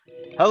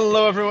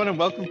Hello, everyone, and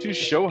welcome to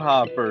Show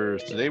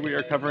Hoppers. Today we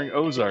are covering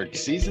Ozark,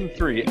 Season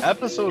 3,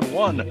 Episode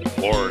 1,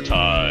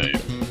 Wartime.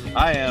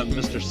 I am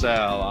Mr.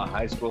 Sal, a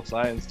high school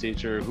science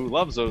teacher who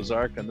loves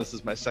Ozark, and this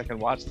is my second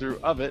watch through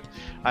of it.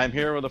 I'm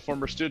here with a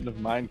former student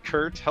of mine,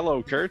 Kurt.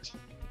 Hello, Kurt.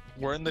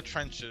 We're in the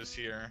trenches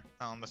here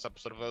on this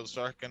episode of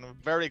Ozark, and I'm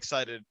very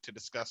excited to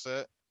discuss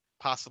it,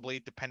 possibly,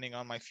 depending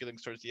on my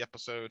feelings towards the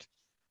episode.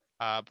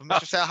 But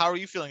Mr. Sal, how are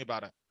you feeling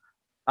about it?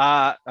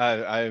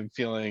 I'm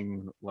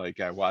feeling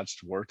like I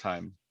watched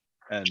Wartime,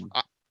 and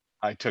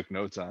I took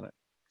notes on it.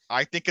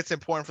 I think it's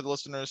important for the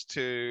listeners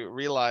to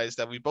realize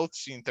that we've both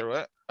seen through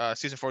it.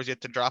 Season 4 is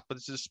yet to drop, but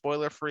this is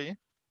spoiler-free.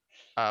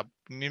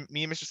 Me and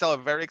Mr. Sal are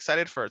very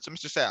excited for it. So,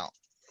 Mr. Sal,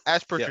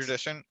 as per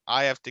tradition,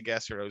 I have to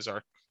guess your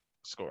Ozark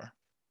score.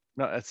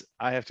 No,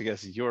 I have to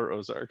guess your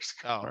Ozark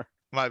score. Oh,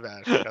 my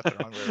bad. I got the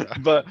wrong way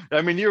around. But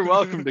I mean, you're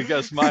welcome to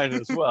guess mine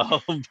as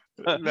well.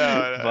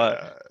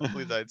 No.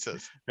 Please, I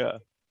insist.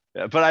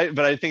 Yeah, but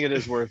I think it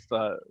is worth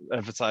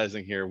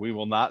emphasizing here. We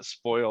will not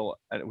spoil,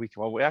 and we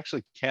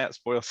actually can't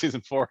spoil season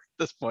 4 at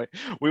this point.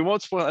 We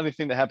won't spoil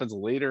anything that happens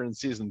later in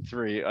season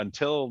 3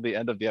 until the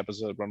end of the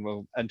episode when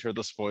we'll enter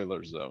the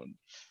spoiler zone.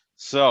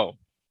 So,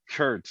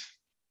 Kurt,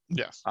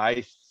 yes,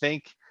 I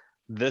think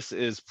this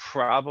is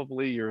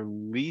probably your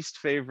least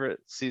favorite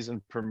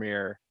season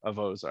premiere of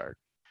Ozark.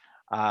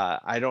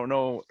 I don't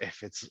know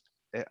if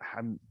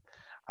I'm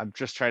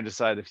just trying to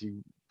decide if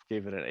you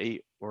gave it an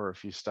 8 or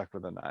if you stuck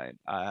with a 9.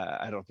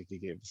 I don't think you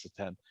gave this a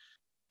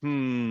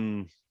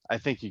 10. I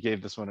think you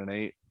gave this one an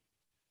 8.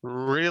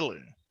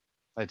 Really?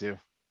 I do.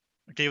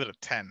 I gave it a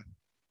 10.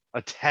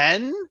 A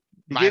 10? You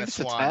Minus gave this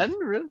a 1. 10?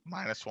 Really?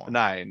 Minus 1.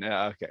 9.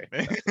 Yeah, okay.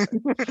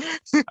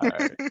 All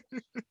right.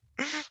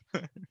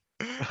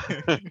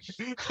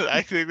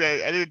 I think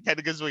that I didn't kind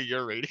of guess what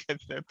your rating. I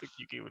think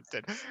you gave it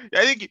a 10.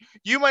 I think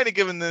you might have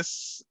given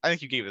this. I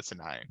think you gave this a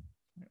 9.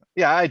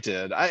 Yeah, I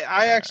did.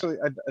 I actually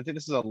I think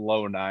this is a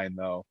low 9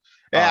 though.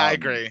 Yeah, I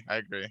agree.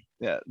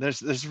 Yeah,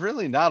 there's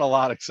really not a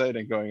lot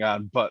exciting going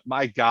on, but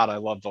my God, I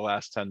love the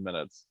last 10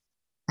 minutes.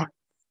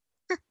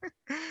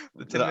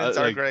 The 10 minutes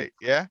are great.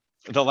 Yeah.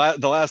 The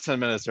last 10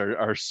 minutes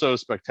are so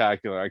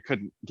spectacular. I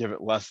couldn't give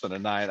it less than a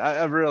 9.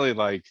 I really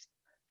like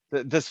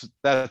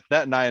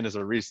that 9 is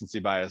a recency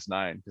bias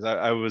 9 because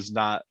I was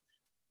not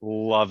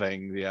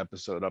loving the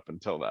episode up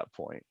until that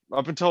point,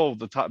 up until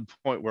the top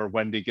point where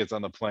Wendy gets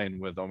on the plane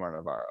with Omar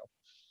Navarro.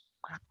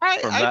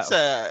 I'd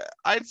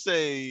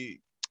say,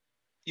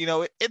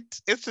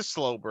 it's a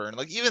slow burn.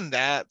 Like even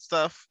that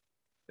stuff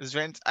is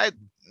very. I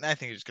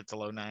think it just gets a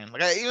low 9.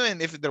 Like even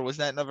if there was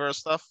that Navarro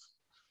stuff,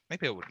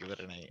 maybe I would give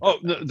it an 8. Oh,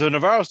 the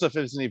Navarro stuff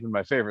isn't even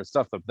my favorite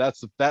stuff though.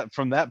 That's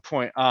from that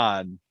point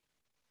on,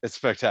 it's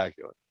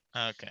spectacular.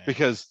 Okay.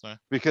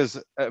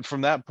 Because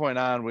from that point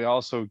on, we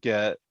also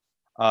get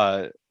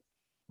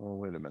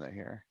wait a minute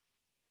here.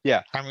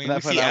 Yeah. I mean,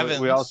 we see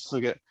Evans.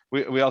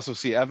 We also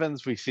see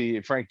Evans. We see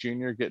Frank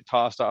Jr. get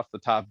tossed off the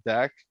top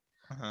deck.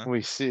 Uh-huh.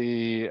 We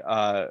see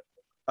my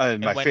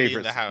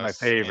favorite.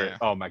 Yeah.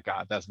 Oh my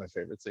God, that's my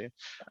favorite scene.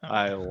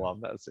 I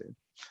love that scene.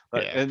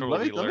 And let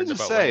me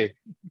just say,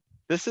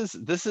 this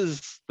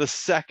is the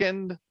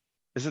second.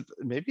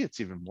 Maybe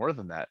it's even more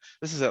than that.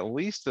 This is at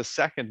least the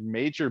second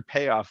major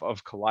payoff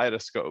of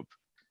Kaleidoscope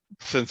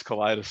since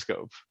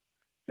Kaleidoscope.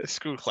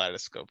 Screw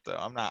Kaleidoscope though.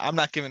 I'm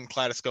not giving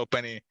Kaleidoscope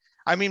any.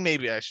 I mean,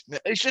 maybe I should.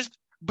 It's just,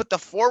 but the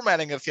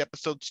formatting of the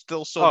episode's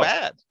still so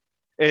bad.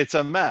 It's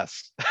a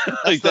mess.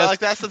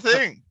 That's the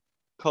thing.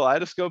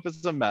 Kaleidoscope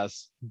is a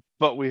mess,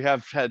 but we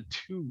have had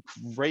 2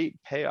 great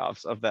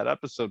payoffs of that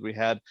episode. We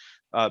had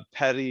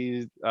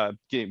Petty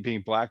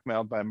being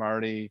blackmailed by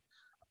Marty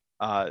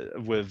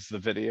with the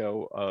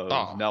video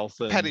of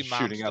Nelson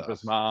shooting up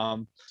his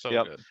mom. So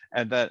good.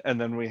 And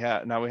then we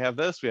have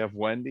this. We have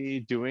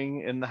Wendy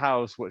doing in the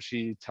house what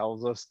she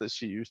tells us that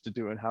she used to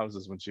do in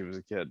houses when she was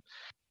a kid.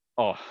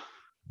 Oh,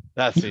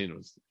 that scene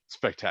was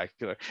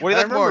spectacular. What do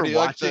you like more? Do you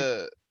like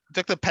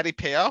the Petty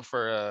payoff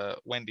or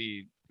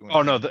Wendy?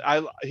 Oh no,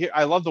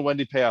 I love the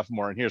Wendy payoff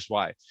more, and here's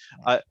why.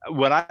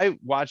 When I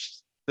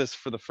watched this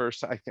for the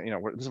first time,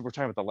 we're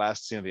talking about the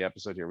last scene of the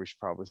episode here. We should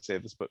probably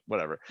save this, but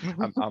whatever.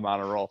 I'm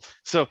on a roll.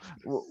 So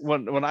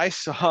when I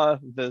saw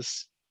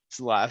this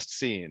last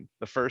scene,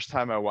 the first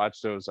time I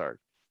watched Ozark,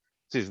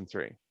 season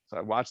 3. So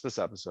I watched this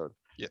episode.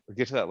 Yeah. We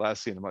get to that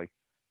last scene. I'm like,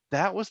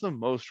 that was the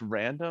most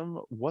random,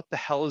 what the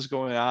hell is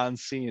going on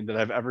scene that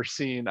I've ever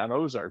seen on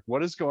Ozark.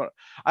 What is going on?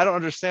 I don't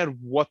understand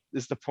what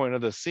is the point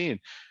of this scene.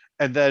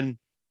 And then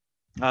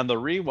on the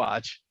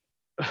rewatch,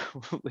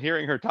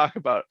 hearing her talk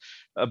about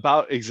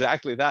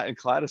exactly that in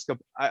Kaleidoscope,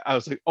 I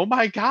was like, oh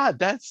my God,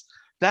 that's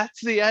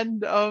the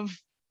end of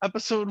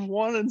episode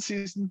 1 in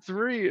season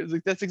 3. It's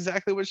like, that's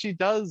exactly what she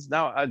does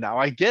now.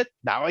 I get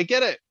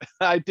it.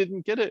 I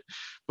didn't get it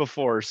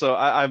before. So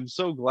I'm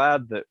so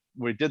glad that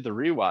we did the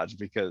rewatch,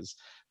 because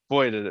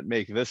boy, did it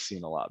make this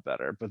scene a lot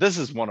better. But this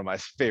is one of my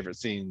favorite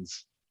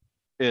scenes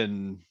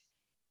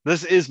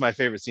this is my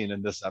favorite scene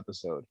in this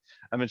episode.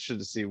 I'm interested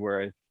to see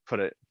where I put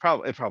it.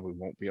 It probably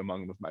won't be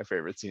among my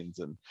favorite scenes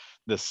in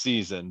this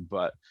season,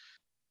 but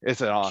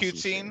It's an awesome cute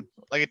scene.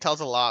 Like it tells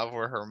a lot of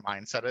where her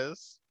mindset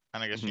is,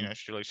 and I guess Mhm.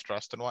 she's really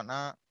stressed and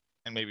whatnot,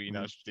 and maybe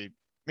Mhm.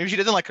 maybe she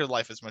doesn't like her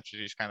life as much as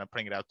she's kind of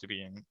putting it out to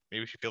be, and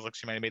maybe she feels like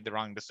she might have made the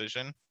wrong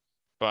decision,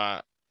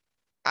 but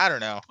I don't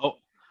know. Oh,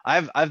 I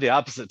have the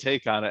opposite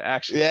take on it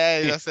actually.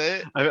 Yeah, that's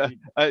it.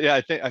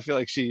 Yeah, I feel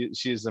like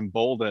she's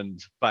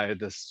emboldened by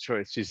this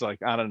choice. She's like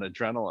on an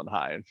adrenaline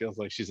high and feels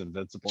like she's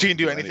invincible She and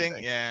can can do do anything.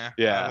 anything. Yeah,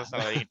 Yeah. that's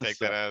not how you can take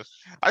that So as.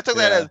 I took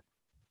that yeah, as,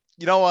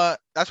 you know what?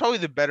 That's probably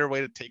the better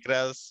way to take it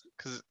as,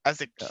 because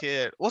as a yeah.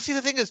 kid, well, see,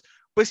 the thing is,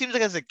 but it seems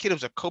like as a kid, it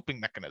was a coping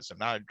mechanism,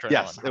 not adrenaline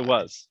Yes, it high.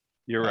 was.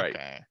 You're right.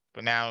 Okay,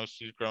 but now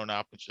she's grown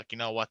up and she's like, you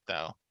know what,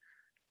 though,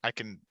 I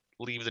can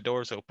leave the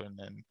doors open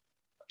and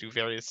do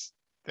various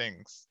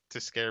things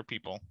to scare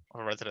people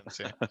of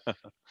residency.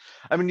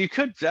 I mean, you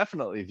could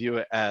definitely view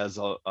it as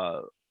a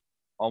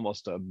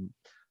almost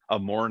a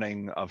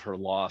mourning of her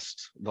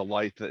lost the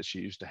light that she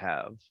used to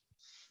have.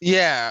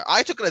 Yeah,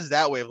 I took it as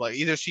that way of like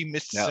either she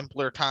missed Yeah.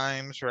 simpler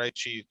times, right?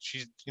 She's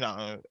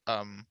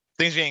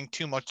things getting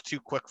too much too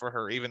quick for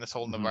her, even this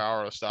whole Mhm.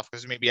 Navarro stuff,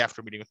 because maybe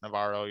after meeting with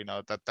Navarro,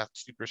 that's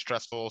super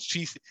stressful.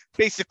 She's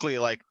basically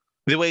like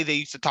the way they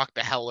used to talk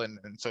to Helen,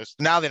 and so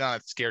now they're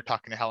not scared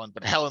talking to Helen,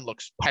 but Helen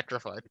looks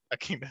petrified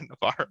talking to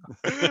Navarro.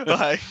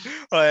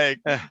 like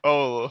Eh,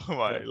 oh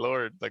my yeah,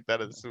 lord, like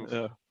that is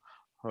yeah,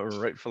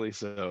 rightfully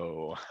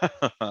so.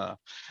 All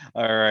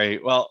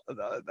right. Well,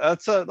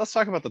 let's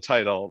talk about the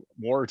title,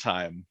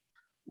 Wartime.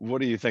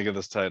 What do you think of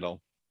this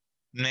title?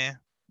 nah.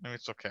 I mean,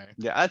 it's okay.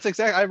 Yeah, that's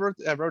exactly.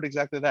 I wrote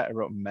exactly that. I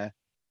wrote meh.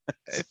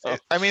 So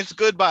I mean, it's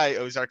good by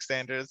Ozark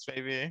standards,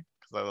 maybe,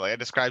 because like it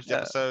describes the yeah,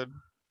 episode.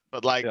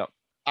 But like, yeah.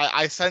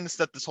 I sense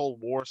that this whole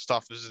war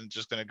stuff isn't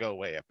just gonna go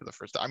away after the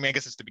first. I mean, I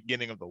guess it's the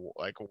beginning of the war,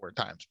 like war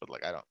times, but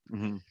like,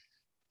 Hmm.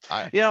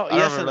 I, I don't know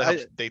Yes, if it and really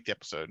helps date the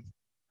episode.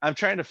 I'm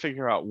trying to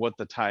figure out what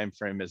the time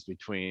frame is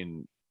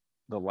between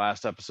the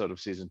last episode of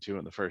season 2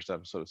 and the first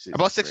episode of season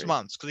About 6 3.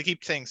 months, because they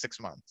keep saying 6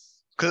 months.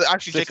 Because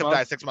actually, Six Jacob died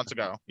months? 6 months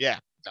ago. Yeah.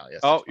 No, yeah,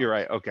 Oh, 6 you're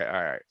months. right. Okay.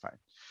 All right. Fine.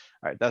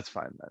 All right. That's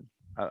fine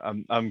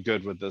then. I'm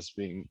good with this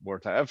being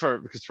wartime.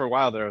 Because for a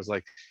while there, I was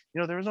like,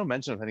 there was no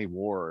mention of any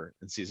war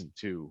in season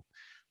 2,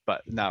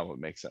 but now it would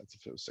make sense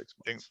if it was 6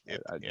 months.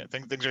 I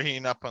think things are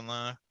heating up on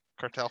the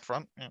cartel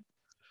front. Yeah.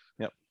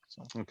 Yep.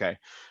 So Okay.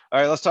 All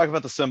right. Let's talk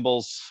about the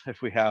symbols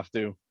if we have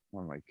to.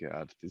 Oh my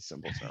God, these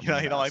symbols are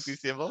a you don't like mess. these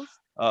symbols?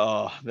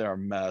 Oh, they're a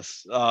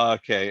mess.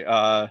 Okay.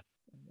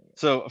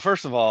 So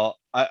first of all,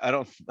 I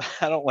don't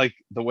I don't like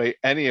the way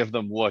any of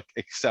them look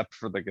except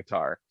for the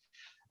guitar.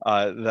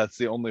 That's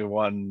the only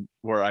one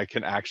where I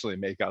can actually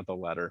make out the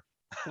letter.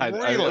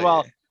 Really?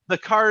 Well, the I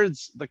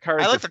cards like are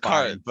the fine,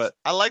 cards. but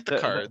I like the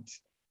the cards.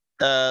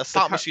 the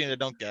Slot car, machine I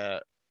don't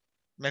get.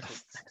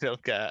 Mix I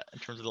don't get in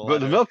terms of the but the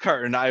letter. milk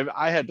carton,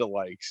 I had to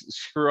like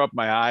screw up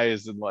my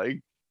eyes and like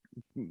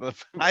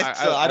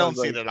I I don't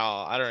was see it like, at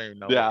all. I don't even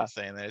know what yeah, you're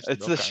saying there. It's just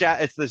it's milk the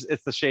carton.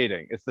 it's the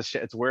shading,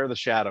 it's where the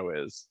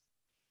shadow is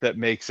that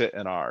makes it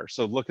an R.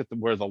 So look at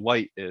where the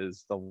light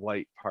is. The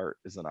light part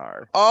is an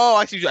R. Oh,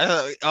 I see.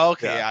 Okay,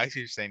 Yeah, yeah, I see what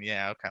you're saying.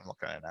 Yeah, okay, I'm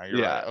looking at it now.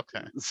 You're right. yeah.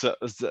 Okay. So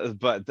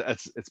but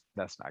that's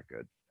not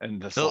good.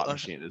 And the slot It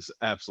machine is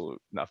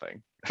absolute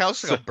nothing. kind of looks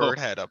So like a bird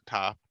head up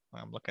top.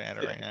 I'm looking at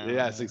it yeah, right now.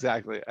 yes,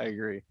 exactly. I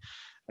agree.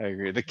 I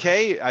agree. The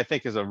K I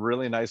think is a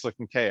really nice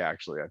looking K.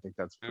 Actually, I think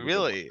that's a pretty good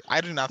one. Really?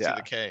 I do not see the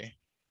Yeah. K.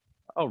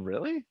 Oh,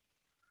 really?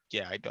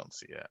 Yeah, I don't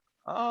see it.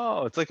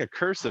 Oh, it's like a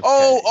cursive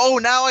Oh, K. oh,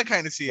 now I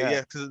kind of see it. Yeah.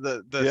 Yeah, because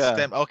the Yeah.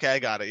 stem. Okay, I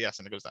got it. Yes,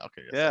 and it goes down.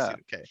 Okay, yes, I see Yeah.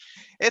 the K.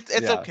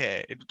 It's Yeah.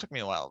 okay. It took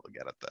me a while to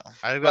get it though.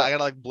 I But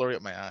gotta like blurry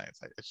up my eyes.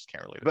 I just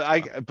can't relate it but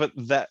to them. I but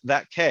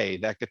that K,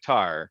 that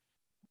guitar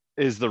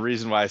is the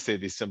reason why I say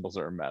these symbols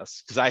are a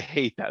mess, because I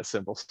hate that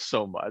symbol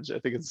so much. I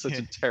think it's such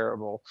a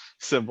terrible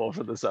symbol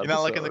for this You're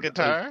not liking the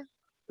episode.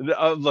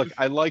 guitar? Look,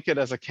 I like it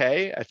as a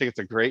K. I think it's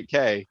a great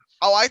K.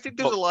 Oh, I think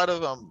there's But a lot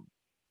of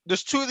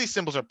There's two of these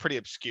symbols are pretty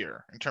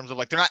obscure in terms of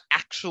like they're not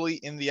actually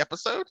in the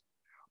episode,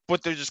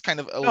 but they're just kind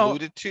of no,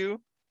 alluded to.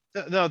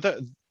 no,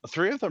 the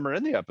three of them are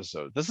in the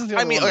episode. This is the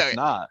I only mean, one that's okay,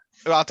 not.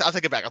 well, I'll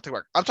take it back. I'll take it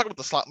back. I'm talking about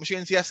the slot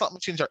machines. Yeah, slot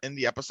machines are in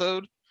the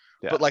episode,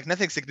 Yeah. but like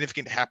nothing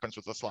significant happens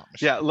with the slot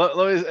machine. Yeah,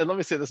 let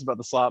me say this about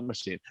the slot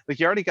machine. Like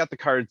you already got the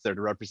cards there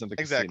to represent the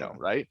casino, Exactly.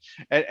 right?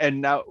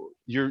 And now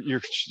you're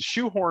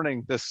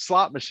shoehorning this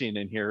slot machine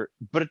in here,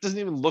 but it doesn't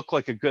even look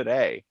like a good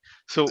A.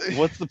 So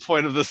what's the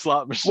point of the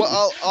slot machine?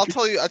 Well, I'll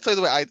tell you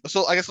the way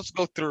so I guess let's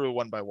go through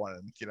one by one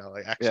and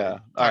like actually Yeah.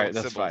 talk All about right,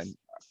 the that's symbols. fine.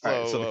 All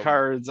right, so the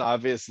cards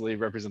obviously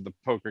represent the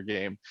poker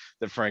game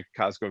that Frank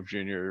Cosgrove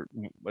Jr.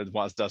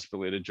 wants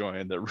desperately to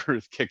join, that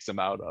Ruth kicks him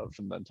out of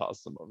and then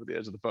tosses him over the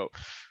edge of the boat.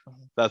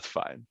 That's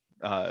fine.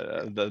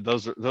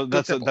 That's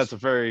a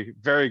very,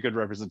 very good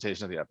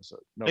representation of the episode.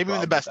 No maybe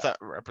even the problem with best that.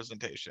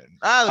 representation.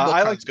 The milk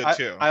carton's good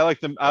too. I like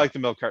the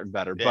milk carton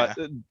better, Yeah.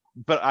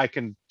 but I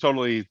can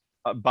totally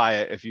buy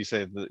it if you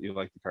say that you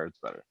like the cards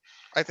better.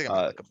 I think I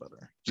might like it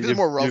better. It's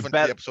more relevant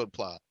to the episode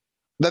plot.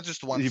 That's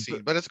just one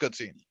scene, but it's a good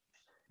scene.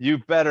 You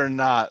better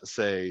not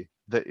say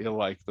that you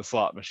like the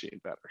slot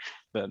machine better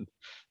than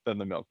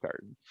the milk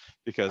carton,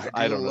 because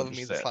I don't love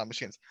understand. me the slot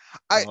machines.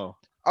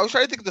 I was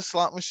trying to think the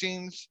slot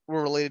machines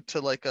were related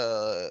to like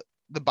the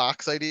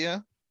box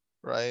idea,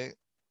 right?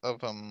 Of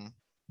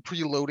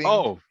preloading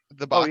Oh,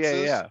 the oh yeah,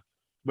 boxes. yeah.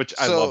 Which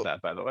I love So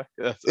that, by the way.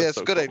 yeah, That's it's a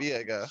so good cool. idea,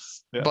 I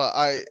guess. Yeah. But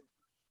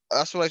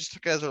that's what I just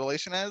took as a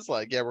relation as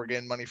like, yeah, we're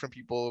getting money from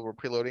people, we're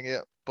preloading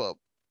it, but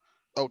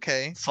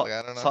okay, Slot, like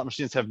I don't know. slot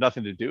machines have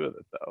nothing to do with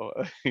it though.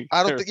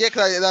 I don't They're- think yeah,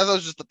 because that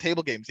was just the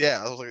table games.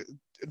 Yeah, I was like,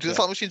 do the yeah.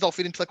 slot machines all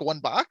feed into like one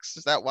box?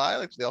 Is that why?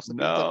 Like, do they also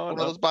feed into No, one of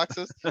no. those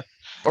boxes?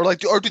 Or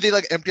like, or do they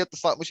like empty out the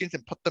slot machines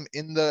and put them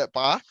in the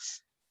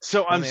box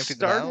So and then they empty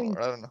them out?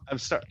 Or I don't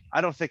know.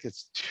 I don't think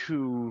it's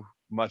too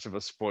much of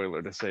a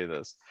spoiler to say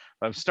this.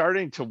 But I'm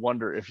starting to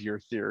wonder if your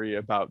theory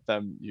about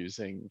them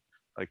using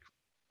like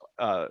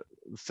uh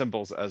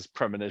symbols as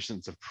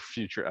premonitions of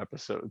future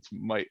episodes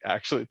might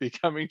actually be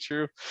coming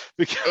true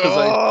because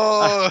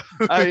Oh,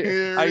 I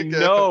here I we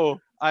go.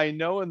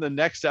 know in the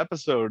next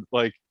episode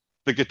like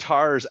the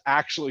guitar is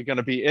actually going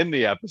to be in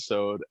the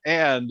episode,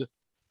 and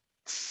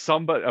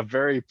somebody, a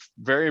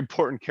very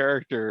important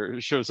character,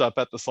 shows up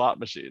at the slot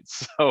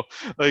machines. So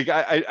like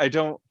I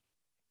don't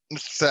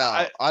Sal,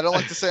 I I don't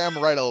like to say I'm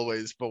right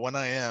always, but when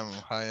I am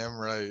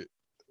right.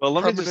 well,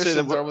 let me just say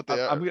that Premonitions are what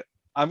they are.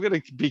 I'm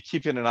going to be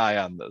keeping an eye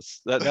on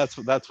this. That's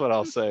what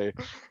I'll say,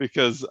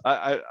 because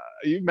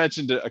you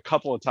mentioned it a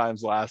couple of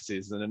times last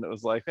season, and it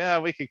was like, yeah,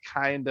 we could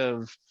kind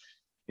of,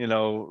 Because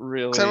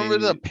I remember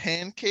the really,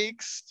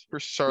 pancakes for yeah,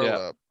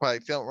 Charlotte, but I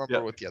don't yeah.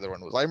 remember what the other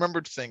one was. I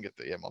remembered saying it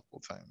yeah,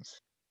 multiple times.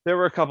 There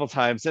were a couple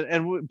times,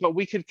 but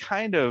we could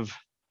kind of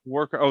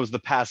work. Oh, it was the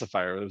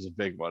pacifier. It was a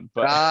big one,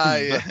 but Ah,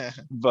 but yeah.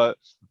 but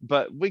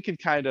but we could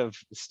kind of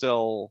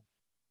still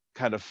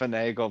kind of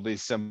finagle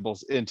these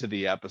symbols into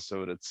the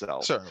episode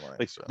itself. Certainly,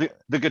 Like certainly.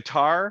 the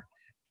guitar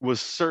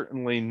was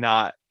certainly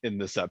not in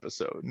this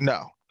episode.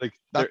 No, Like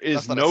there that's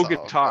is not a no solid,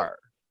 but guitar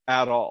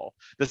at all.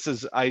 This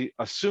is, I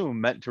assume,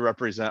 meant to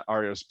represent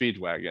Ario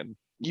Speedwagon.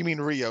 you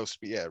mean Rio?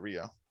 Yeah,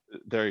 Rio.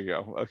 There you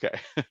go. Okay,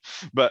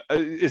 but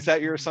is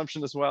that your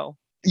assumption as well?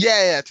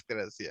 Yeah, I took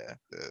it as yeah.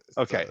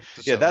 Okay,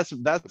 To yeah, show that's the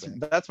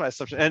band. that's my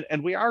assumption,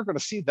 and we are going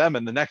to see them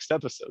in the next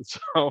episode.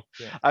 So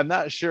Yeah. I'm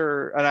not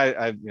sure, and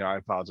I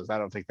apologize. I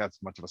don't think that's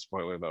much of a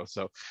spoiler though.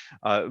 So,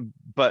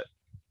 but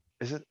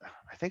is it?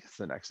 I think it's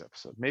the next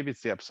episode. Maybe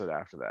it's the episode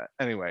after that.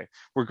 Anyway,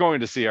 we're going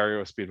to see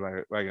REO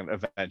Speedwagon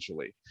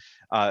eventually,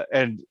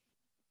 and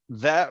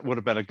that would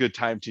have been a good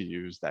time to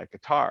use that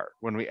guitar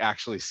when we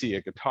actually see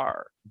a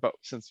guitar. But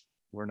since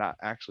we're not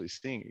actually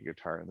seeing a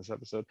guitar in this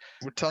episode,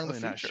 We're I'm telling the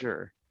really not future.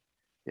 sure.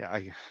 Yeah,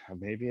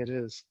 maybe it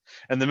is.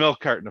 And the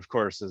milk carton, of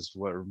course, is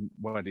where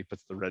Wendy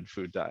puts the red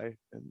food dye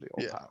in the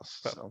old house.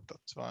 So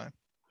that's fine.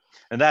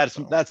 and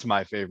that's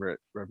my favorite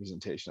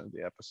representation of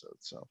the episode.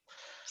 So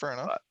Fair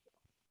enough.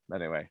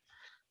 but anyway,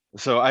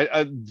 so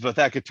but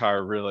that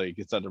guitar really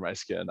gets under my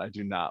skin. I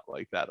do not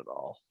like that at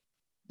all.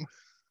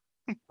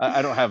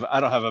 I don't have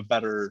a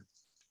better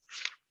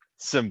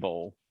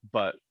symbol,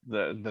 but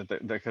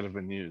that could have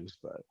been used.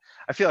 But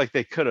I feel like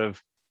they could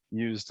have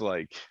used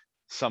like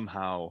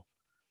somehow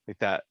like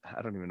that.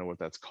 I don't even know what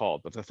that's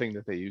called, but the thing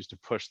that they use to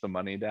push the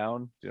money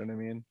down. Do you know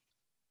what I mean?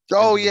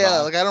 Oh Into the yeah,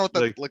 box. like I don't know what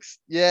that Like, looks.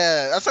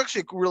 Yeah, that's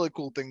actually a really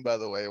cool thing, by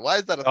the way. Why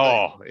is that a thing?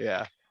 oh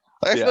yeah,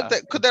 Like, I feel yeah. like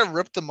that could that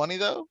rip the money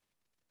though?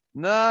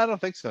 No, I don't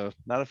think so.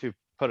 Not if you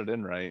put it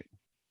in right.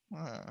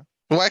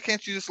 Why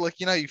can't you just like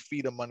you know how you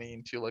feed a money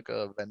into like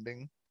a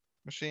vending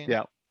machine?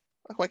 Yeah.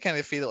 Like why can't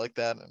they feed it like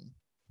that? And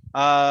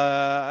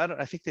I don't.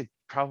 I think they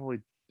probably.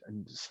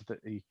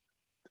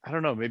 I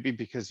don't know. Maybe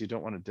because you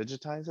don't want to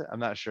digitize it. I'm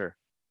not sure.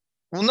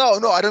 well,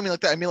 no, I don't mean like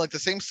that. I mean like the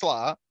same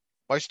slot.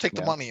 But I just take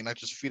the Yeah. money and I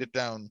just feed it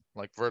down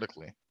like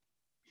vertically.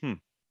 Hmm.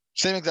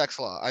 Same exact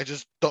slot. I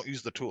just don't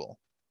use the tool.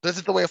 Does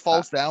it the way it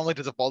falls down? Like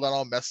does it fall down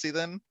all messy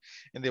then?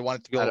 And they want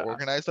it to be all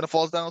organized when it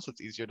falls down, so it's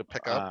easier to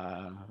pick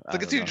up.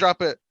 Like if you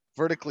drop it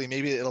vertically,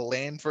 maybe it'll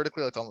land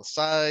vertically, like on the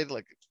side.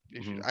 Like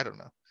I don't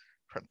know.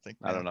 I'm trying to think.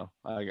 I don't know.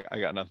 I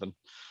got nothing.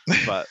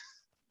 But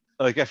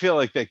like I feel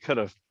like they could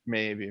have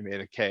maybe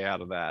made a K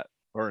out of that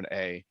or an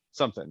A,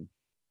 something.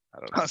 I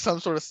don't know. Some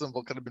sort of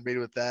symbol could have been made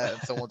with that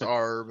and someone's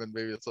arm, and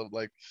maybe it's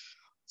like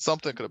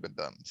something could have been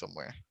done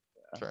somewhere.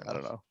 Yeah, I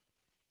don't know.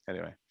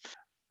 Anyway,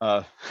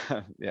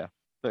 yeah,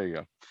 there you go.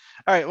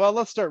 All right, well,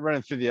 let's start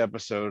running through the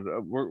episode.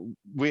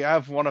 We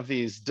have one of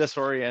these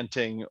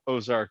disorienting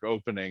Ozark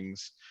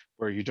openings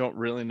where you don't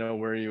really know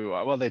where you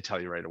are. Well, they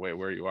tell you right away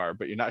where you are,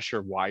 but you're not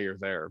sure why you're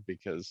there,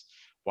 because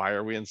why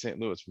are we in St.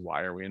 Louis?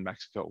 Why are we in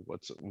Mexico?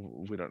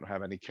 We don't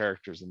have any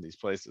characters in these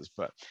places,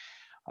 but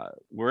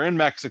we're in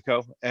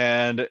Mexico,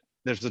 and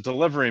there's a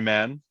delivery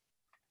man,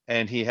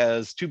 and he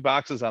has 2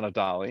 boxes on a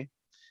dolly,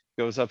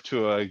 goes up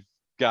to a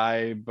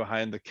guy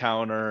behind the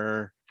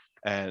counter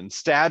and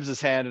stabs his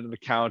hand into the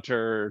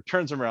counter,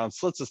 turns him around,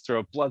 slits his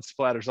throat, blood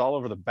splatters all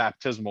over the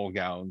baptismal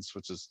gowns,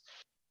 which is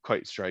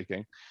quite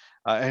striking.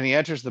 And he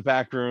enters the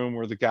back room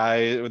where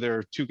there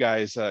are 2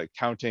 guys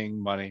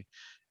counting money,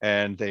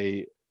 and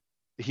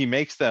he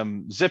makes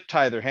them zip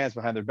tie their hands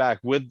behind their back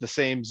with the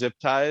same zip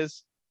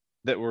ties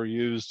that were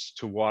used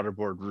to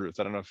waterboard Ruth.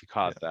 I don't know if you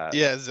caught that.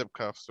 Yeah, zip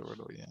cuffs or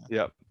whatever. Yeah.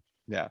 Yep.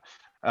 Yeah.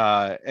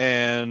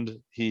 and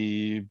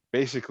he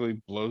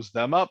basically blows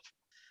them up.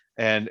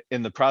 And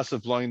in the process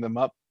of blowing them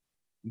up,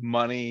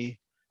 money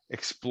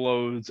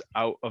explodes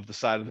out of the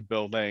side of the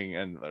building,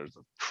 and there's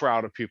a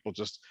crowd of people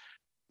just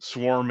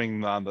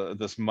swarming on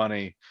this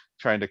money,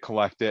 trying to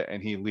collect it.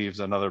 And he leaves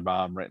another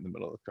bomb right in the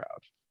middle of the crowd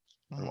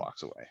and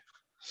walks away.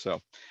 So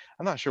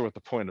I'm not sure what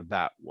the point of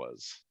that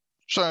was.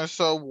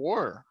 So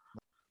war.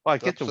 Well, I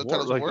get the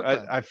war.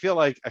 Like I feel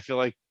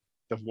like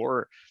the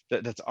war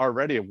that's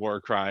already a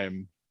war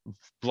crime,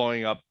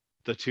 blowing up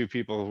the two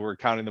people who were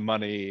counting the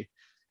money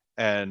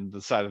and the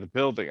side of the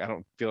building. I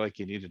don't feel like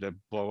you needed to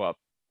blow up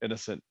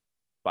innocent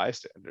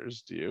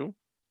bystanders. Do you?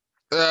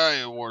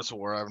 War's a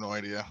war. I have no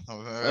idea.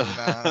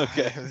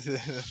 Okay.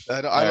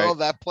 I don't know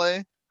that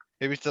play.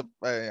 Maybe to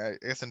I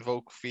guess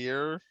invoke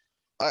fear.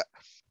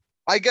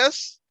 I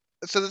guess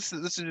so. This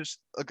is just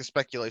like a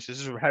speculation.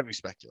 This is heavy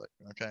speculating.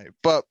 Okay,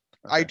 but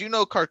I do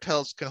know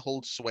cartels can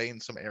hold sway in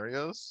some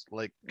areas.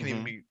 Like can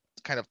even be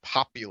kind of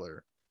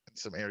popular in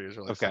some areas,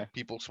 or like some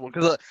people.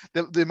 Because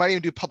they might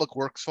even do public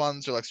works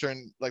funds, or like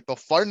certain like they'll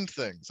fund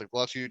things, like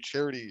they'll actually do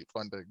charity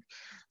funding.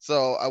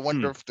 So I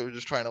wonder if they're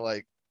just trying to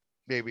like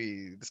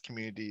maybe this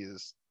community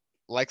is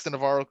likes the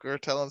Navarro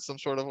cartel in some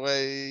sort of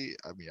way.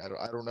 I mean,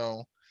 I don't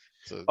know.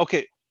 So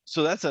okay.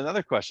 So that's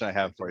another question I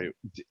have for you.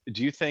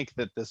 Do you think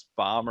that this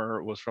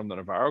bomber was from the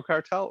Navarro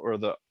cartel or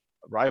the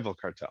rival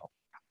cartel?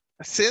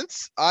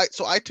 Since I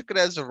took it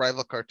as a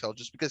rival cartel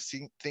just because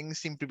things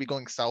seem to be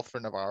going south for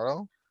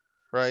Navarro,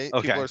 right?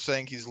 Okay. People are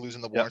saying he's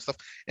losing the war and stuff,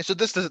 and so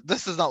this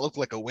does not look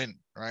like a win,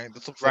 right?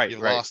 This looks like you've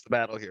lost the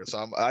battle here.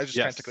 So I just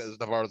kind of took it as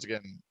Navarro's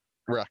getting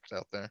wrecked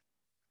out there.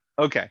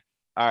 Okay.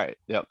 All right.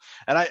 Yep.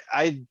 And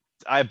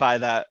I buy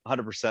that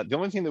 100%. The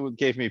only thing that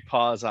gave me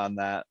pause on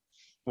that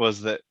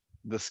was that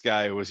this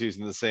guy was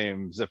using the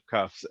same zip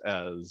cuffs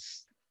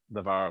as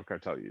the Navarro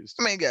cartel used.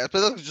 I mean, yeah, but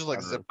those are just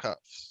like zip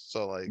cuffs.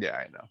 So like, yeah,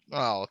 I know.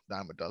 Oh,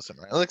 dime a dozen,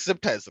 right? Like zip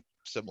ties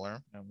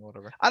similar,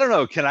 whatever. I don't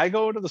know. Can I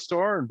go to the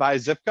store and buy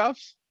zip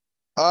cuffs?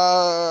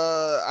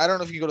 I don't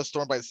know if you go to the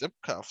store and buy zip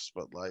cuffs,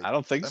 but like, I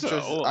don't think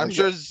so. I'm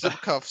sure zip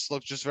cuffs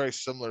look just very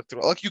similar to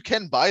like you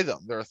can buy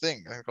them. They're a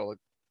thing. I think called like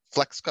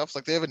flex cuffs.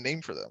 Like they have a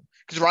name for them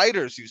because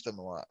riders use them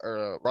a lot,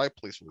 or riot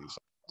police will use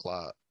them a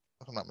lot.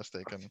 If I'm not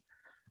mistaken.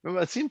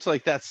 It seems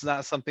like that's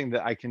not something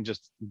that I can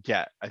just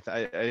get.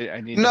 I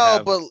need no, to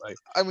have, but like,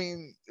 I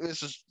mean, it's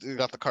just you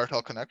got the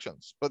cartel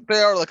connections, but they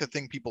are like a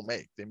thing people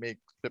make. They make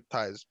zip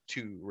ties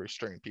to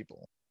restrain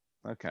people.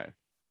 Okay.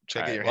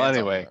 Right. Well,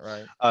 anyway,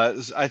 right?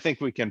 I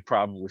think we can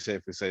probably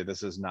safely say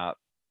this is not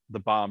the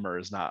bomber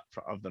is not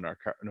of the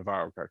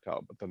Navarro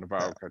cartel, but the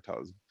Navarro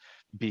cartel is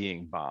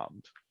being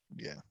bombed.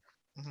 Yeah.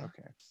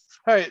 Okay.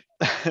 All right,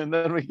 and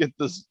then we get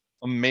this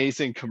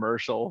amazing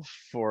commercial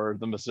for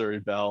the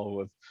Missouri Bell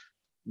with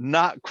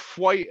not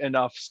quite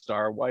enough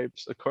star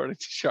wipes, according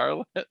to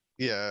Charlotte.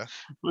 Yeah.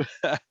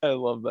 I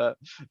love that.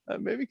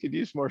 Maybe could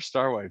use more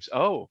star wipes.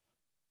 Okay.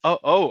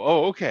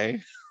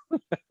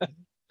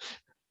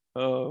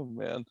 Oh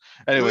man.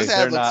 Anyway, this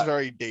ad looks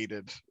very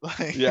dated.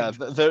 Yeah,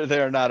 they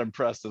are not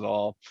impressed at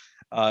all.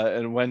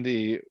 And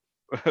Wendy,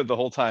 the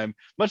whole time,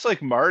 much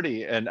like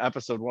Marty in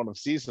episode 1 of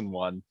season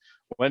 1,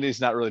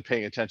 Wendy's not really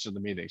paying attention to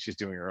the meeting. She's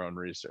doing her own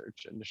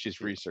research, and she's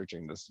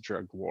researching this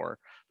drug war,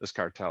 this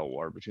cartel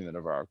war between the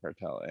Navarro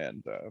cartel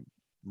and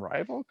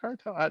rival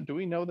cartel. Do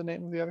we know the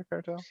name of the other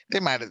cartel? They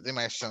might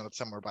have shown it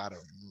somewhere, but I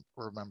don't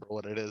remember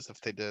what it is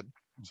if they did.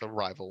 It's a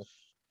rival.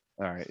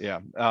 All right, yeah.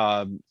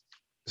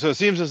 So it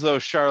seems as though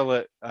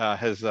Charlotte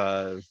has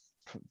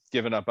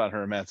given up on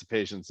her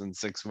emancipations, and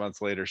 6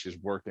 months later she's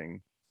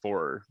working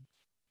for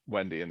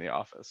Wendy in the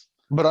office.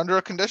 But under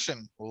a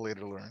condition, we'll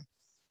later learn.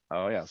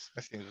 Oh yes,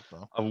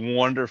 a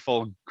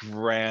wonderful,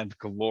 grand,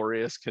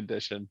 glorious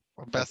condition.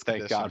 Best Thank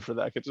condition. God for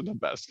that. It's the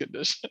best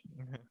condition.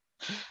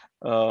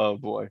 Oh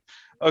boy.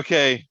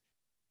 Okay.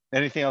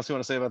 Anything else you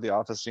want to say about the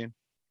office scene?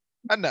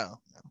 No.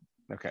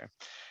 Okay.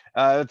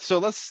 So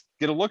let's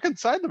get a look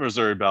inside the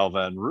Missouri Bell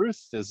then.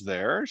 Ruth is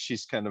there.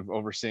 She's kind of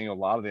overseeing a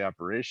lot of the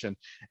operation.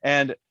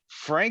 And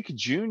Frank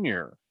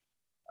Jr.,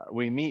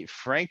 we meet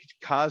Frank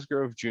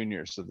Cosgrove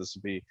Jr. So this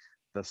would be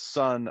the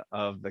son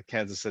of the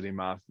Kansas City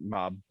mob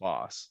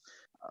boss,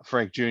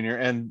 Frank Jr.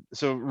 And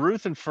so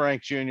Ruth and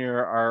Frank Jr.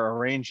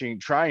 are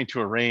trying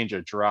to arrange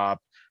a drop.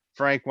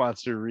 Frank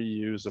wants to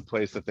reuse a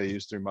place that they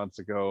used 3 months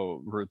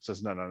ago. Ruth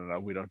says, no,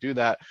 we don't do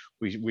that.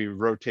 We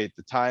rotate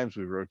the times,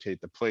 we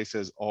rotate the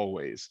places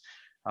always.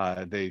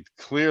 They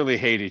clearly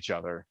hate each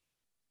other.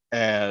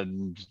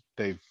 And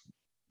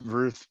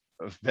Ruth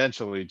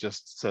eventually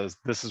just says,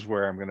 this is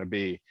where I'm going to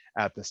be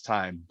at this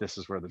time. This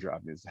is where the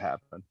drop needs to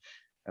happen.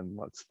 And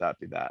let's that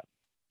be that.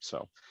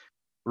 So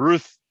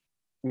Ruth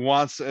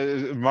wants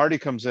Marty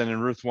comes in,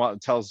 and Ruth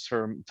tells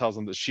him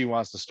that she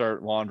wants to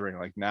start laundering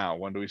like now.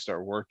 When do we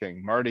start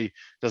working? Marty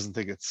doesn't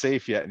think it's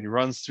safe yet, and he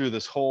runs through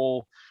this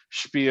whole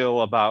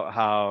spiel about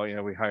how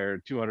we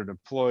hired 200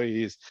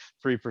 employees,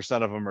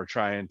 3% of them are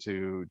trying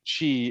to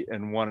cheat,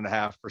 and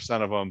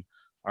 1.5% of them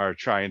are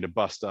trying to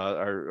bust us,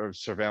 are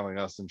surveilling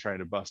us and trying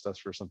to bust us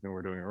for something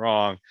we're doing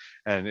wrong.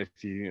 And if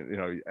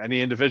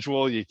any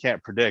individual you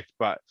can't predict,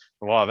 but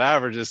the law of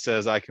averages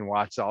says I can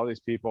watch all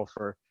these people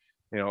for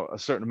a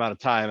certain amount of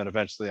time, and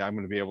eventually I'm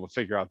going to be able to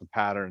figure out the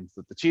patterns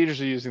that the cheaters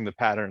are using, the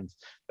patterns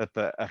that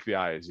the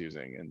FBI is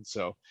using. And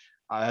so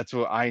that's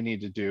what I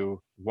need to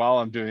do. While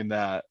I'm doing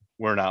that,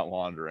 we're not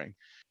laundering.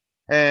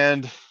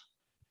 And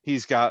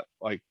he's got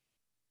like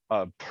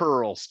a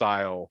Pearl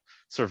style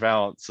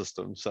surveillance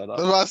system set I up.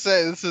 was about to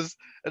say, this is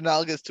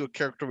analogous to a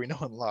character we know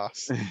in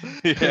Lost.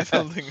 Yeah.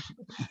 Something.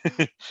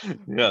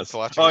 Yes.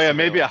 Watching Oh the yeah,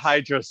 maybe a surveillance.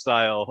 Hydra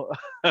style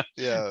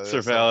Yeah,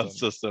 surveillance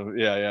something. system.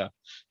 Yeah.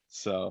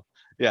 So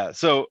yeah.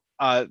 So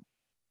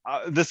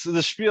this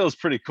spiel is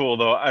pretty cool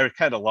though. I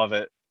kind of love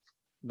it.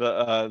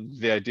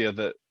 The idea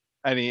that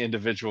any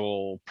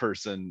individual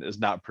person is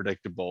not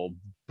predictable,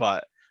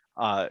 but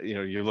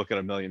you look at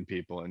a million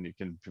people and you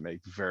can make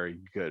very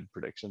good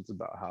predictions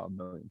about how a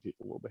million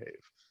people will behave.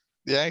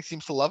 Yeah, he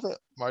seems to love it.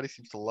 Marty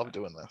seems to love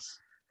doing this.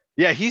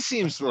 Yeah, he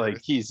seems like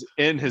he's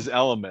in his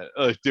element,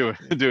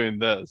 doing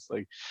this.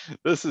 Like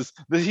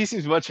he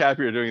seems much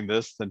happier doing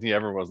this than he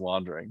ever was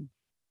laundering.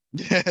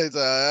 Yeah,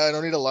 I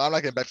don't need a lot. I'm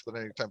not getting back to that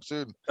anytime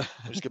soon.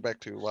 I'll just get back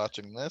to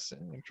watching this.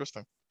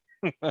 Interesting.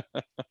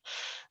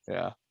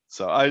 Yeah.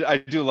 So I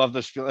do love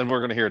this, and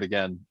we're gonna hear it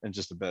again in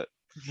just a bit.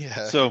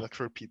 Yeah, So let's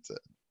repeat it.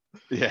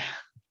 Yeah.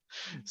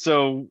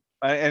 So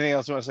anything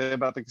else you want to say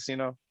about the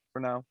casino for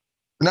now?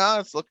 No,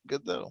 it's looking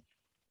good though.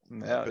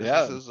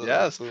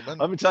 Yes.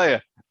 Let me tell you,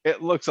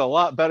 it looks a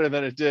lot better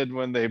than it did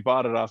when they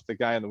bought it off the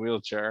guy in the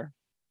wheelchair.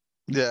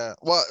 Yeah.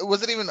 Well,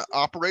 was it even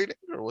operating,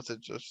 or was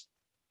it just?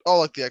 Oh,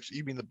 like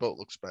you mean the boat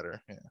looks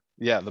better? Yeah.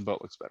 Yeah, the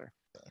boat looks better.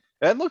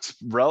 It looks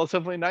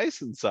relatively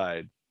nice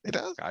inside. It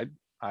does.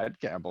 I'd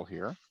gamble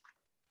here.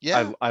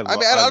 Yeah. I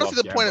don't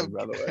see the point of.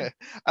 By the way.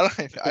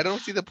 I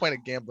don't see the point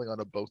of gambling on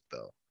a boat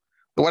though.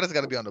 But why does it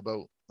got to be on a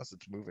boat unless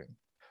it's moving?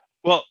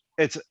 Well,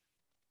 it's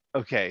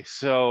okay.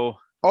 So.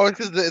 Oh,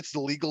 because it's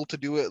legal to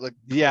do it. Like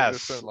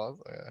yes. Laws?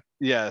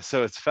 Yeah.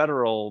 So it's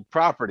federal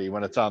property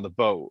when it's on the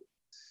boat.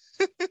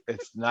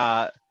 It's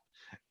not.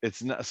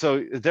 It's not.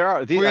 So there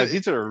are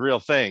these are a real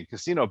thing.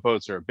 Casino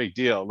boats are a big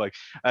deal. Like,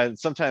 and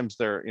sometimes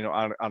they're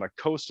on a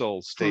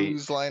coastal state.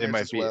 They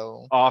might be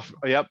off.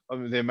 Yep.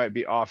 They might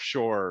be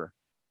offshore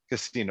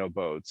casino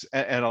boats,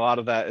 and a lot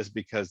of that is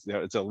because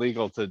it's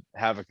illegal to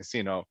have a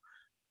casino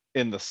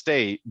in the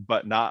state,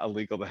 but not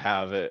illegal to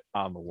have it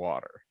on the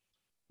water.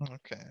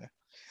 Okay.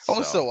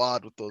 So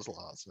odd with those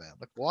laws, man.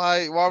 Like,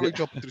 why are we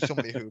jumping through so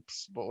many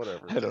hoops? But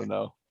whatever. I don't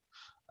know.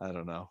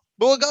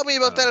 But what got me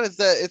about that is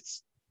that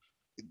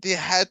they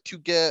had to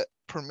get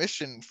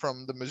permission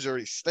from the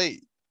Missouri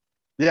state.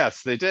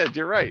 Yes, they did.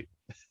 You're right.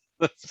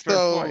 That's a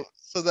fair point.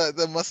 So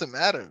that mustn't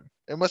matter.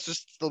 It must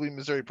just still be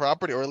Missouri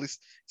property, or at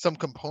least some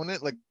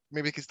component. Like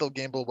maybe you can still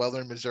gamble while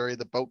they're in Missouri.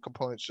 The boat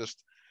component's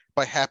just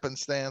by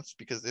happenstance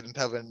because they didn't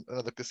have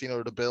another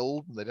casino to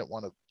build. And they didn't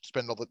want to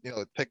spend all the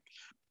it took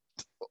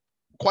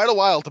quite a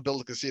while to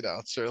build a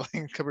casino, so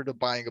like compared to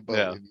buying a boat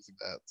and using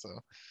that. So,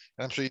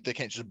 and I'm sure they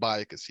can't just buy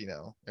a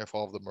casino if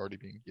all of them are already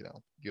being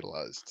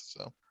utilized.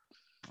 So.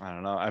 I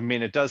don't know. I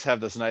mean, it does have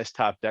this nice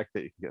top deck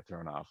that you can get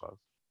thrown off of.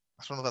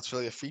 I don't know if that's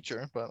really a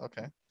feature, but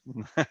okay.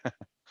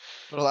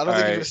 Well, I don't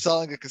think you're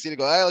selling a casino.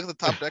 Go, hey, look at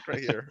the top deck right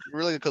here. You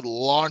really could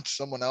launch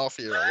someone off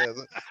here. Yeah,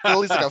 at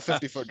least like a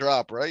 50-foot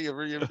drop, right? You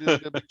ever do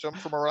a big jump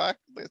from a rock?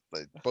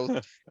 They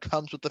both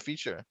comes with the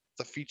feature.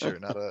 It's a feature,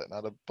 not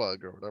a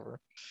bug or whatever.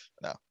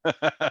 No.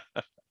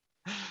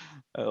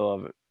 I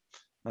love it.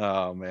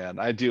 Oh man,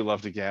 I do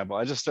love to gamble.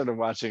 I just started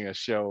watching a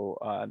show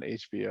on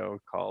HBO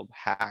called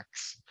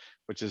Hacks,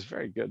 which is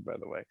very good, by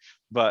the way.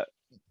 But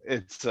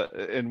it's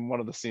in one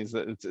of the scenes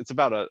that it's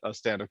about a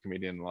stand-up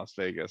comedian in Las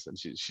Vegas, and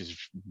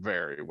she's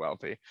very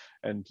wealthy,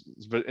 and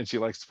she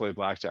likes to play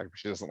blackjack, but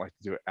she doesn't like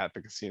to do it at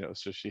the casino.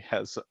 So she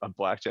has a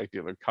blackjack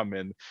dealer come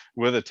in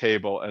with a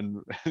table and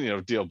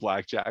deal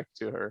blackjack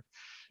to her.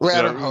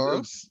 At her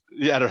house?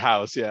 Yeah, at her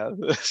house. Yeah.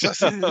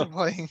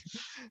 Playing.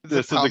 Is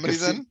it comedy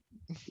then?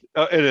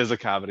 Oh, it is a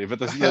comedy, but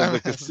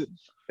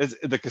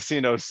the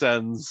casino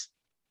sends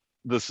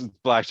this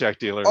blackjack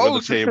dealer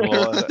with a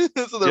table.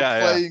 So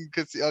they're playing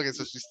casino. Okay,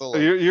 so she's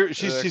still.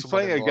 She's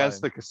playing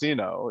against the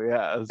casino.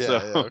 Yeah.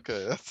 Yeah.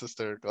 Okay, that's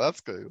hysterical.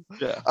 That's good.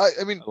 Yeah.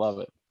 I mean, I love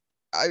it.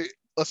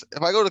 Listen.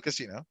 If I go to a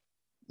casino,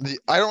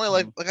 I don't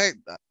really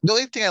the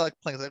only thing I like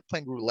playing is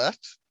playing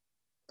roulette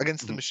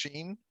against the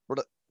machine.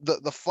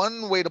 The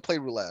fun way to play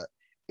roulette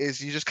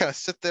is you just kind of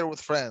sit there with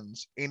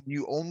friends and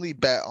you only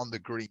bet on the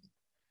green.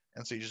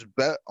 And so you just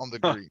bet on the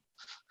green.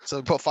 So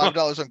you put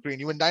 $5 on green.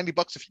 You win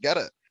 $90 if you get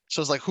it. So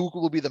it's like, who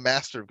will be the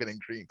master of getting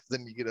green? Because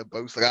then you get a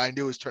boost. Like, I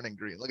knew it was turning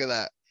green. Look at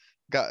that.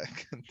 Got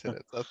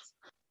it.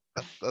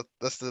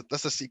 That's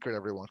the secret,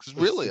 everyone. Because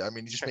really, I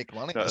mean, you just make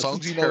money as long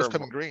as you know it's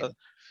coming green.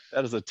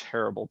 That is a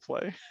terrible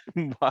play.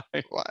 Why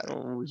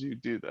would you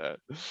do that?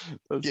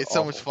 It's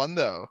so much fun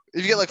though.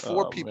 If you get like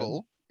 4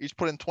 people. Each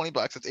put in $20,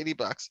 that's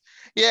 $80.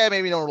 Yeah,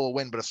 maybe no one will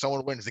win, but if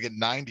someone wins, they get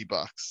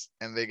 $90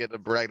 and they get to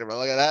brag about,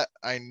 look at that.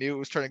 I knew it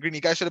was turning green.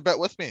 You guys should have bet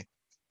with me.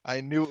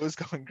 I knew it was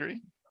going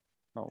green.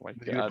 Oh my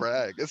You to god.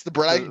 brag. It's the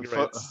bragging The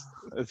rights.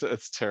 it's a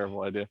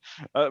terrible idea.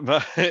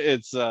 But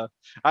it's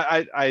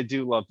I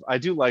do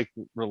like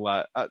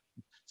roulette.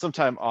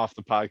 Sometime off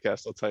the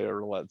podcast I'll tell you a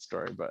roulette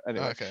story. But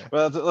anyway, Okay.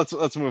 well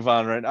let's move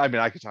on, right? I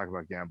mean I could talk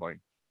about gambling.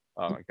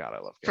 Oh my god, I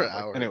love For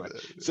gambling. hours. Anyway,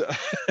 so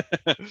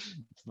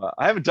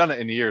I haven't done it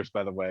in years,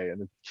 by the way,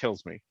 and it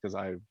kills me because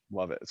I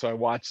love it. So I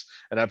watch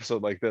an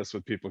episode like this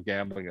with people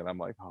gambling, and I'm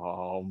like,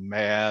 oh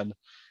man,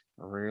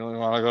 I really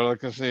want to go to the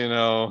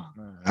casino.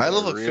 I I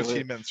live like really,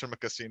 15 minutes from a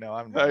casino.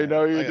 I'm I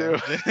know you do.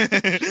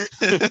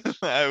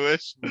 I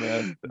wish.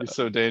 Man, it'd be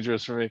so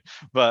dangerous for me.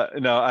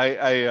 But no,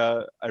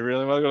 I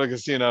really want to go to the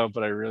casino,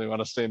 but I really want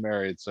to stay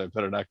married, so I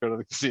better not go to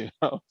the casino.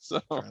 So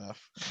Fair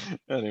enough.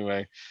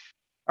 anyway,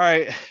 all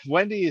right.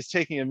 Wendy is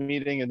taking a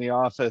meeting in the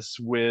office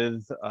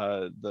with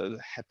the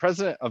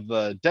president of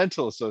the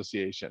dental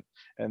association,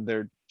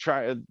 and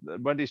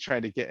Wendy's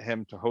trying to get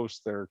him to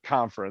host their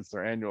conference,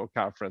 their annual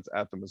conference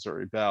at the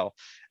Missouri Bell,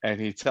 and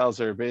he tells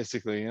her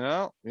basically, you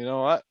know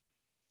what?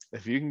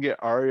 If you can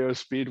get REO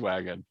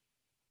Speedwagon,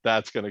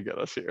 that's going to get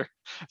us here.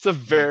 It's a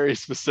very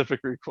specific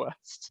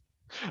request.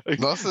 Like,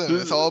 Listen,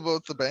 it's all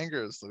about the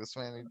bangers. This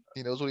man,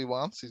 he knows what he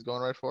wants. He's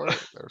going right for it.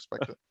 I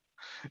respect it.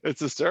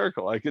 it's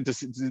hysterical. Like,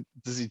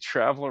 does he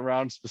travel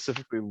around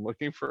specifically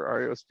looking for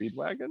REO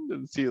Speedwagon?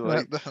 Does he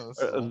like,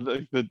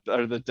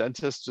 are the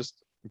dentists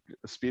just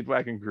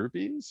Speedwagon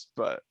groupies?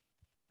 But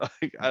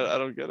like, I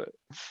don't get it.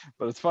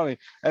 But it's funny.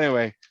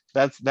 Anyway,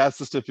 that's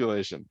the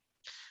stipulation.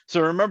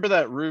 So remember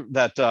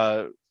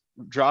that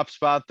drop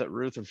spot that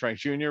Ruth and Frank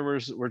Jr.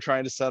 were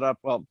trying to set up?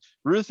 Well,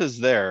 Ruth is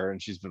there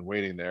and she's been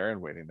waiting there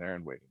and waiting there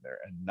and waiting there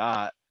and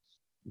not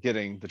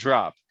getting the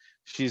drop.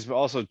 She's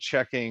also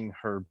checking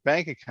her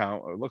bank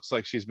account. It looks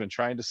like she's been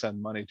trying to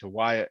send money to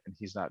Wyatt and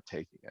he's not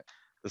taking it.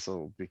 This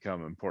will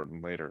become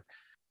important later.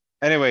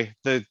 Anyway,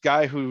 the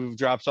guy who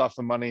drops off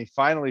the money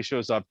finally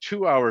shows up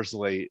 2 hours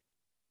late,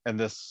 and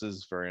this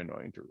is very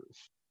annoying to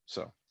Ruth.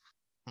 So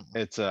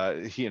it's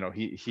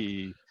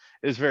he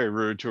is very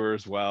rude to her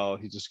as well.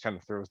 He just kind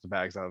of throws the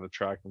bags out of the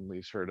truck and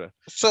leaves her to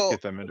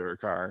get them into her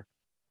car.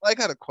 I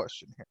got a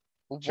question here.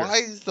 Sure. Why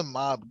is the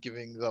mob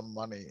giving them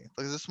money?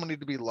 Like, is this money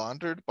to be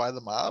laundered by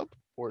the mob,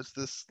 or is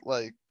this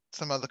like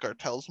some of the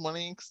cartel's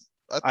money?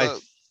 I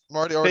thought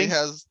Marty already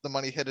has the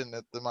money hidden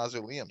at the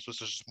mausoleum, so it's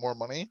just more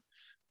money.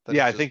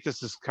 Yeah, I think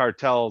this is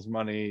cartel's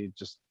money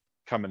just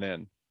coming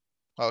in.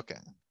 Okay.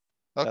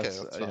 That's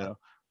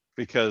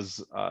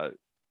because I've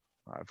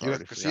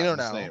already casino forgotten his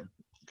now. name.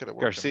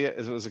 Garcia,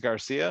 was it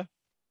Garcia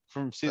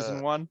from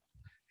season 1?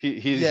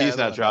 He's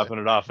not dropping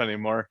it off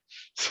anymore.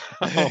 So,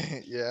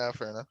 yeah,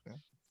 fair enough. Yeah.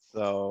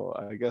 So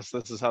I guess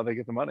this is how they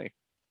get the money.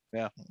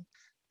 Yeah.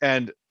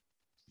 And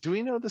do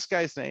we know this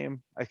guy's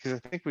name? Because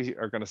I think we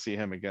are going to see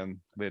him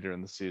again later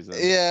in the season.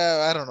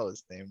 Yeah, I don't know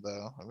his name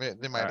though. I mean,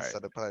 they might have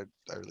said it, but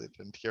I really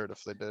didn't hear it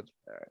if they did.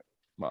 All right.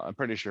 Well, I'm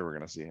pretty sure we're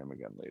going to see him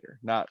again later.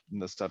 Not in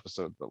this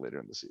episode, but later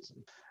in the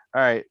season.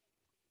 All right.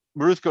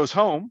 Ruth goes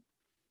home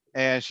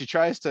and she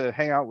tries to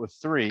hang out with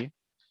 3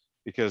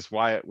 because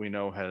Wyatt, we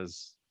know,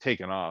 has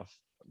taken off.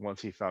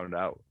 Once he found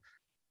out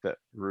that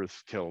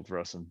Ruth killed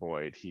Russ and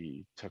Boyd,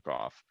 he took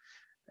off.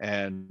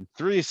 And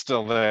 3's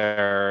still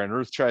there, and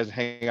Ruth tries to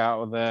hang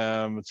out with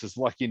them. It's his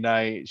lucky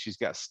night. She's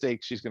got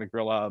steak she's going to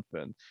grill up.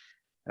 And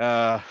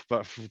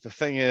but the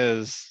thing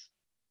is,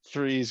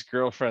 3's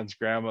girlfriend's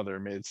grandmother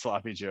made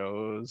sloppy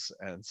joes,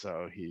 and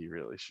so he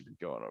really should be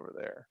going over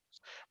there.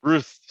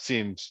 Ruth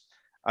seems,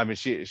 I mean,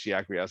 she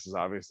acquiesces,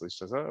 obviously. She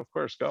says, oh, of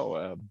course,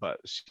 go. But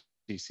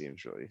she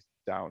seems really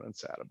down and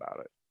sad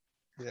about it.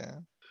 Yeah.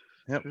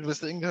 Yep.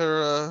 Visiting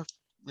her,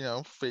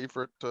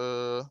 favorite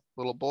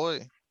little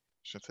boy.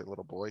 I shouldn't say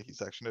little boy.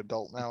 He's actually an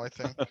adult now, I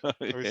think.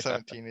 Or he's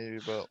 17, maybe,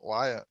 but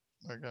Wyatt.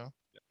 There you go.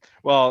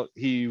 Well,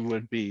 he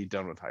would be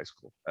done with high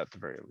school at the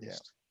very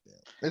least. Yeah.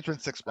 It's been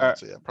 6 months,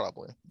 so yeah,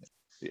 probably.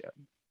 Yeah.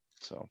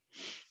 So,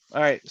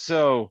 all right.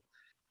 So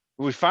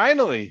we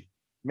finally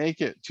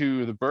make it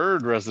to the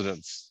Bird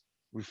residence.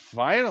 They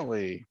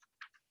finally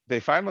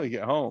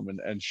get home,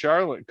 and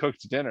Charlotte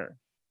cooked dinner,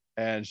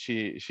 and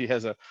she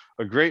has a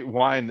great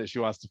wine that she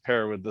wants to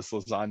pair with this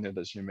lasagna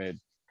that she made.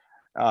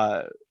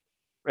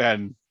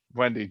 And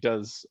Wendy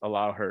does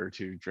allow her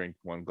to drink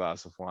 1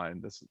 glass of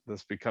wine. This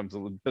becomes a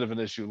little bit of an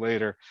issue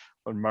later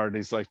when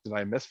Marty's like, did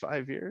I miss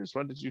 5 years?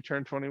 When did you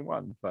turn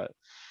 21? But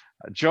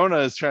Jonah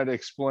is trying to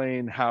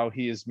explain how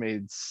he has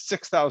made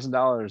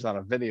 $6,000 on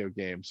a video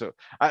game. So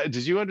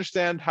did you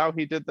understand how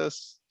he did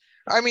this?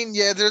 I mean,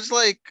 yeah, there's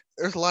a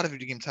lot of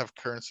video games have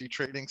currency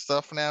trading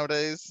stuff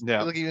nowadays.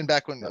 Yeah. Like even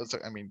back when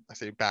I mean, I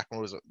say back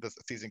when the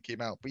season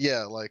came out, but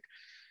yeah, like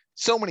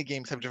so many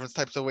games have different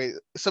types of ways.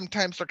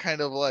 Sometimes they're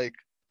kind of like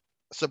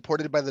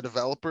supported by the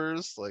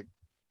developers, like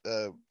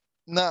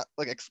not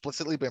like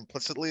explicitly but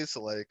implicitly.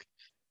 So like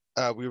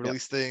we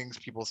release things,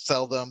 people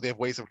sell them, they have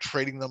ways of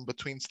trading them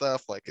between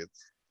stuff, like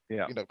it's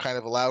kind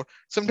of allowed.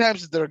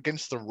 Sometimes they're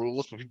against the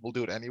rules, but people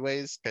do it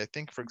anyways. I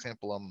think, for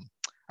example,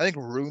 I think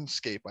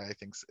RuneScape, I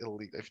think, is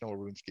illegal. If you know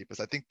what RuneScape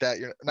is, I think that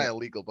you're not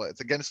illegal, but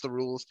it's against the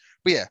rules.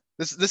 But yeah,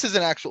 this is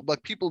an actual,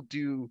 like, people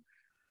do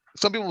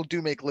some people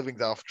do make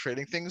livings off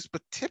trading things,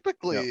 but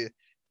typically,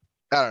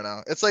 I don't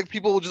know. It's like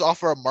people will just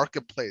offer a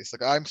marketplace.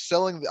 Like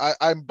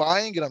I'm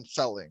buying and I'm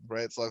selling,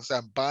 right? So like say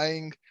I'm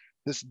buying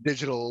this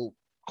digital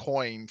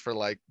coin for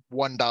like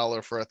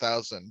 $1 for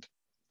 1,000,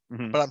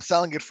 Mhm. but I'm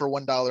selling it for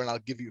 $1 and I'll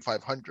give you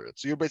 500.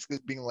 So you're basically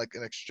being like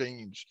an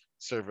exchange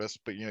service,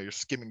 but you're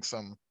skimming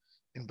some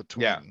in Yeah.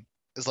 between.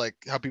 It's like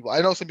how people.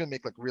 I know some people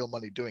make like real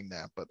money doing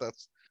that, but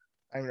that's.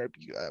 I mean,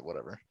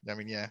 whatever. I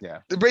mean, yeah. Yeah.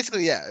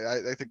 Basically, yeah.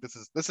 I think this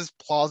is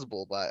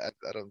plausible, but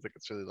I don't think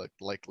it's really like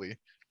likely.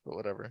 But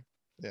whatever.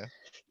 Yeah.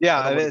 Yeah.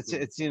 I don't I mean, want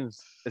to.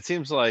 it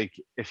seems like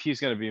if he's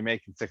going to be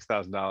making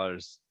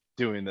 $6,000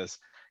 doing this,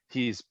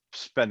 he's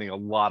spending a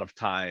lot of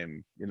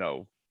time,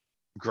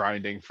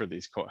 grinding for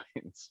these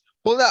coins.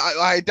 Well, no,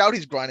 I doubt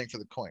he's grinding for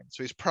the coin.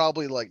 So he's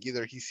probably like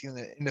either he's seen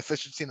the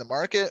inefficiency in the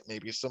market,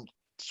 maybe some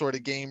sort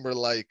of game where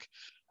like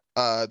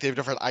they have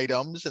different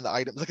items and the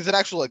items like it's an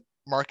actual like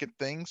market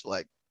things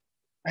like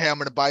hey, I'm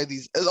going to buy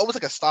these. It's almost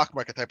like a stock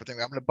market type of thing.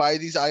 I'm going to buy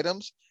these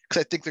items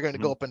because I think they're going to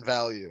go Mhm. up in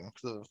value.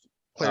 So the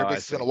player Oh, I base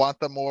is going see. to want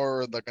them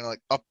more. Or they're going to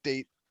like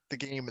update the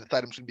game and the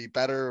items going to be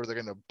better, or they're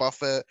going to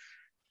buff it.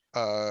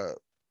 Uh,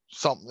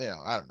 something,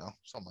 I don't know,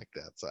 something like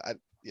that. So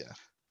yeah,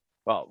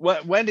 Well,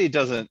 Wendy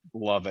doesn't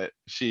love it.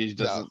 She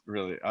no, doesn't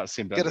really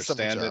seem to get a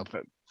summer understand it. job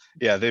But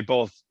yeah, they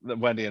both,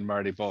 Wendy and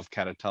Marty both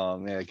kind of tell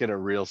him, yeah, get a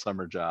real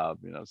summer job,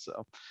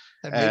 So,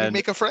 and maybe and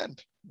make a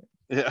friend.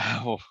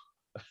 yeah, well,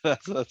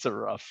 that's a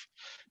rough,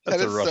 That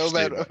that's a is rough so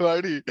bad, statement.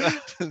 Marty.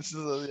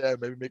 Yeah,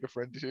 maybe make a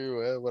friend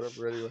too.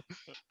 Whatever.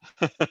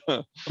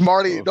 Anyway,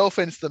 Marty. Oh, No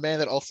offense, the man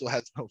that also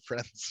has no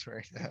friends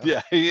right now.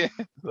 yeah, yeah,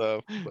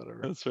 So whatever.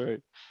 that's right.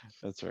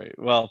 That's right.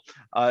 Well,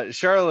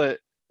 Charlotte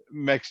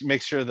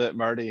makes sure that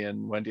Marty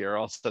and Wendy are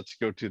all set to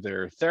go to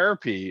their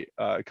therapy,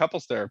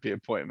 couples therapy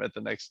appointment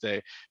the next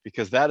day,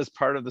 because that is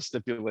part of the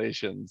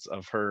stipulations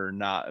of her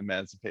not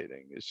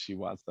emancipating, is she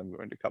wants them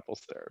going to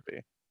couples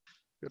therapy.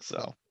 Good for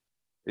them.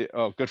 So,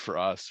 oh, good for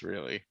us,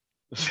 really.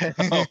 So,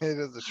 It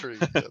is a treat.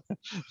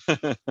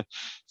 Yes.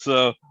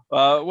 so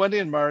Wendy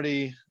and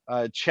Marty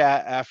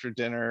chat after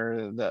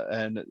dinner,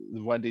 and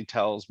Wendy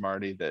tells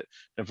Marty that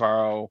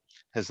Navarro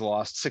has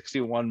lost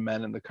 61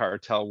 men in the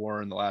cartel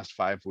war in the last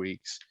 5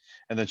 weeks.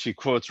 And then she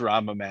quotes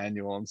Rahm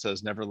Emanuel and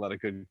says, never let a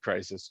good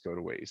crisis go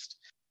to waste.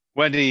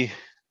 Wendy,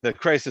 the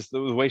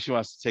way she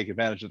wants to take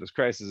advantage of this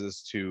crisis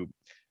is to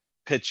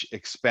pitch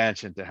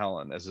expansion to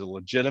Helen as a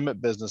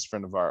legitimate business for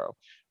Navarro.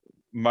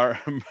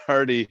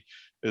 Marty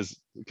is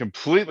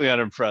completely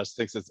unimpressed,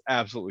 thinks it's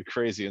absolutely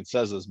crazy, and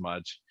says as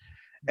much.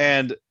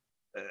 And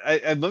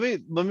let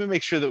me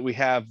make sure that we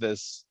have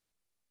this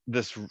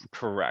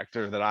correct,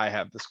 or that I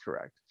have this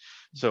correct.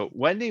 So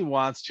Wendy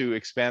wants to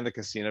expand the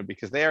casino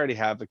because they already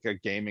have like a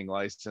gaming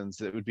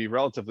license. It would be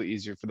relatively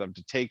easier for them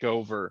to take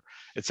over.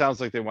 It sounds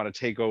like they want to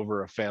take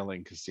over a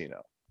failing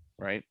casino,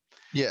 right?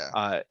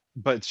 Yeah.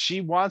 But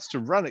she wants to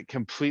run it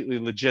completely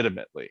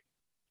legitimately,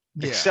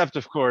 Yeah. except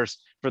of course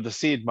for the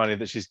seed money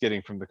that she's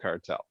getting from the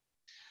cartel.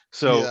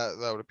 So Yeah.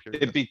 That would appear.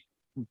 it be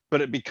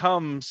but it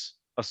becomes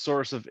a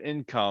source of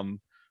income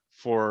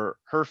for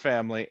her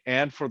family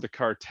and for the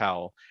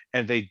cartel,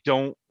 and they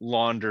don't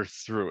launder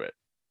through it.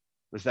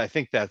 I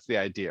think that's the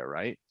idea,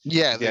 right?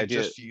 Yeah. The They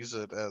idea, just use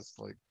it as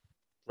like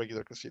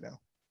regular casino.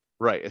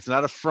 right? It's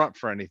not a front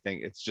for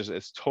anything.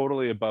 It's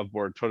totally above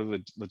board,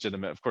 totally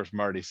legitimate. Of course,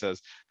 Marty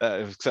says,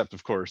 except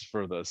of course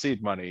for the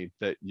seed money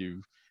that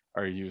you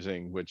are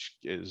using, which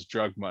is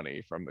drug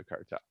money from the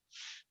cartel.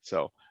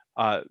 So,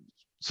 uh,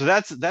 so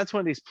that's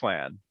Wendy's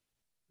plan.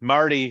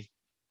 Marty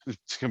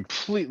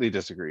completely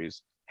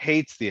disagrees,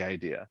 hates the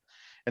idea,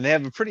 and they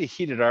have a pretty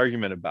heated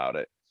argument about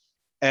it.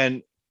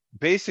 And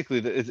basically,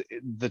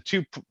 the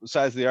two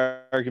sides of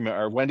the argument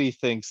are Wendy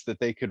thinks that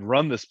they could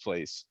run this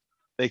place.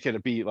 They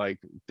could be like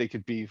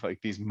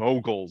these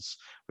moguls.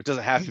 It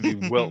doesn't have to be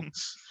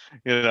Wilkes.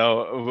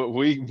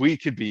 We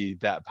could be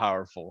that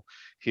powerful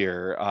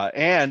here,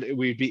 and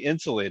we'd be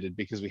insulated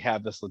because we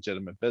have this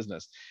legitimate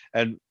business.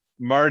 And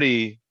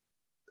Marty's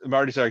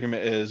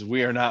argument is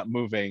we are not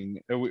moving.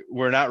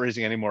 We're not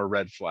raising any more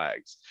red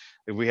flags.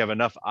 If we have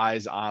enough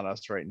eyes on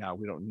us right now,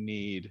 we don't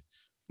need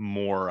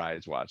more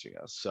eyes watching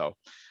us. So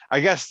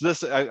I guess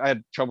I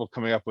had trouble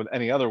coming up with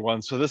any other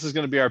one. So this is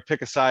going to be our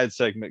pick a side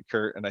segment,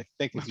 Kurt, and I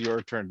think it's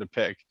your turn to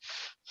pick.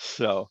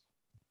 So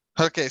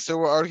Okay, so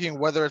we're arguing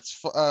whether it's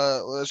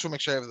let's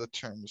make sure I have the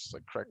terms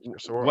like correct here.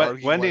 So we're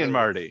arguing Wendy and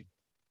whether Marty.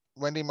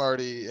 Wendy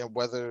Marty and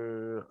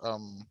whether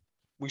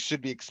we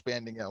should be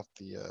expanding out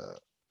the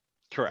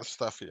Correct.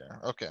 stuff here.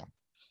 Okay.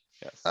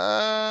 Yes.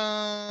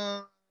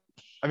 Uh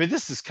I mean,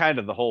 this is kind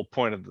of the whole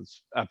point of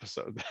this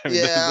episode. I mean,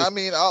 yeah, I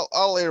mean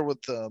I'll air with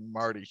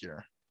Marty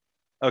here.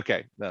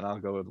 Okay, then I'll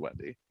go with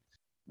Wendy.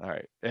 All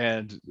right.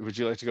 And would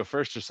you like to go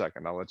first or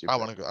second? I'll let you I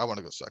pick. want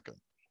to go second.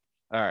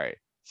 All right.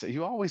 So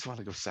you always want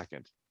to go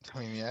second. I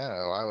mean, yeah,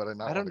 why would I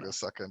not I want don't to know. go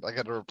second? I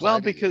got to reply Well,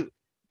 to because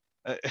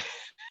you.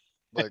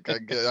 Like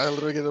I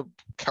literally get to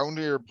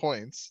counter your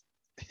points,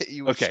 hit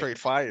you with okay. straight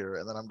fire,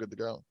 and then I'm good to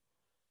go.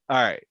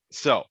 All right.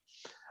 So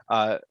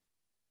I'll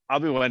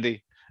be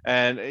Wendy.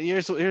 And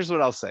here's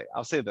what I'll say.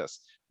 I'll say this.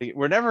 Like,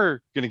 we're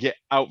never going to get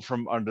out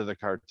from under the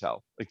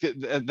cartel. Like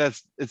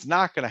it's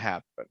not going to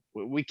happen.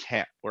 We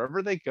can't.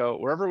 Wherever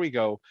we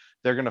go,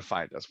 they're going to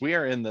find us. We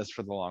are in this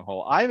for the long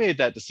haul. I made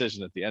that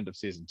decision at the end of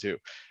season 2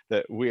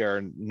 that we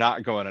are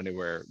not going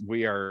anywhere.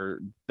 We are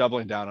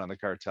doubling down on the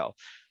cartel.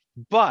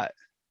 But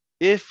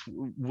if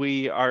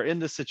we are in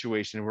this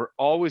situation, we're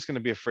always going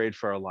to be afraid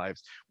for our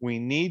lives. We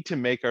need to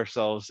make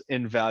ourselves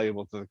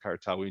invaluable to the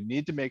cartel. We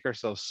need to make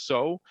ourselves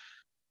so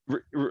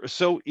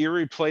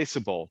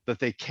irreplaceable that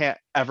they can't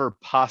ever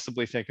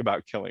possibly think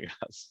about killing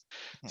us.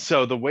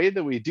 So the way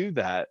that we do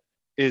that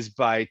is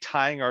by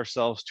tying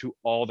ourselves to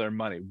all their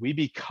money. We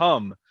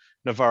become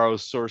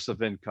Navarro's source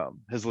of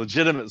income, his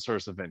legitimate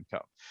source of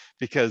income,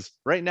 because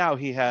right now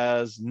he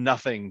has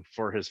nothing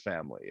for his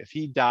family. If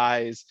he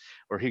dies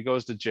or he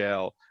goes to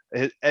jail,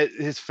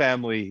 his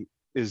family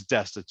is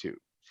destitute.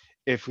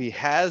 If he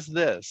has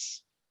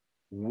this,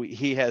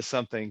 he has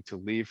something to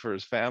leave for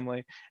his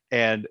family,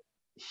 and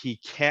he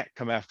can't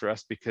come after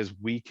us because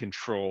we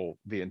control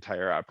the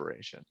entire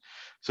operation.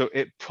 So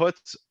it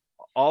puts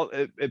all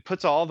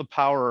the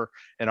power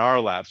in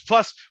our laps.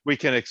 Plus, we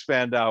can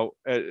expand out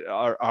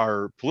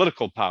our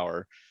political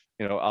power,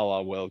 a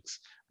la Wilkes.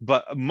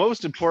 But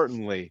most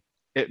importantly,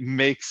 it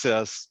makes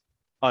us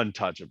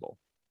untouchable.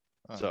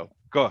 So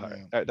go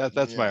ahead.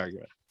 That's my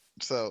argument.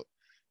 So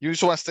you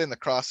just want to stay in the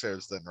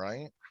crosshairs then,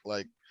 right?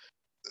 Like,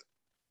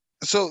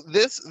 so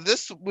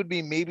this would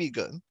be maybe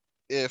good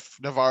if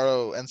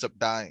Navarro ends up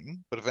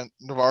dying, but if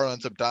Navarro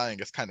ends up dying,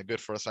 it's kind of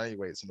good for us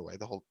anyways. In a way,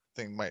 the whole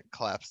thing might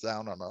collapse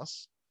down on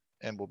us,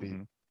 and we'll be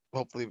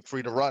hopefully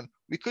free to run.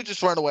 We could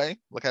just run away,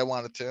 like I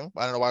wanted to.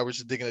 I don't know why we're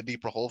just digging a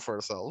deeper hole for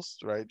ourselves,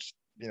 right? Just,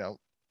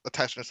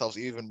 attaching ourselves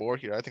even more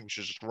here. I think we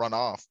should just run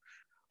off.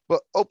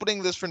 But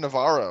opening this for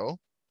Navarro,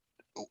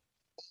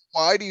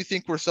 why do you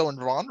think we're so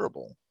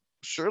invulnerable?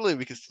 Surely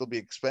we could still be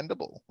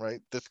expendable,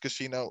 right? This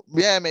casino,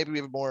 maybe we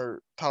have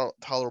more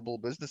tolerable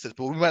businesses,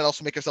 but we might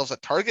also make ourselves a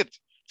target.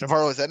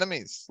 Navarro's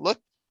enemies. Look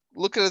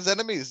at his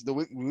enemies.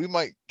 We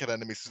might get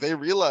enemies. They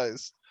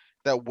realize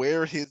that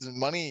where his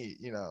money,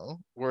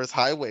 where his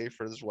highway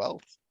for his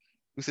wealth.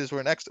 Who says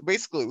we're next?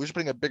 Basically, we're just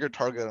putting a bigger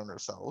target on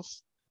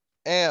ourselves,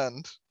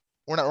 and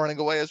we're not running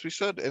away as we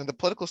should. And the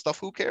political stuff,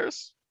 who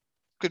cares?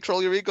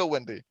 Control your ego,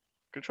 Wendy.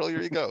 Control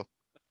your ego.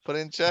 Put it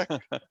in check.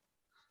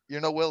 You're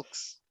no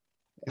Wilkes.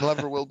 You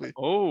never will be.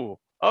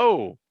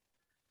 Oh,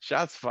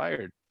 shots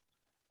fired.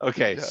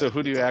 Okay, so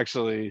who do you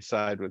actually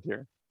side with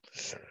here?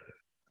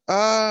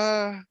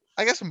 I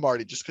guess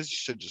Marty, just because you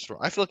should just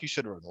run. I feel like you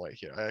should run away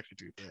here. I actually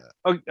do. Yeah.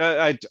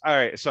 All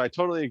right. So I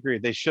totally agree.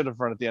 They should have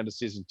run at the end of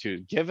season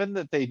 2. Given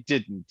that they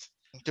didn't,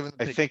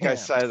 I think I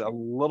sided a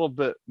little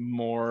bit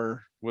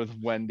more with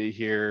Wendy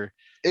here.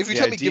 If you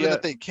tell me given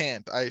that they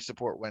can't, I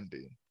support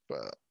Wendy.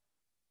 But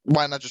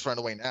why not just run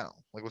away now?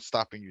 Like, what's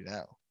stopping you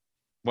now?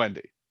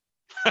 Wendy.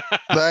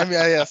 I mean,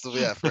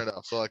 yeah, fair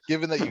enough. So, like,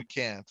 given that you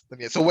can't, then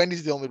yeah. So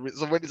Wendy's the only reason.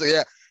 So Wendy's like,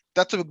 yeah,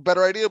 that's a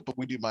better idea, but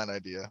we do mine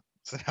idea.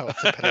 So now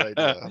it's a better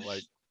idea.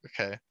 Like,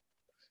 okay,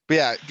 but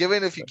yeah,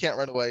 given if you can't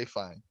run away,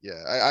 fine.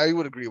 Yeah, I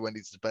would agree.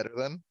 Wendy's is better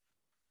then,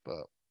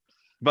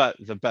 but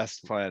the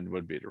best plan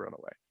would be to run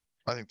away.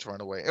 I think to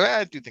run away.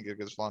 I do think it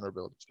gives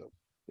vulnerability still.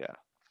 Yeah.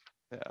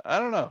 I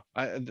don't know.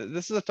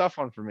 This is a tough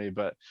one for me,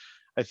 but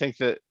I think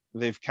that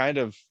they've kind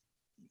of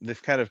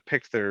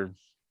picked their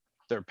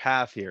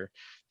path here,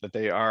 that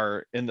they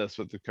are in this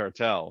with the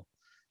cartel,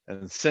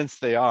 and since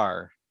they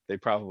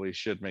probably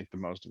should make the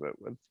most of it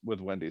with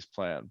Wendy's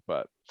plan.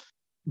 But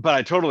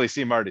I totally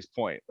see Marty's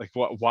point. Like,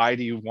 why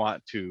do you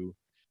want to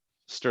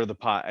stir the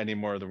pot any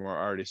more than we're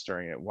already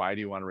stirring it? Why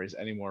do you want to raise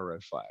any more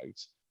red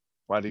flags?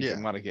 Why do you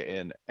want to get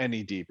in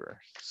any deeper?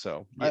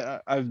 So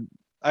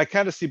I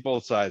kind of see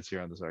both sides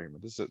here on this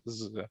argument. This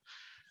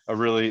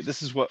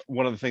is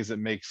one of the things that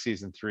makes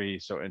season 3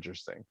 so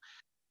interesting.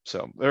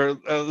 So, or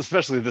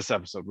especially this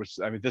episode, which,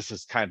 I mean, this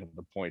is kind of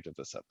the point of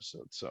this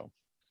episode. So,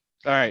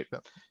 all right,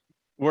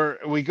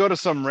 we go to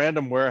some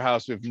random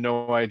warehouse. We have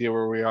no idea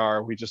where we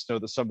are. We just know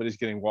that somebody's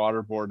getting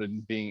waterboarded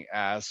and being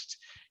asked,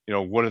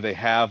 what do they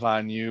have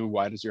on you?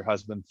 Why does your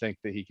husband think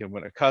that he can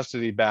win a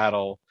custody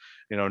battle?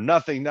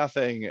 Nothing.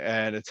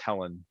 And it's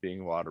Helen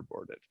being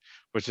waterboarded,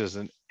 which is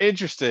an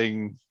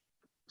interesting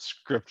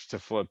script to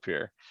flip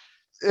here.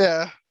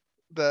 Yeah.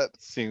 That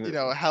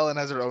Helen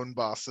has her own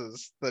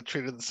bosses that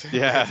treated the same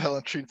way as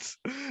Helen treats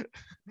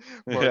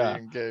Marty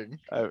and gang.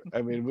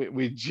 I mean,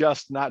 we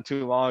just not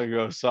too long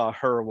ago saw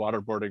her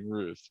waterboarding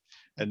Ruth,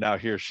 and now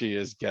here she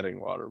is getting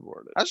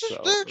waterboarded. That's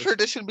just the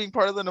tradition being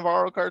part of the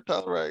Navarro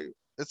cartel, right?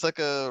 It's like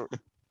a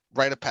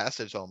rite of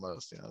passage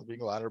almost, being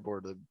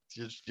waterboarded.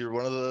 You're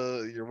one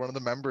of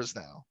the members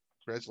now.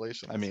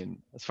 Congratulations. I mean,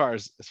 as far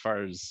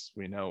as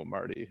we know,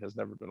 Marty has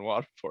never been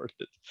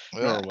waterboarded,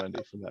 nor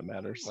Wendy for that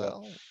matter. So.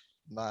 Well,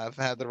 no, I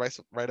haven't had the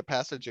rite of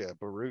passage yet,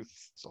 but Ruth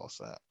is all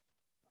set.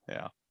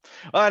 Yeah.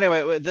 Well,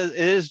 anyway, it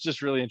is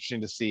just really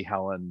interesting to see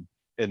Helen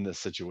in this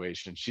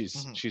situation.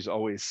 She's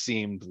always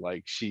seemed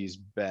like she's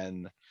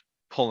been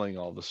pulling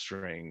all the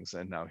strings,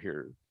 and now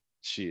here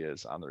she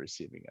is on the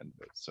receiving end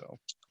of it. So,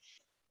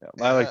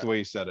 I like the way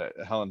you said it.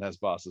 Helen has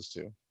bosses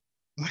too.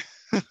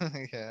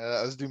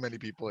 Yeah, as do many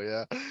people.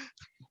 Yeah.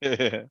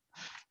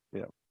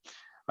 Yeah.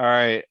 All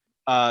right.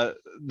 Uh,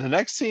 the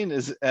next scene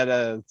is at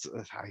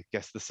I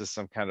guess this is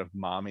some kind of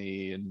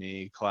mommy and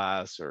me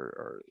class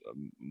or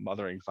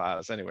mothering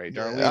class. Anyway,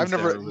 Yeah, I've Darlene's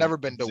never there with never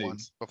been to one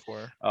Zeke's.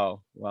 before.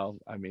 Oh, well,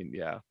 I mean,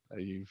 yeah,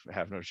 you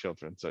have no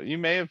children, so you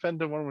may have been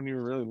to one when you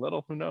were really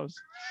little. Who knows?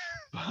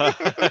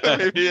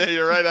 Maybe yeah,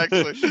 you're right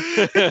actually.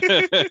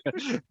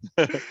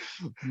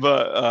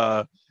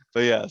 but but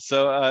yeah,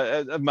 so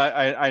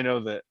I know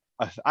that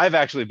I've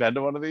actually been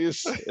to one of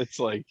these. It's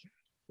like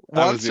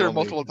I was Once the or only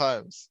multiple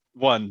times?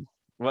 one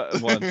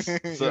once.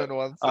 So Even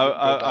once, I, and then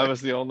you go I back.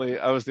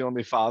 was the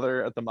only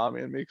father at the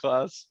mommy and me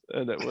class,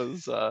 and it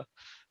was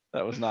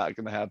that was not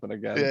going to happen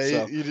again. Yeah,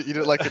 So you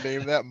didn't like to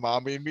name that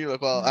mommy and me.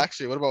 Like, well,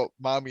 actually, what about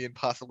mommy and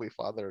possibly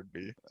father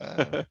and me?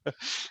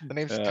 The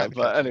name's yeah, kind of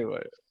but catchy.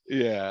 anyway,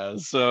 yeah.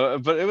 So,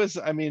 but it was.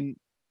 I mean,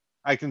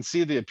 I can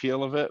see the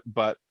appeal of it,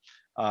 but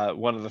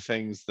one of the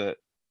things that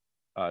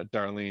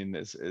Darlene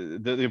is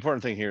the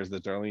important thing here is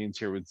that Darlene's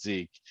here with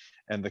Zeke,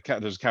 and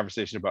there's a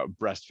conversation about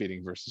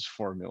breastfeeding versus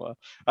formula.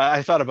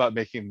 I thought about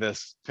making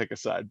this pick a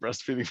side,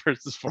 breastfeeding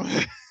versus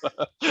formula.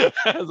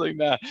 I was like,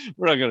 nah,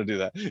 we're not gonna do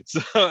that.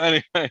 So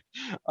anyway,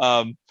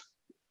 um,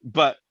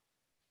 but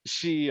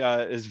she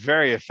is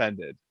very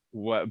offended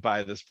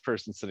by this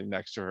person sitting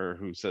next to her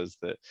who says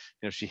that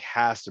she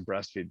has to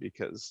breastfeed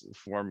because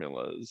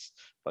formula is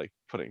like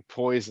putting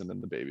poison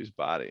in the baby's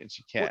body and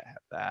she What? can't have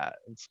that.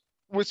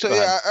 So Go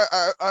ahead.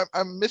 yeah,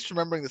 I'm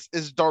misremembering this.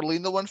 Is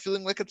Darlene the one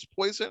feeling like it's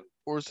poison,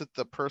 or is it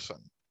the person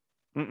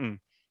Mm-mm.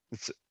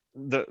 It's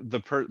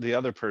the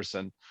other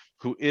person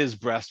who is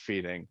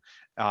breastfeeding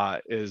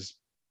is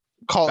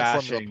calling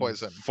formula bashing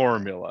poison? Yeah,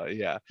 formula.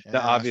 Yeah. Now yeah,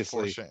 that's poor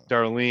obviously shame.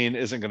 Darlene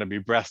isn't going to be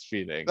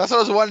breastfeeding. That's what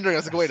I was wondering. I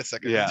was like, wait a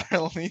second, is Yeah.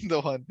 Darlene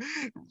the one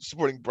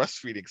supporting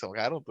breastfeeding? So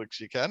like, I don't think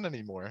she can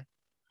anymore.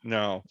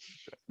 No.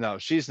 No,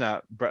 she's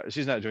not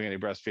doing any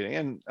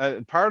breastfeeding.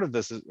 And part of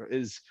this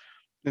is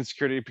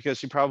insecurity because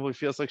she probably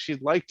feels like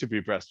she'd like to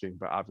be breastfeeding,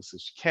 but obviously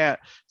she can't.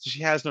 So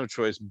she has no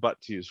choice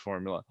but to use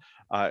formula.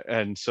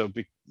 And so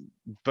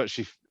but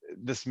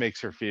this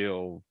makes her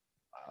feel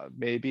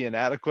maybe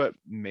inadequate,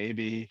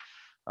 maybe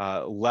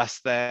less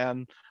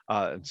than,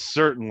 and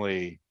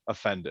certainly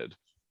offended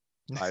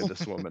by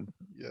this woman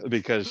Yeah.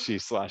 because she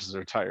slashes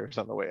her tires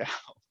on the way out.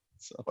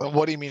 So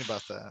What do you mean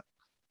about that?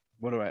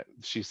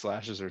 she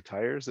slashes her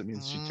tires? It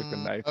means she took a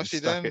knife Oh, and she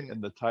stuck it didn't.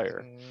 in the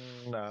tire.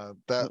 No,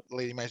 that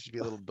lady might just be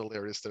a little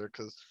delirious there,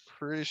 because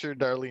pretty sure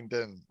Darlene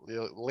didn't.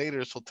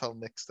 Later, she'll tell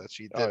Nix that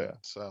she Oh yeah, didn't.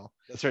 So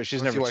that's right.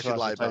 She's I don't see never why she'd slashed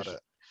lie a tire. about it.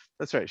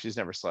 That's right. She's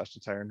never slashed a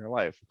tire in her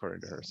life,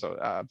 according to her. Yeah. So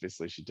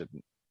obviously she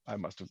didn't. I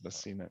must have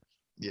misseen it.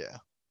 Yeah.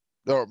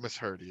 Or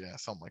misheard. Yeah,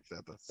 something like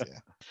that. That's yeah.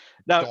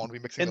 Now, Don't want to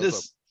be mixing in those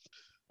up.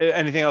 this,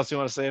 anything else you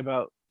want to say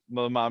about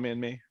Mommy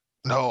and Me?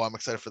 No, I'm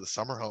excited for the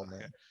summer home, Okay.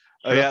 man.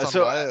 Oh yeah. Congrats on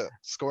So Wyatt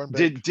scoring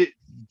big.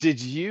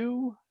 did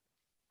you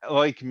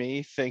like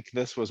me think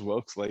this was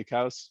Wilkes Lake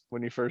House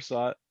when you first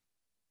saw it?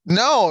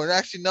 No,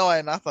 actually, no, I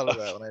had not thought of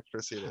that when I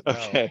first seen it. No.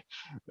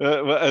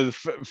 Okay.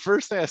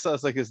 First thing I saw, I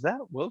was like, is that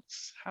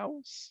Wilkes'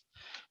 house?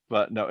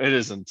 But no, it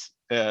isn't.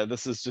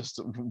 This is just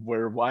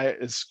where Wyatt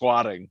is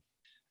squatting.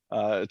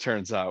 It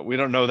turns out we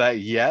don't know that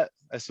yet,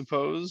 I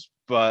suppose,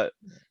 but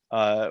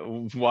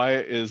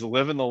Wyatt is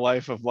living the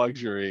life of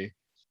luxury.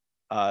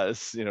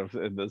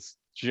 In this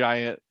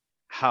giant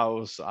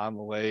house on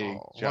the lake, Oh,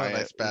 what a giant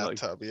nice like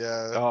bathtub.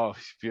 Yeah. oh,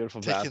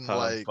 beautiful Taking bathtub.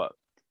 like But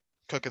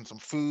cooking some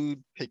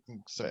food,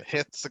 taking some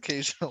hits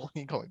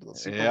occasionally, going to the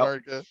yep,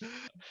 supermarket.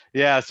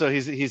 yeah. So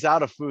he's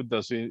out of food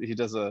though, so he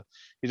does a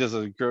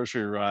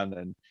grocery run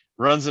and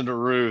runs into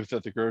Ruth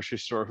at the grocery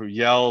store, who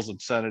yells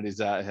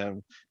obscenities at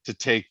him to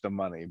take the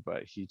money,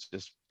 but he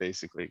just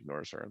basically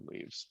ignores her and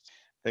leaves.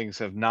 Things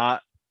have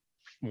not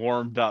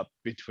warmed up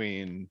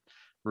between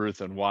Ruth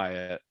and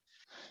Wyatt.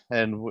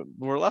 And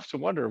we're left to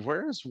wonder,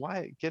 where is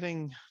Wyatt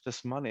getting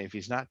this money if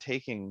he's not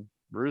taking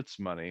Ruth's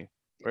money?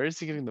 Where is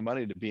he getting the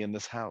money to be in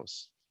this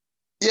house?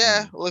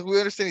 Yeah, Hmm. like we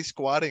understand he's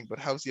squatting, but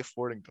how's he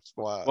affording to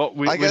squat? Well, I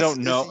we guess don't is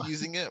he know.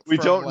 using it We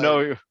from don't like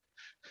know.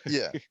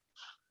 yeah,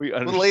 We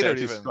but later understand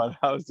he's even. squat.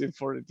 How is he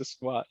affording to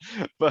squat?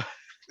 But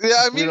Yeah,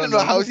 I we mean, don't no,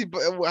 know. how's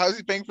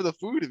he paying for the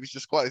food if he's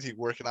just squatting? Is he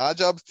working odd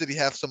jobs? Did he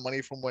have some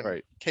money from when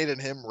Right. Kate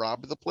and him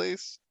robbed the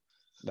place?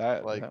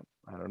 Like,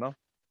 I don't know.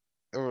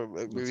 or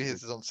maybe he It's-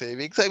 has his own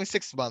savings. I mean,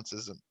 6 months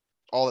isn't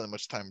all that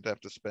much time to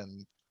have to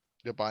spend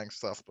buying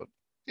stuff, but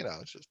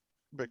it's just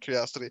a bit of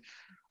curiosity.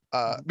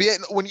 But yeah,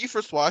 when you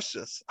first watched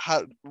this,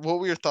 what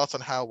were your thoughts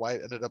on how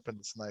White ended up in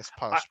this nice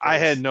posh I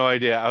had place? no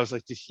idea. I was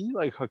like, did he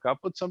like hook up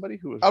with somebody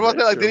who was I was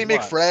rich like, or did he make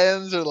what?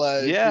 friends or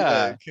like he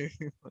Yeah,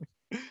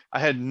 like I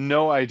had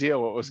no idea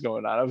what was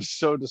going on. I was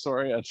so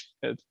disoriented.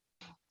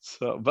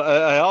 So, but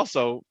I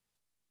also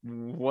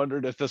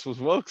wondered if this was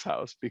Wilkes'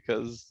 house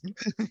because,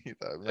 he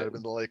thought it might have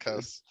been the lake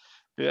house?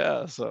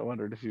 yeah. So I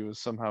wondered if he was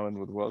somehow in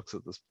with Wilkes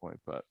at this point,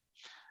 but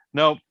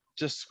nope,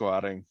 just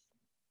squatting.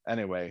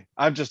 Anyway,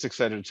 I'm just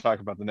excited to talk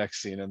about the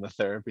next scene in the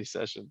therapy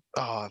session.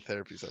 Oh,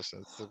 therapy session.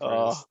 It's the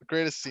Oh,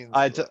 greatest scenes.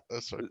 I t-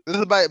 This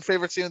is my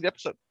favorite scene of the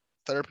episode.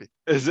 therapy.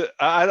 Is it?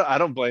 I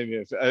don't blame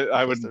you. I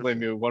That's wouldn't blame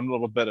therapy. you one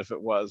little bit if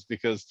it was,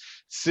 because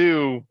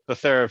Sue, the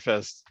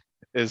therapist,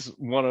 is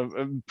one of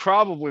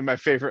probably my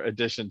favorite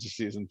addition to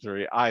season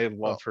 3. I Oh,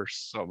 love her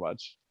so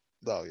much.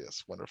 oh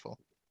yes, wonderful.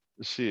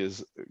 She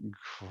is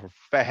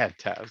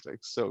fantastic,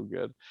 so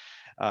good.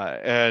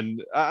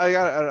 And I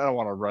don't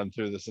want to run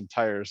through this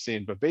entire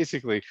scene, but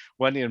basically,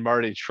 Wendy and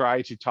Marty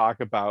try to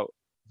talk about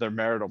their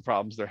marital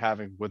problems they're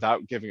having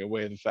without giving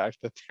away the fact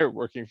that they're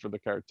working for the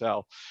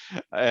cartel,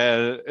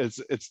 and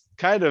it's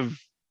kind of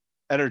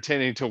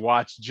entertaining to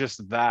watch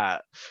just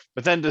that.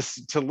 But then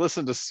to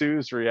listen to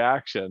Sue's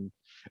reaction,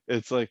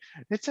 it's like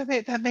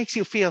that makes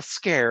you feel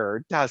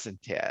scared,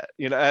 doesn't it?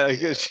 You know, I Yeah.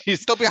 guess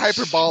she's Don't be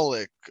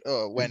hyperbolic,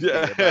 Wendy,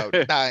 yeah.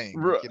 about dying.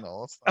 You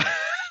know, it's not.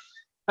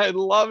 I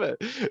love it.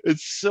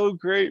 It's so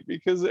great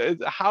because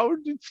how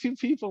do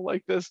people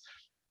like this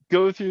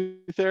go through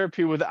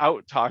therapy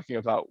without talking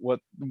about what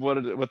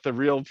the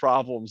real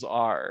problems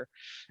are?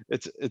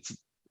 It's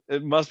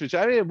it must be.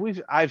 I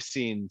mean, I've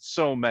seen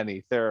so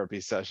many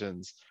therapy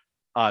sessions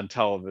on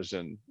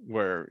television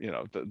where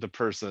the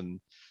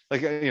person,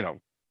 like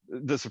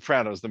the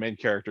Sopranos, the main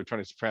character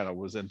Tony Soprano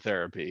was in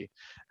therapy,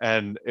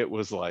 and it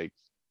was like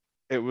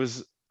it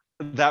was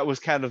that was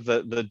kind of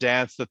the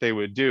dance that they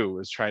would do,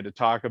 was trying to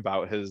talk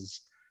about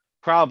his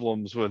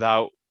problems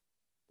without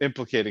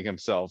implicating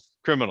himself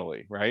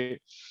criminally, right?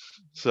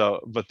 So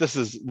but this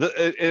is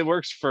it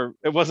works for,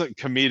 it wasn't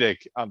comedic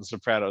on the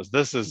Sopranos.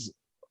 This is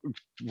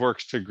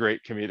works to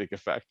great comedic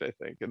effect, I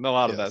think, and a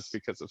lot of that's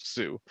Yes, because of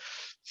Sue.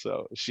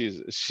 So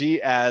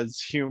she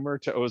adds humor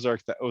to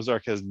Ozark that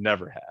Ozark has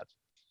never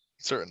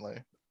certainly.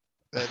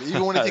 And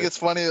even when you think had. it's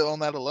funny on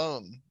that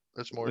alone,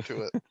 there's more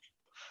to it.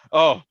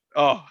 Oh,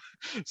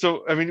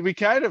 so I mean, we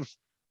kind of,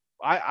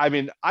 I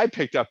mean, I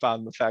picked up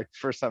on the fact the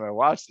first time I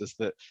watched this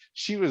that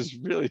she was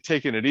really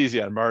taking it easy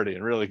on Marty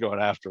and really going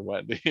after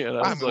Wendy. And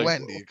I I was mean, like,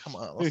 Wendy, come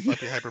on, let's not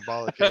be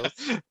hyperbolic here.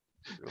 Let's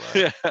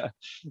relax. yeah,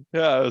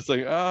 yeah. I was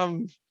like,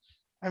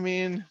 I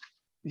mean,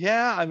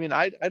 yeah, I mean,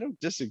 I don't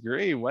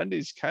disagree.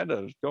 Wendy's kind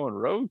of going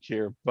rogue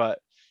here, but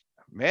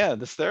man,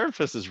 this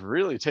therapist is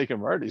really taking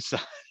Marty's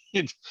side.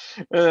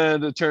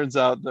 And it turns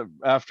out that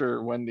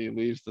after Wendy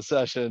leaves the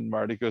session,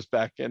 Marty goes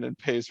back in and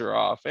pays her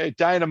off. Hey,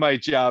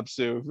 dynamite job,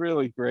 Sue.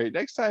 Really great.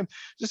 Next time,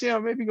 just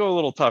maybe go a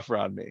little tougher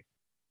on me.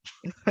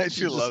 I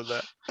She do just love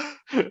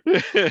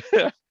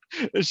that.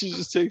 and she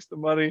just takes the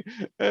money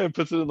and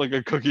puts it in like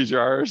a cookie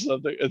jar or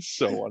something. It's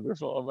so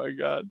wonderful. Oh my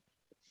god.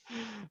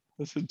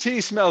 Listen,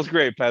 tea smells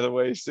great, by the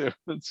way, Sue.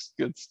 It's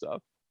good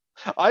stuff.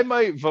 I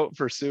might vote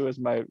for Sue as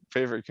my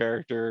favorite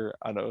character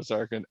on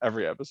Ozark in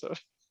every episode.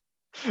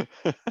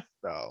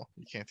 No,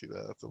 you can't do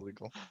that. That's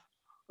illegal.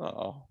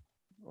 Oh,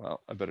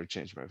 well, I better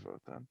change my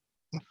vote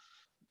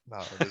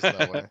No, there's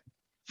no way.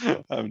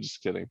 then. I'm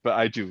just kidding, but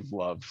I do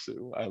love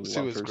Sue. I Sue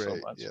love is her so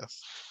great. much.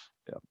 Yes.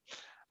 Yeah.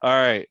 All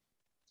right.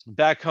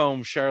 Back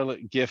home,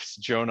 Charlotte gifts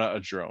Jonah a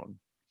drone.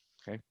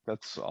 Okay,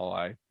 that's all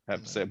I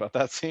have to say about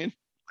that scene.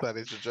 Glad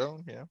he's a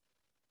Joan. Yeah.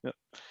 Yeah.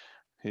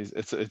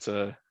 It's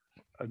a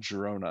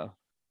Drona.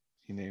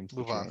 He names the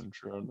Move on.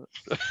 drone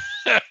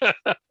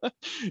Drona.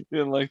 You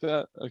didn't like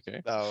that?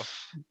 Okay. No.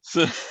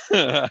 So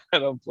I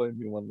don't blame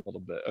you one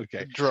little bit.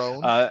 Okay.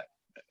 Drone Uh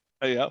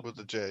yeah. with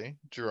a J.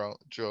 Drone.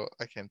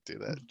 I can't do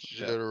that.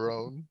 Yeah.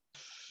 Drone.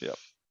 Yep.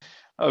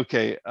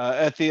 Okay.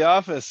 At the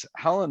office,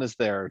 Helen is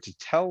there to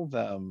tell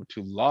them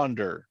to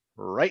launder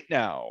right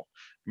now.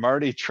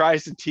 Marty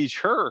tries to teach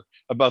her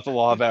about the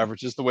law of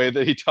averages the way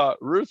that he taught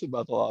Ruth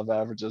about the law of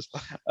averages.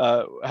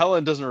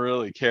 Helen doesn't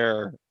really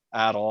care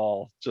at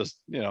all. Just,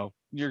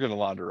 you're going to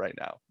launder right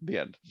now. The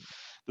end.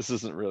 This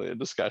isn't really a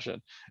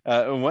discussion.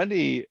 And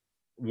Wendy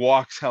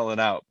walks Helen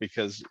out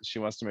because she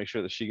wants to make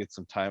sure that she gets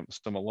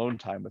some alone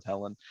time with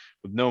Helen,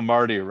 with no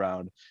Marty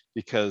around,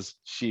 because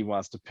she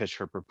wants to pitch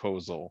her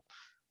proposal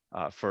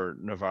for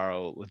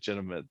Navarro's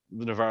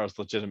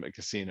legitimate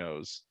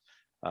casinos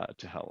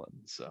to Helen.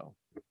 So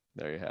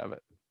there you have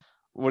it.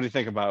 What do you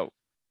think about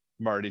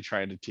Marty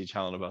trying to teach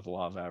Helen about the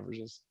law of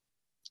averages?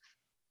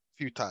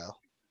 Futile.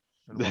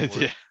 In one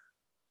word.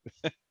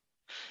 Yeah,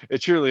 it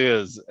truly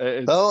is.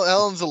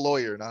 Ellen's a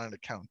lawyer, not an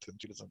accountant.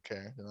 She doesn't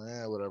care.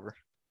 Whatever.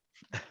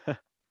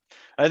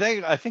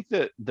 I think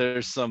that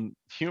there's some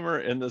humor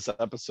in this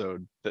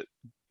episode that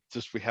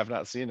just we have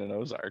not seen in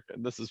Ozark,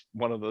 and this is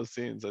one of those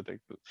scenes I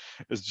think that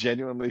is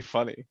genuinely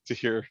funny to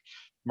hear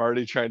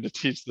Marty trying to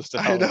teach this to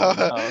I Helen. know.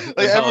 And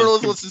Like Helen's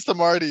everyone listens to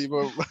Marty,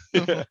 but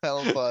yeah.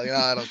 Helen's like,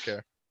 I don't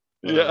care.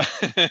 Yeah.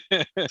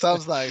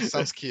 Sounds nice.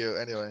 Sounds cute.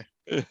 Anyway,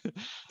 do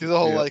the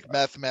whole Yeah. like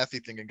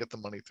mathy thing and get the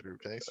money through.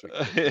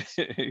 Okay.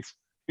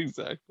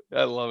 Exactly.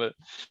 I love it.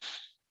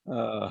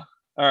 All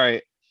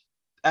right.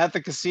 At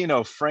the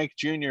casino, Frank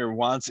Jr.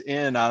 wants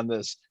in on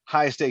this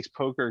high stakes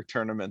poker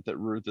tournament that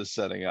Ruth is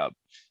setting up.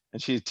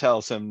 And she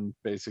tells him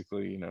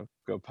basically,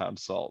 go pound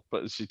salt,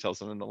 but she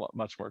tells him in a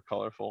much more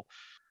colorful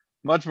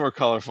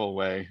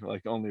way,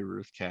 like only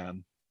Ruth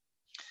can.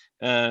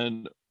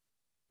 And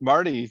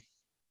Marty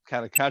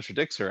kind of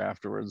contradicts her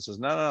afterwards, says,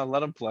 no,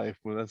 let him play.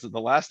 Well, that's the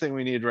last thing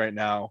we need right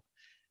now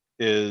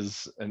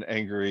is an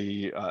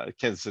angry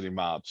Kansas City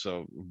mob.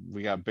 So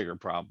we got bigger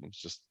problems.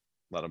 Just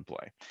let them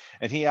play.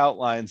 And he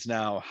outlines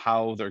now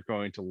how they're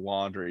going to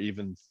launder,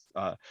 even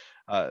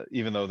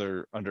though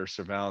they're under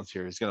surveillance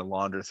here. He's going to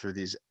launder through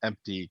these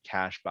empty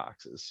cash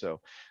boxes. So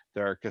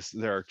there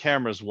are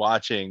cameras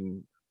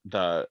watching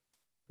the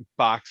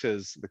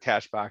boxes, the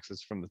cash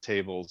boxes from the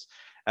tables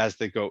as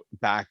they go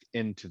back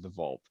into the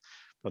vault.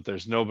 But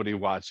there's nobody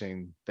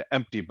watching the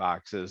empty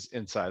boxes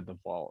inside the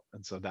vault.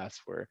 And so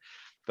that's where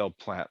they'll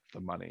plant the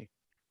money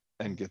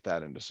and get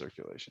that into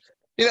circulation.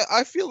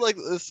 I feel like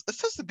it's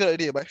just a good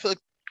idea, but I feel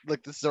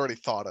like this is already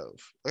thought of.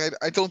 Like,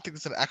 I don't think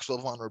it's an actual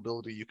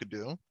vulnerability you could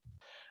do.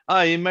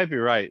 You might be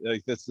right.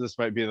 Like this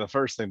might be the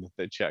first thing that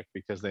they check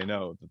because they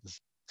know that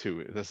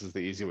this is the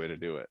easy way to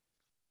do it.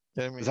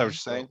 You know what I mean? Is that what you're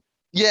saying?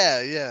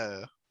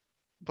 Yeah.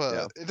 But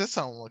Yeah. it does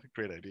sound like a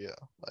great idea.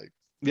 Like,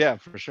 yeah,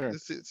 for sure.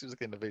 it seems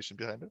like innovation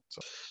behind it.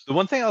 So the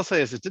one thing I'll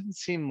say is it didn't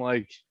seem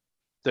like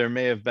there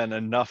may have been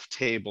enough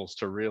tables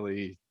to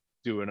really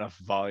do enough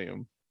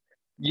volume.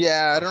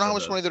 Yeah, I don't know how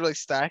much money they're like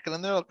stacking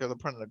in there. Like, they're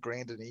putting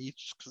 $1,000 in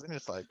each. Because then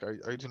it's like,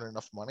 are you doing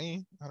enough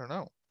money? I don't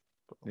know.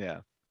 Yeah,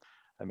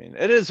 I mean,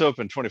 it is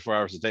open 24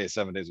 hours a day,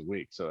 7 days a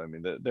week. So I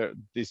mean,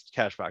 these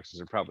cash boxes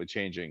are probably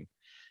changing.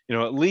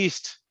 At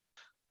least.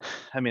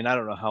 I mean, I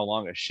don't know how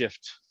long a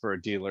shift for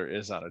a dealer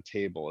is on a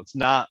table. It's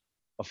not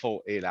a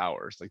full 8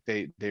 hours. Like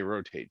they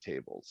rotate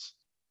tables,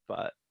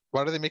 but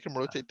why do they make them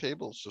rotate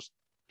tables? Just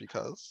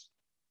because?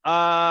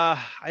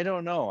 I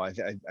don't know. I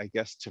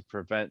guess to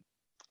prevent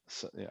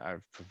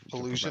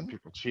Pollution?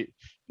 people to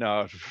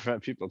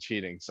prevent people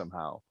cheating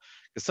somehow.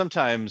 Because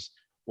sometimes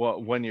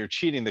when you're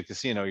cheating the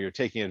casino, you're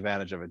taking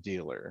advantage of a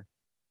dealer.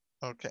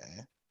 Okay.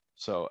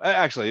 So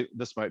actually,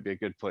 this might be a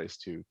good place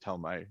to tell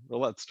my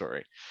roulette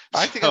story.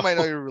 I think I might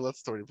know your roulette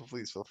story, but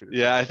please feel free to.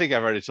 Yeah, I think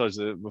I've already told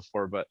you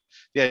before, but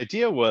the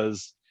idea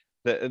was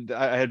that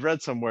I had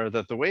read somewhere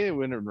that the way to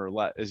win in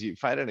roulette is you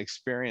find an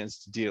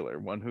experienced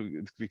dealer,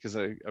 because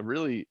a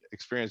really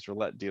experienced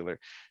roulette dealer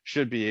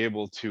should be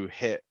able to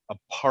hit a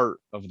part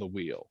of the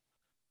wheel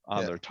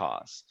on their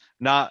toss,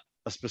 not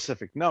a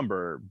specific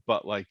number,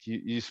 but like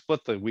you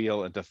split the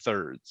wheel into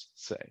thirds,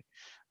 say.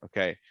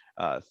 Okay,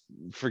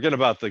 forget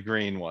about the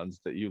green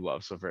ones that you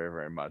love so very,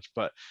 very much,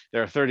 but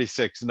there are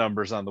 36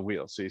 numbers on the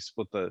wheel. So you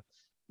split the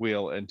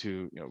wheel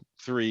into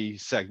 3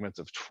 segments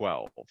of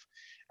 12,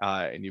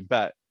 and you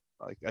bet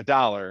like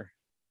 $1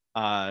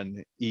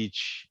 on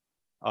each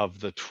of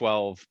the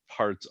 12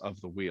 parts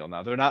of the wheel.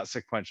 Now they're not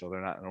sequential,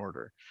 they're not in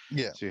order.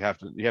 Yeah. So you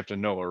have to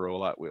know a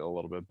roulette wheel a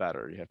little bit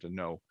better. You have to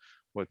know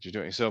what you're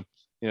doing. So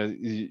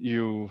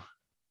you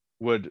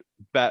would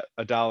bet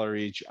 $1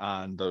 each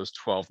on those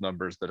 12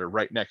 numbers that are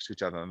right next to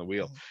each other on the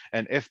wheel.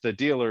 And if the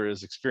dealer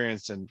is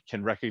experienced and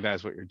can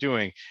recognize what you're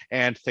doing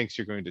and thinks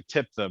you're going to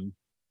tip them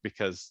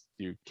because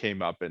you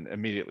came up and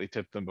immediately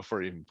tipped them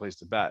before you even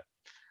placed a bet,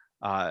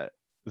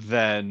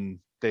 then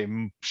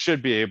they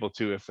should be able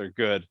to, if they're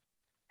good,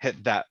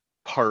 hit that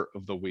part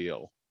of the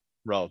wheel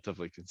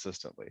relatively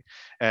consistently.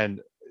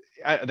 And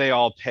they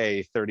all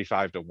pay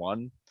 35 to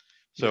 1.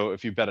 So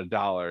if you bet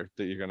 $1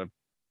 that you're going to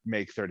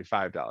make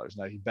 $35.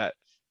 Now you bet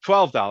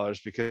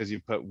 $12 because you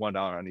put $1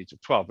 on each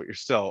of 12, but you're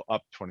still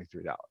up $23.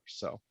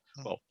 So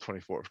well,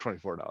 $24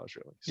 really.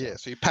 So. Yeah,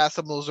 so you pass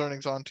some of those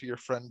earnings on to your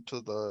friend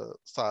to the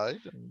side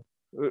and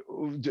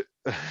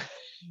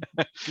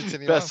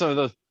continue pass on. some of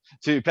those.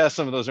 So you pass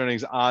some of those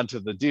earnings on to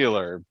the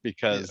dealer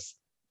because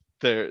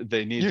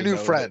they need your to new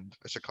know friend,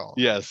 I should call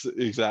him. Yes,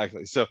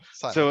 exactly. So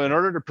in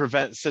order to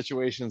prevent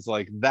situations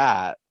like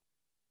that,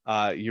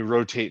 you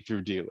rotate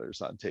through dealers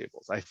on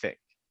tables, I think.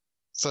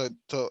 So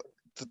to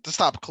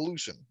stop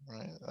collusion,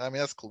 right? I mean,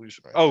 that's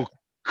collusion, right? Oh,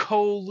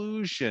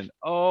 collusion.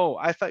 Oh,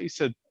 I thought you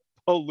said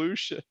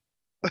pollution.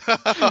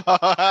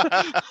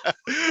 I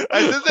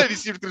did that. You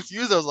seemed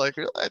confused. I was like,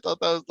 really? I thought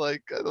that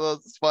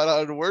was a spot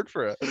on word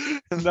for it.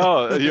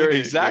 No, you're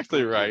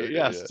exactly right. Okay,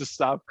 yes, to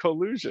stop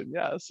collusion.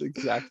 Yes,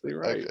 exactly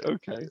right.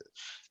 Okay.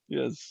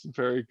 Yes,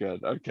 very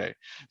good. Okay.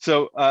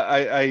 So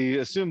I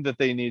assume that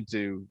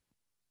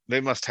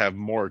they must have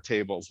more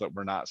tables that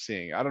we're not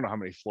seeing. I don't know how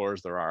many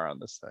floors there are on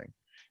this thing,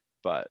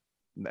 but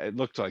it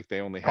looked like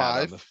they only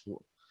had 5.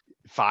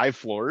 5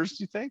 floors.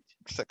 Do you think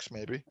 6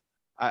 maybe?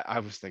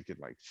 I was thinking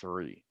like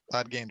 3.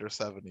 I'd gained or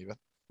 7 even.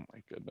 Oh my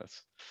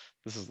goodness,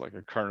 this is like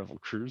a Carnival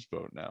cruise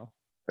boat now.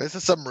 It's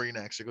a submarine,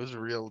 actually. It goes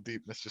real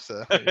deep, Mr.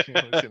 Seth. You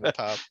only seen the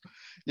top.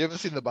 You haven't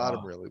seen the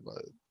bottom really,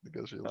 but it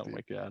goes real deep. Oh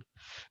my god,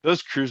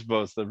 those cruise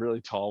boats, the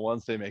really tall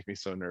ones, they make me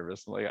so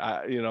nervous. Like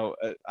I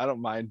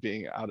don't mind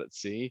being out at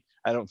sea.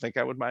 I don't think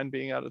I would mind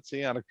being out at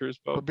sea on a cruise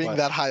boat. But being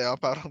that high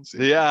up out on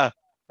sea. Yeah,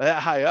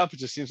 that high up, it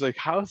just seems like,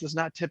 how is this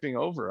not tipping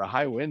over? A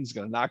high wind's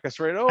gonna knock us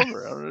right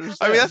over. I don't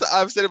understand. I mean,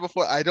 I've said it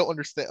before. I don't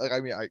understand. Like, I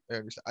mean, I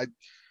understand.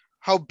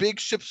 How big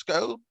ships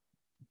go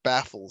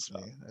baffles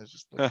me. It's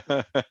just like,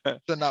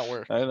 should not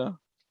work. I know.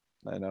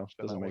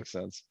 Doesn't make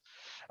sense.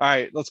 All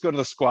right, let's go to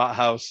the squat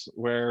house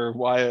where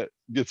Wyatt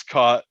gets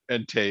caught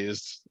and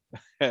tased,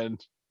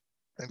 and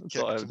and That's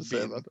all I kicked have to and say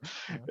about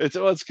beaten. that.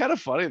 Yeah. It's kind of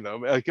funny though.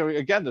 Like I mean,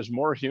 again, there's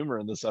more humor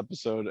in this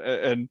episode,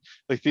 and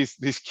like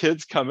these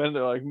kids come in,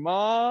 they're like,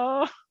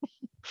 "Ma,"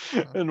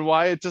 and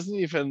Wyatt doesn't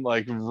even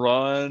like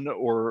run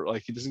or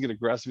like he doesn't get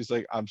aggressive. He's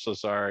like, "I'm so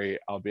sorry.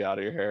 I'll be out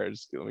of your hair.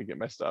 Just let me get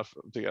my stuff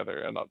together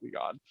and I'll be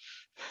gone."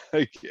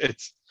 Like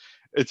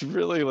it's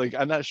really like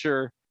I'm not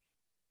sure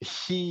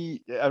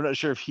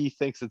if he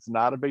thinks it's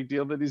not a big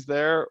deal that he's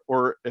there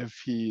or if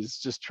he's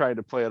just trying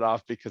to play it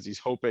off because he's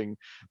hoping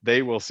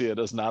they will see it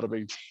as not a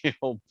big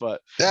deal,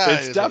 but Yeah, it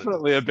it's is what it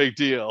definitely a is. big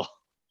deal.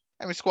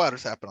 I mean,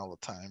 squatters happen all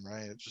the time,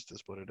 right? It just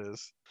is what it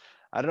is.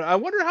 I don't know. I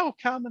wonder how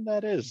common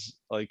that is,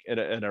 like in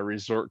a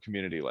resort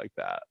community like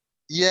that.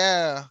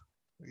 Yeah,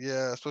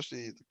 yeah,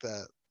 especially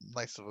that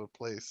nice of a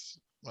place.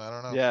 I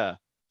don't know. Yeah.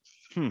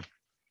 Hmm.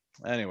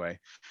 Anyway,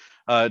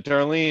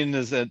 Darlene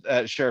is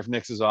at Sheriff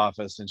Nix's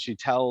office and she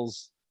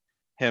tells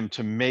him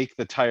to make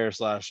the tire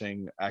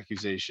slashing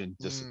accusation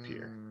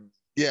disappear.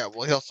 Yeah,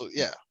 well, he also,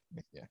 yeah,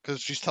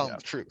 because she's telling Yeah.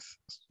 the truth.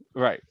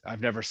 Right.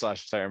 I've never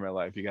slashed a tire in my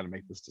life. You got to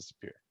make this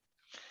disappear.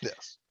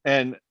 Yes.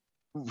 And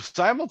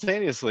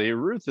simultaneously,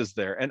 Ruth is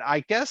there. And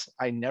I guess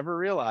I never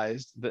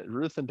realized that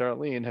Ruth and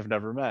Darlene have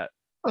never met.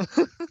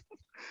 The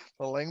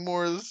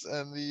Langmores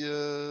and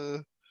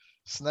the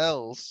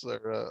Snells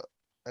are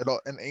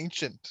an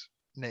ancient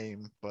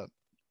name, but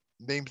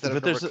names that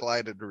have But never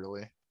collided,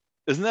 really.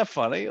 isn't that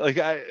funny? Like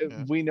Yeah.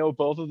 we know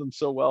both of them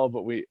so well,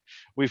 but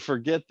we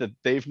forget that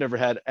they've never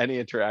had any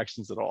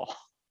interactions at all.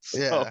 So,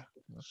 Yeah.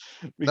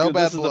 No because this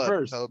bad is the blood.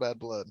 first. No bad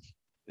blood.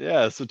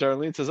 Yeah. So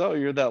Darlene says, "Oh,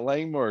 you're that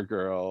Langmore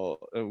girl.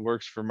 It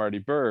works for Marty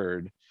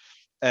Bird."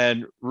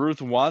 And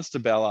Ruth wants to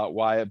bail out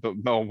Wyatt, but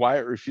no,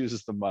 Wyatt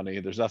refuses the money.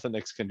 There's nothing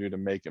Nix can do to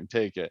make him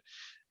take it.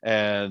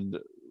 And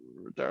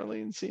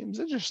Darlene seems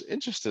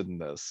interested in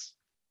this.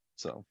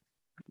 So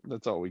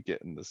that's all we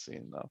get in this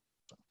scene, though.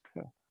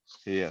 Yeah.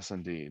 Yes,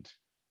 indeed.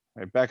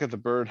 All right, back at the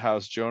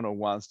birdhouse, Jonah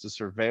wants to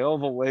surveil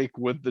the lake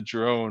with the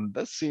drone.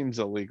 That seems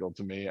illegal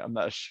to me. I'm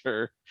not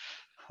sure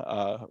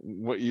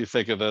what you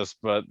think of this,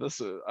 but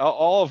this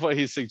all of what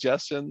he's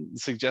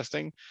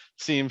suggesting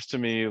seems to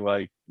me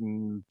like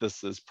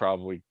this is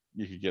probably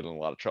you could get in a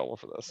lot of trouble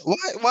for this.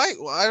 Why?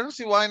 I don't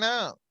see why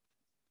not.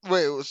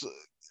 Wait,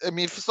 I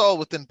mean, if it's all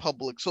within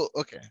public, so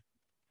okay.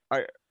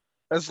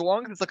 As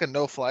long as it's like a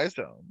no-fly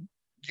zone,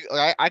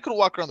 I could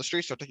walk around the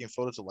street, start taking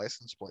photos of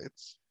license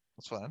plates.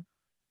 That's fine.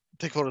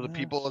 Take photos of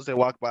people as they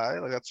walk by.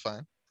 Like that's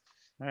fine.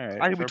 All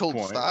right, I can be fair told to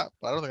point. stop,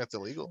 but I don't think that's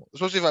illegal,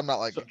 especially if I'm not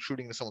like So,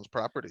 intruding into someone's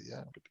property.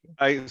 Yeah.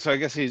 I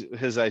guess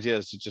his idea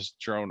is to just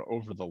drone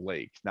over the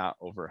lake, not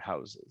over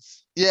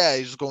houses. Yeah,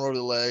 he's just going over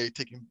the lake,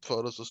 taking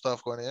photos of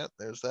stuff, going, yeah,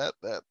 there's that.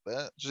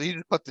 So he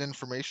just put the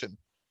information.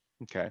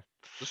 Okay.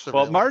 Just Well,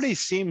 surveillance. Marty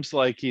seems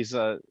like he's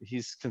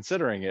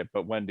considering it,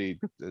 but Wendy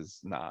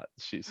is not.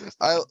 She says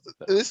no.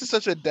 This is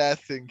such a dad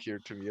thing here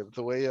to me.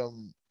 The way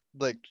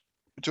like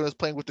Jonah's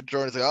playing with the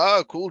drone. He's like,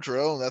 oh, cool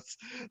drone. That's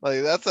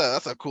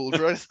a cool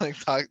drone. It's like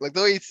like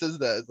the way he says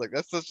that. It's like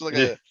that's such like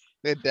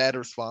a dad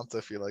response.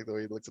 I feel like the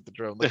way he looks at the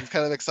drone. Like he's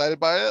kind of excited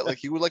by it. Like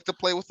he would like to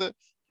play with it,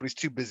 but he's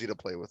too busy to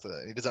play with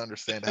it. He doesn't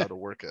understand how to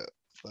work it.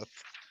 That's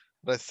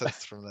what I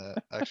sensed from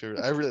that.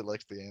 Actually, I really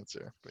liked the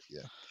answer. But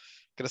yeah,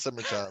 get a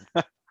summer job,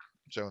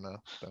 Jonah.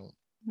 Don't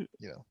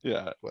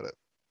Yeah. what it.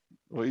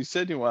 Well, you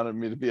said you wanted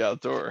me to be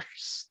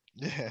outdoors,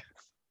 Yeah.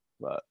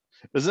 but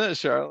isn't it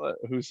Charlotte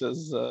who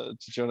says to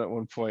Jonah at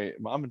one point,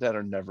 "Mom and Dad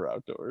are never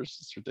outdoors"?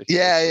 It's ridiculous.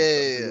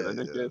 Yeah.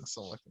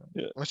 Something like that.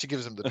 Yeah. When she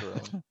gives him the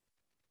drone.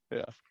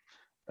 Yeah,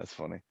 that's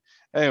funny.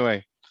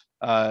 Anyway,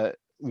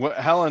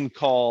 Helen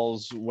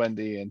calls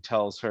Wendy and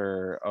tells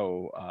her,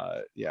 "Oh,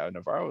 yeah,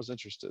 Navarro is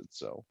interested,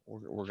 so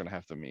we're gonna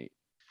have to meet."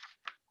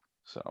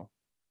 So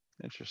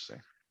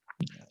interesting.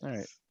 All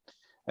right.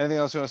 Anything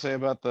else you want to say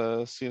about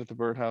the scene at the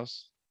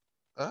birdhouse?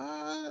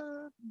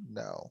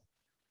 No.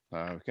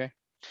 Okay.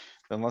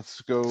 Then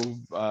let's go.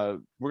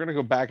 We're gonna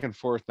go back and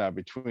forth now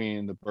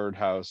between the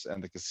birdhouse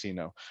and the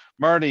casino.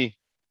 Marty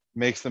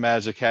makes the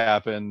magic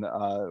happen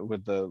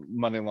with the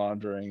money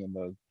laundering and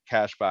the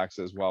cash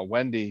boxes, while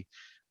Wendy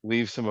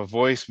leaves him a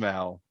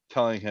voicemail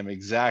telling him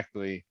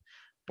exactly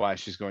why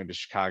she's going to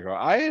Chicago.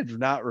 I had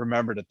not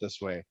remembered it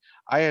this way.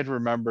 I had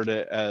remembered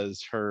it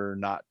as her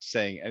not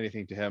saying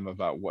anything to him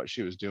about what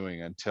she was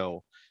doing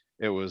until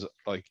it was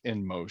like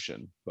in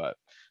motion. But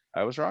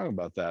I was wrong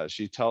about that.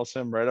 She tells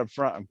him right up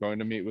front, "I'm going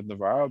to meet with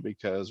Navarro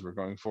because we're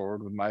going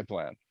forward with my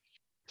plan."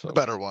 The So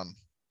better one.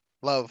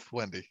 Love,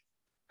 Wendy.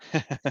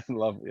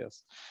 love,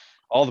 yes.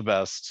 All the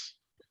best.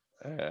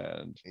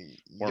 And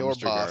Your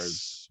Mr. boss,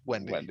 Guards,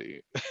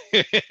 Wendy.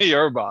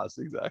 Your boss,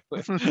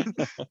 exactly.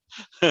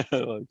 I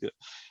like it.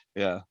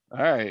 Yeah.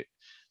 All right.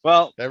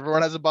 Well,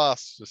 Everyone has a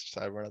boss. Just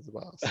everyone has a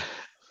boss.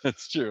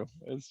 it's true.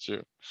 It's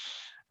true.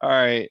 All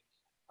right.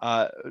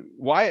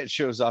 Wyatt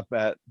shows up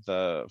at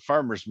the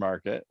farmer's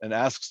market and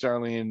asks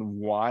Darlene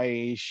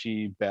why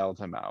she bailed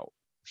him out.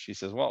 She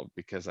says, "Well,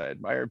 because I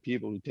admire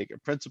people who take a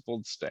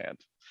principled stand."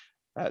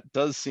 That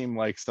does seem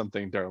like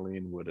something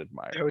Darlene would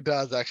admire. It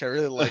does, actually. I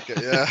really like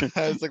it. Yeah.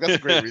 I was like, that's a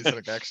great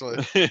reasoning,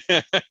 actually.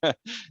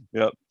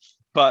 Yep.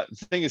 But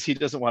the thing is, he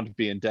doesn't want to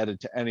be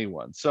indebted to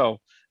anyone. So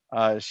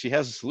she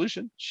has a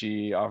solution.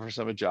 She offers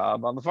him a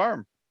job on the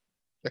farm.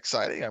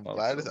 Exciting. I'm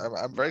glad.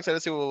 I'm very excited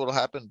to see what will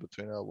happen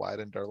between Wyatt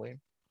and Darlene.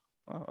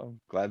 Well,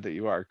 I'm glad that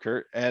you are,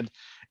 Kurt. And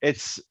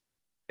it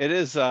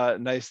is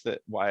nice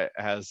that Wyatt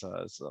has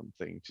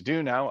something to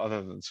do now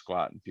other than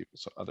squat in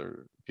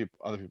other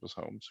people's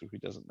homes who he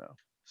doesn't know.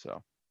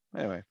 So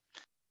anyway,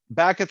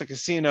 back at the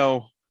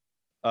casino,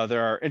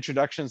 there are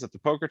introductions at the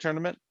poker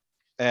tournament,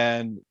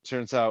 and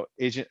turns out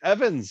Agent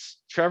Evans,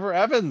 Trevor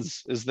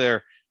Evans, is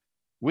there.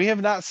 We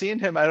have not seen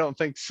him, I don't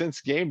think,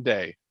 since Game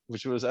Day,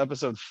 which was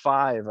episode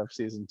 5 of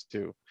season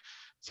 2.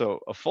 So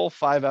a full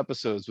 5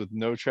 episodes with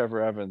no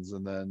Trevor Evans,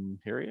 and then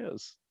here he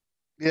is.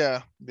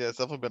 Yeah, it's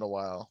definitely been a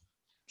while.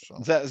 So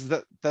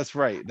that's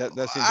right. That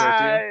seems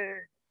right to you.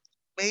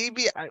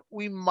 Maybe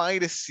we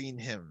might have seen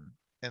him,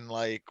 and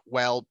like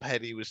while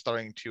Petty was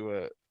starting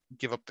to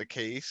give up the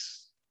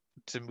case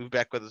to move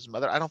back with his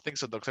mother. I don't think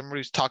so though, because I remember he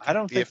was talking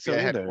to the FBI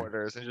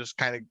headquarters and just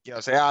kind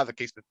of say, the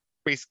case is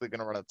basically going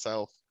to run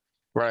itself.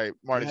 Right,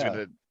 Marty's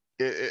gonna,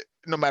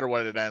 no matter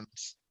what it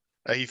ends.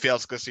 He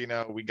fails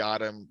casino, we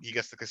got him. He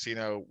gets the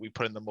casino, we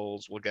put in the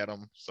moles, we'll get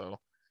him. So,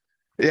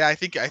 yeah, I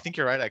think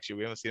you're right. Actually,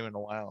 we haven't seen him in a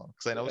while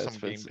because I know some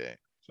Game Day.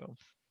 So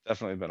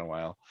definitely been a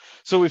while.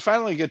 So we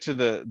finally get to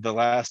the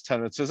last 10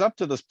 minutes. Up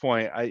to this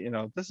point,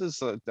 this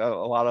is a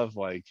lot of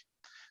like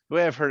the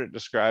way I've heard it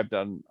described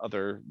on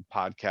other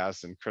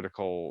podcasts and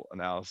critical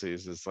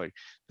analyses is like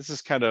this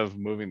is kind of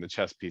moving the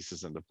chess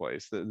pieces into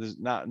place. There's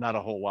not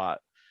a whole lot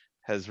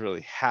has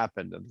really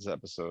happened in this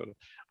episode.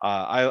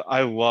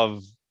 I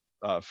love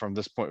from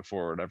this point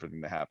forward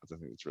everything that happens. I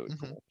think it's really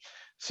cool.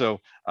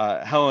 So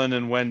Helen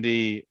and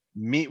Wendy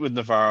meet with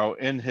Navarro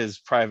in his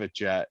private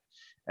jet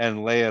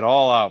and lay it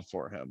all out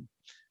for him.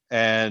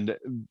 And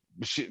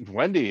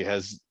Wendy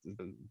has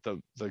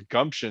the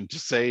gumption to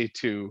say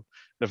to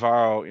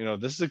Navarro,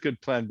 this is a good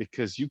plan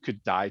because you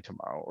could die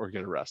tomorrow or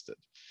get arrested.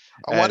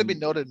 I want to be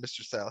noted,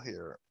 Mr. Sal,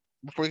 here,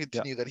 before we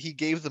continue, that he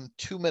gave them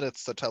 2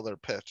 minutes to tell their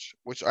pitch,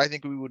 which I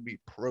think we would be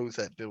pros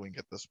at doing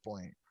at this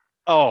point.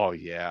 Oh,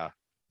 yeah.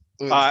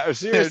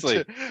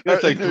 Seriously.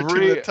 That's a great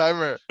 2-minute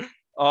timer.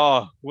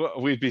 Oh,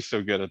 we'd be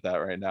so good at that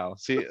right now.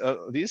 See,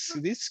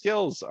 these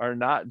skills are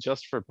not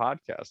just for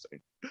podcasting.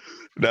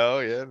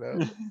 No.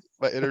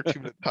 My inner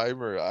 2-minute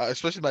timer,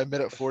 especially my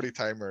minute 40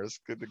 timer, is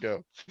good to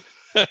go.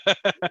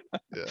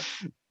 Yeah.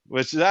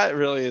 Which that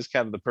really is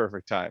kind of the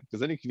perfect time, because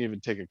then you can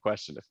even take a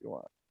question if you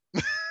want.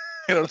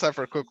 Time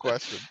for a quick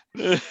question.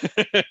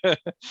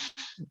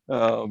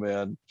 Oh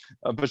man.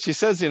 But she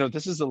says,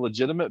 this is a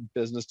legitimate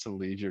business to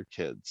leave your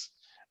kids.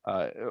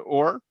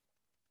 Or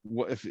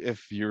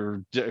if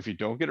you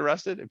don't get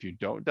arrested, if you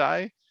don't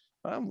die,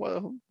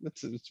 well,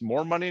 it's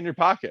more money in your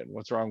pocket.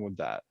 What's wrong with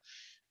that?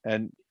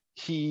 And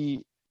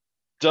he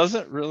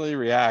doesn't really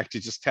react. He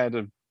just kind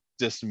of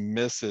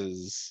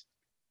dismisses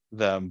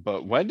them.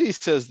 But Wendy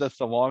says that's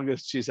the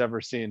longest she's ever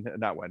seen.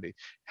 Not Wendy.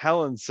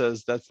 Helen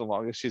says that's the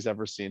longest she's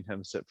ever seen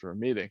him sit for a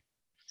meeting.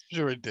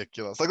 You're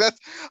ridiculous. Like that's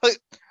like,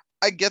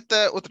 I get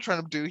that what they're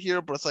trying to do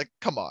here, but it's like,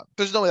 come on.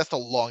 There's no way that's the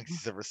longest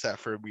he's ever sat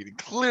for a meeting.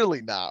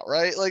 Clearly not,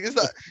 right? Like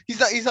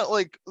he's not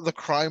like the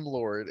crime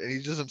lord and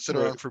he doesn't sit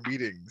around for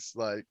meetings.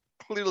 Like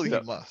clearly he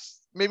must.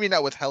 Maybe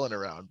not with Helen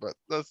around, but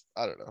that's,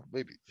 I don't know,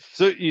 maybe.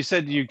 So you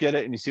said you get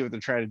it and you see what they're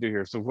trying to do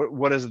here. So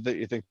what is it that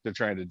you think they're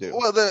trying to do?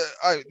 Well,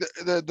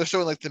 they're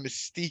showing like the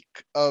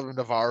mystique of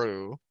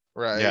Navarro,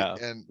 right? Yeah.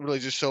 And really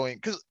just showing,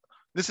 because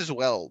this as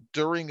well,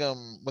 during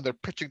when they're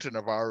pitching to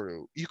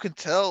Navarro, you can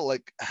tell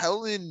like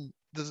Helen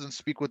doesn't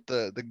speak with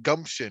the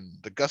gumption,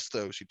 the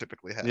gusto she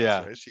typically has.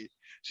 Yeah. Right?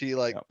 She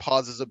like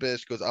pauses a bit,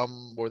 she goes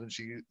more than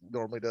she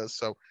normally does.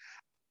 So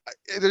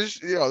there's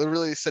they're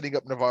really setting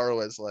up Navarro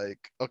as like,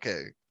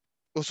 okay.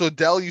 So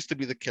Del used to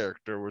be the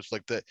character where it's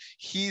like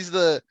he's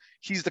the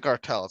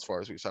cartel as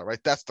far as we saw, right?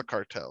 That's the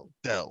cartel,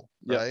 Del,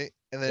 right?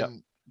 And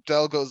then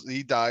Del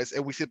he dies,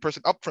 and we see the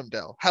person up from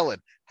Del,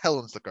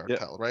 Helen's the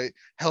cartel, right?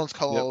 Helen's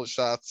calling all the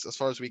shots. As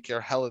far as we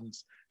care,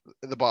 Helen's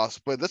the boss.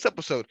 But this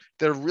episode,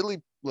 they're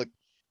really like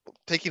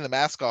taking the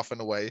mask off in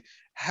a way.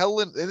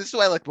 Helen, and this is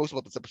what I like most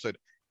about this episode.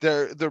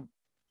 They're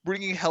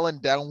bringing Helen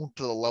down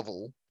to the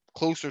level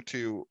closer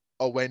to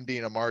a Wendy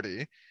and a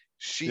Marty.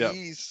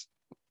 She's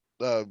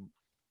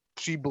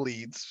she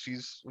bleeds.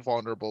 She's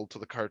vulnerable to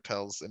the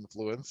cartel's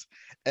influence.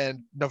 And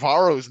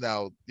Navarro's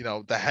now,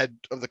 the head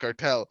of the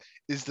cartel,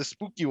 is the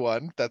spooky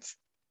one. That's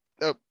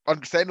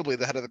understandably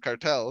the head of the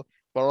cartel,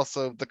 but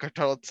also the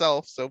cartel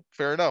itself. So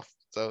fair enough.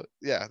 So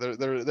yeah,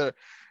 they're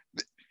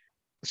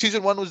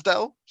season 1 was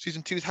Del.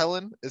 Season 2 is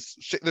Helen.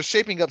 They're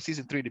shaping up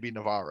season 3 to be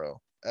Navarro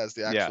as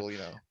the actual,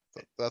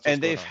 That's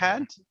and they've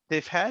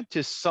had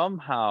to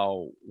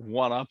somehow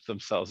one up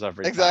themselves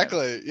every time.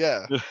 Exactly.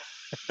 Yeah.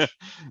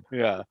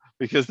 Yeah,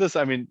 because they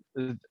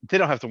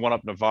don't have to one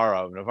up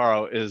Navarro.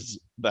 Navarro is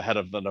the head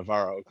of the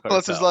Navarro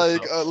cartel. Plus, it's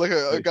like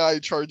a guy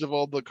in charge of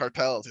all the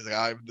cartels. He's like,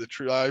 I'm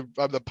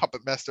the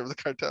puppet master of the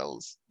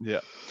cartels. Yeah.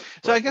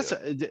 So I guess,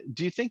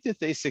 do you think that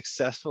they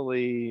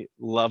successfully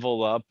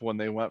leveled up when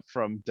they went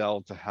from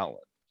Del to Helen?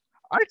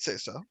 I'd say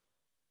so.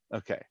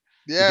 Okay.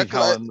 You Yeah, think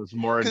Helen was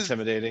more because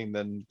intimidating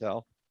than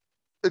Dell?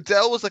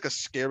 Adele was like a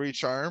scary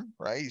charm,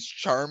 right? He's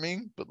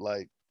charming, but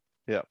like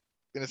Yeah.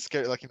 in a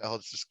scary, like he'll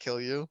just kill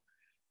you. Yeah.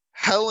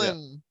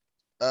 Helen,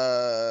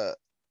 uh,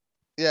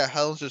 yeah,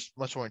 Helen's just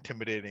much more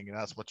intimidating and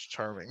not as much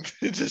charming.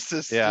 Yeah.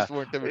 Just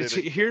more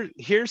intimidating.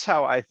 Here's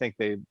how I think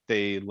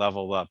they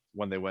leveled up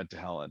when they went to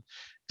Helen.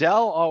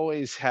 Dell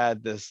always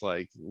had this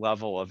like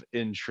level of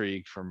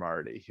intrigue for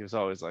Marty. He was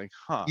always like,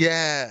 huh,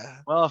 Yeah,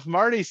 well, if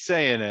Marty's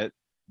saying it,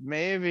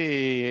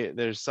 maybe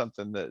there's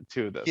something to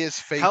he this. has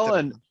faith in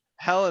Helen him.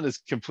 Helen is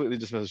completely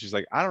dismissed. She's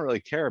like, I don't really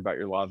care about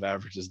your law of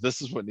averages.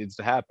 This is what needs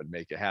to happen.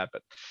 Make it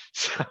happen.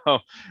 So,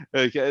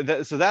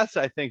 so that's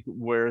I think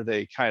where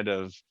they kind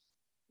of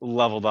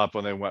leveled up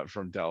when they went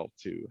from Dell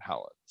to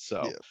Helen.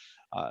 So,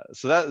 Yeah,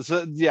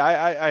 yeah,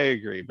 I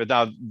agree. But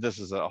now this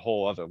is a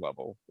whole other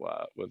level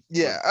with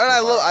yeah, and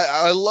Navarro.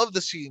 I love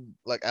the scene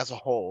like as a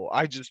whole.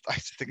 I just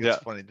think it's Yeah.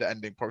 funny the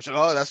ending portion.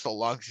 Oh, that's the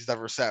longest he's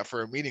ever sat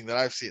for a meeting that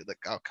I've seen. Like,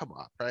 oh, come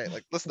on, right?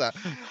 Like, let's not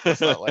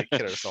like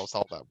kid ourselves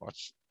all that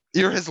much.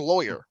 You're his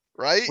lawyer,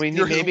 right? We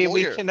You're need his maybe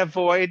we lawyer. can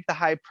avoid the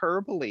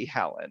hyperbole,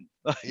 Helen.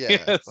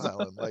 Yeah, Yes.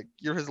 Helen, like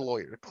you're his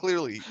lawyer.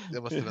 Clearly,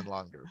 it must have been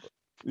longer, but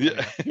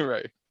Yeah,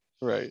 anyway.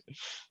 right.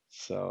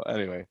 So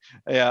anyway,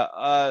 yeah,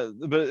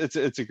 but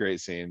it's a great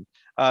scene.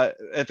 At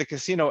the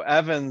casino,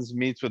 Evans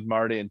meets with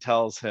Marty and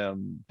tells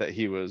him that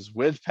he was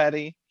with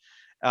Petty,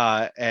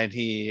 and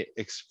he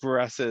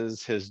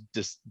expresses his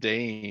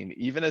disdain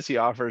even as he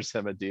offers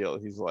him a deal.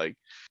 He's like,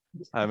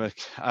 I'm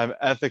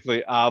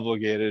ethically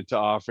obligated to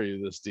offer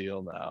you this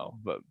deal now,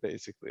 but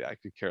basically I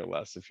could care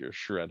less if you're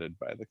shredded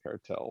by the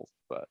cartels,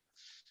 but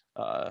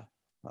uh,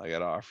 I got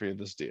to offer you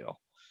this deal.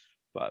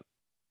 But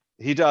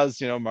he does,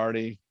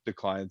 Marty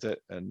declines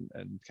it and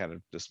kind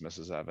of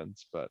dismisses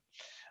Evans. But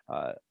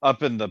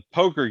up in the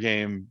poker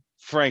game,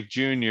 Frank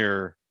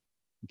Jr.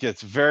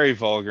 gets very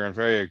vulgar and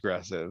very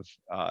aggressive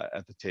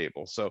at the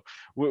table. So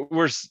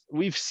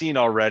we've seen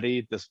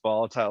already this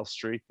volatile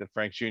streak that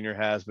Frank Jr.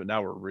 has, but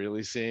now we're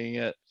really seeing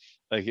it.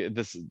 Like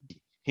this,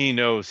 he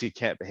knows he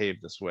can't behave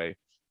this way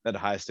at a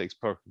high stakes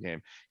poker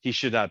game. He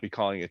should not be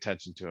calling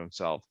attention to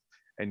himself,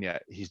 and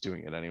yet he's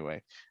doing it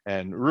anyway.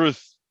 And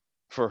Ruth,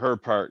 for her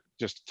part,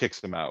 just kicks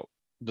him out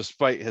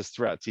despite his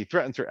threats. He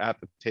threatens her at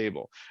the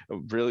table.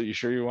 Really, you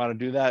sure you want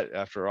to do that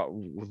after all,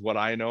 with what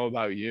I know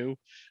about you?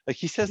 Like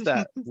he says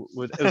that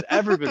with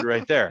everybody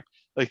right there.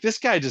 Like this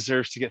guy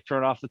deserves to get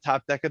thrown off the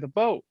top deck of the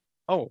boat.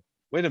 Oh,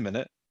 wait a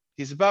minute.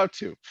 He's about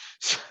to.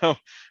 So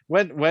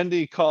when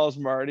Wendy calls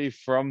Marty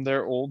from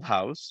their old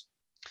house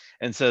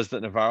and says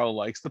that Navarro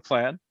likes the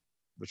plan,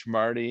 which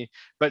Marty,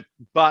 but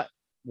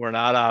we're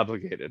not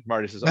obligated.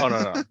 Marty says, "Oh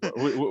no,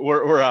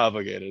 we're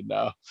obligated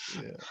now."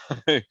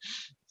 Yeah.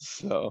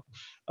 So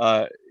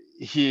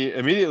he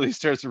immediately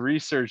starts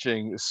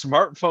researching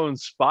smartphone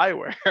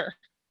spyware.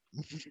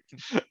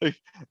 Like,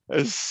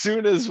 as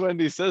soon as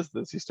Wendy says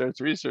this, he starts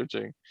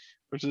researching,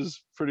 which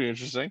is pretty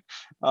interesting.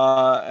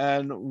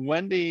 And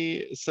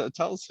Wendy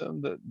tells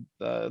him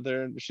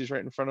that she's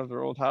right in front of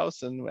their old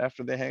house, and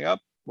after they hang up,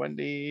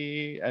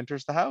 Wendy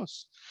enters the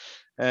house,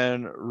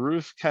 and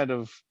Ruth kind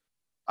of,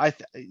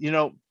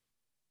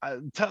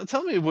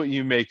 tell me what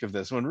you make of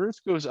this. When Ruth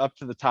goes up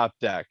to the top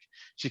deck,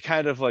 she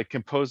kind of like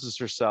composes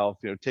herself,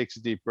 takes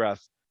a deep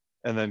breath,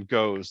 and then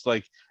goes.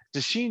 Like,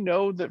 does she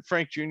know that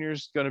Frank Jr.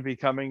 is going to be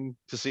coming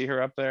to see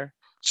her up there?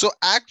 So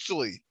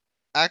actually,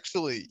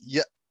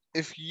 yeah.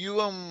 If you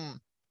I'm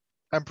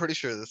pretty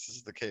sure this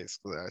is the case.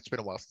 It's been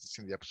a while since I've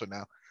seen the episode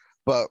now,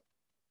 but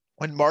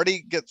when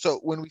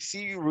we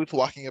see Ruth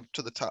walking up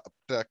to the top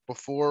deck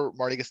before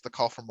Marty gets the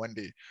call from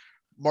Wendy,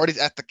 Marty's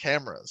at the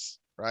cameras,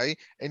 right?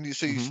 And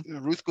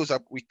Ruth goes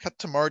up. We cut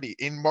to Marty,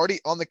 and Marty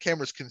on the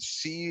cameras can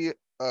see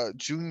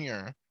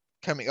Junior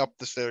coming up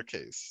the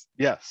staircase.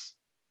 Yes.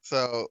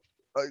 So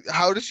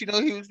how does she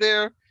know he was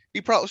there?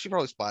 She probably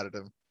spotted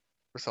him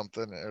or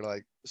something, or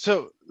like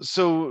or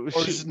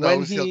just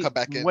knows he'll come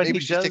back in. Maybe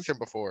she's taken him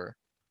before.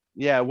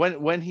 Yeah,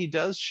 when he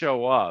does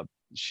show up,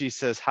 she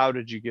says, "How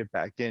did you get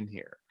back in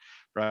here?"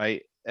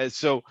 Right? And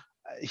so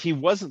he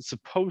wasn't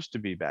supposed to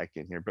be back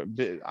in here, but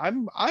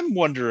I'm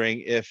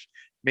wondering if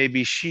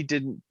maybe she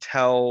didn't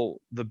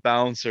tell the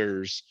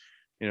bouncers,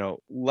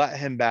 let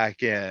him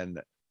back in.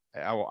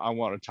 I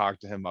want to talk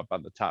to him up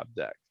on the top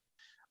deck,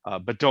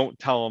 but don't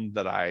tell him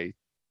that I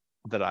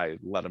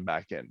let him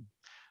back in.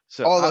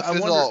 So Oh, I this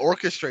is wonder. all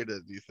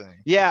orchestrated. Do you think?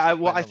 Yeah,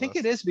 I think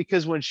it is,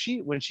 because when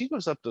she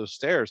goes up those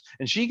stairs,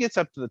 and she gets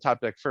up to the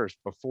top deck first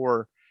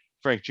before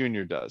Frank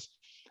Jr. does.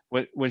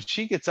 When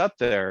she gets up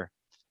there,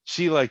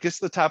 she like gets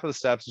to the top of the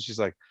steps and she's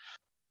like,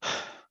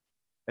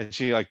 and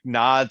she like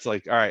nods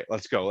like, all right,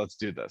 let's go, let's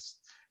do this.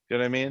 You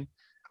know what I mean?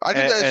 I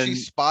think that she And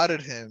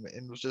spotted him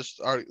and was just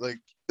like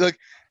that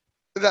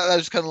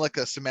was kind of like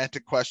a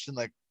semantic question.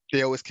 Like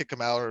they always kick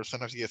him out, or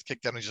sometimes he gets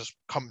kicked out and he just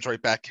comes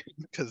right back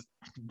in because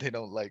they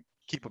don't like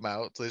keep him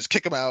out. So they just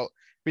kick him out.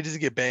 He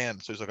doesn't get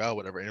banned, so he's like, oh,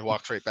 whatever, and he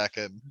walks right back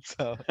in.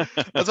 So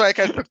that's why I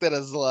kind of took that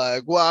as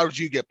well, how did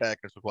you get back?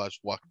 I was like, well, I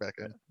just walk back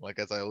in, like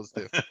as I always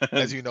do,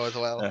 as you know as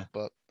well. Yeah.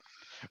 But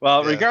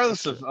Well, Yeah,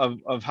 regardless that's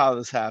true. of how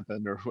this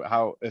happened or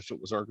how if it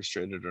was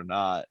orchestrated or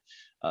not,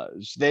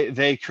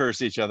 they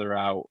curse each other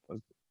out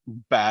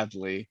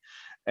badly,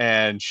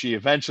 and she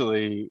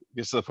eventually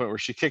gets to the point where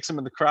she kicks him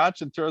in the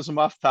crotch and throws him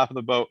off the top of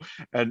the boat.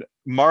 And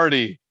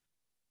Marty,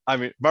 I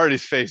mean,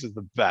 Marty's face is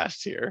the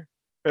best here.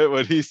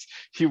 When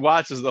he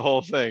watches the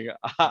whole thing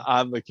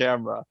on the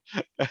camera,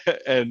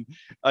 and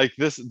like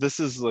this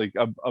is like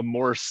a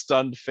more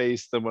stunned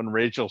face than when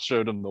Rachel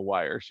showed him the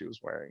wire she was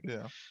wearing.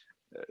 Yeah.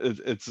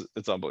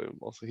 It's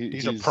unbelievable. So These are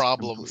he's complete.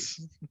 problems.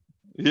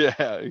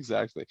 Yeah,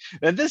 exactly.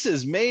 And this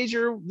is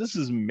major. This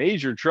is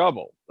major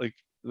trouble. Like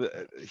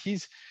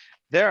he's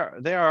they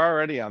are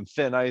already on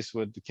thin ice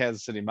with the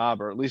Kansas City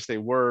Mob, or at least they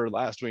were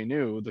last we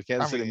knew. The I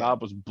Kansas City mean, yeah.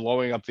 Mob was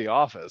blowing up the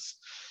office.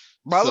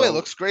 By the way, it So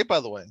looks great. By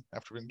the way,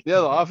 after being yeah,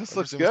 the office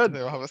looks resumes to good.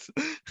 the office,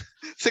 Oh,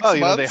 6 you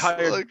know, they months.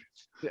 hired Like,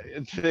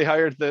 they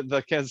hired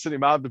the Kansas City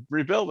Mob to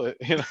rebuild it.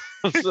 You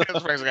know, so,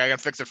 Frank's like, I can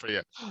fix it for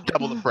you,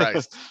 double the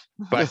price.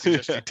 But I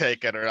suggest you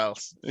take it, or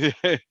else yeah.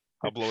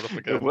 I'll blow it up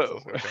again. What,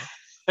 So it's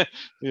okay.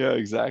 yeah,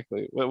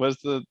 exactly. What was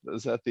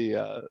is that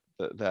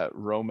that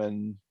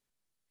Roman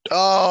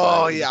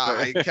Oh fire?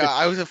 yeah,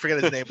 I was gonna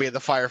forget his name, but yeah, the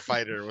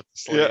firefighter with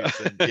the Yeah.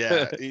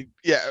 slaves, and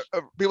yeah,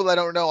 people that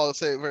don't know, I'll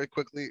say it very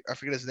quickly. I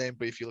forget his name,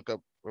 but if you look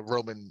up a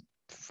Roman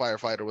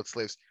firefighter with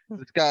slaves,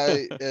 this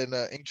guy in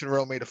ancient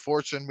Rome made a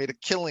fortune, made a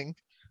killing,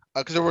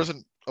 because there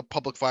wasn't a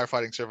public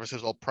firefighting service; it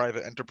was all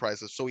private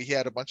enterprises. So he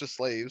had a bunch of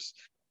slaves,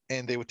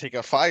 and they would take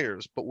out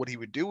fires. But what he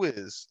would do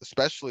is,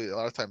 especially a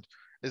lot of times,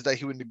 is that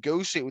he would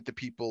negotiate with the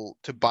people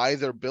to buy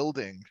their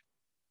building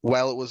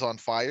while it was on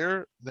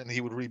fire. Then he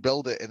would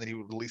rebuild it, and then he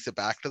would release it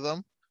back to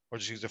them, or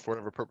just use it for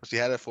whatever purpose he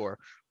had it for.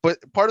 But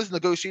part of his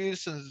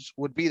negotiations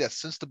would be that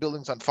since the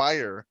building's on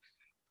fire,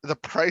 the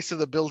price of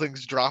the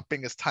building's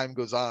dropping as time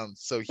goes on.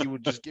 So he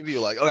would just give you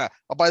like, okay,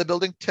 I'll buy the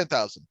building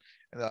 10,000,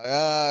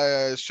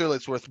 and surely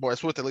it's worth more.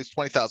 It's worth at least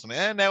 20,000,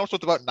 and now it's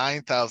worth about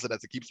 9,000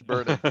 as it keeps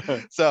burning.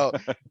 So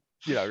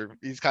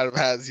he's kind of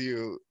has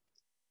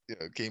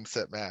game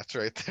set match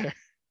right there.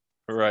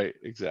 Right,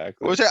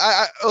 exactly. Which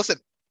I listen,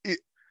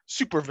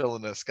 super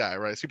villainous guy,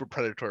 right? Super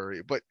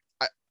predatory, but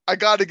I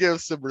gotta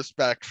give some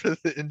respect for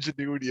the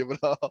ingenuity of it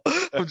all.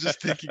 I'm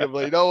just thinking of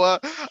like, you know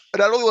what?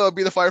 Not only will I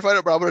be the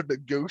firefighter, but I'm gonna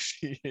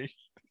negotiate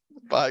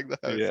buying the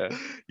house Yeah.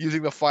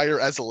 using the fire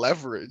as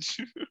leverage.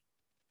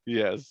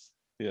 Yes.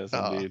 Yes,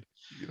 Ah, indeed.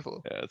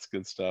 beautiful. Yeah, it's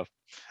good stuff.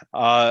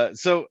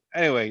 So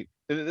anyway,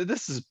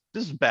 this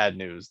is bad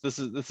news. This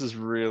is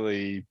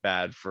really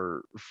bad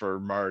for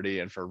Marty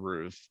and for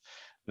Ruth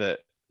that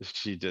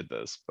she did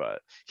this,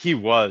 but he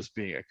was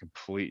being a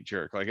complete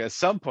jerk. Like at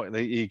some point,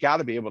 you got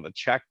to be able to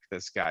check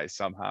this guy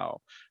somehow,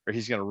 or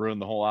he's going to ruin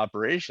the whole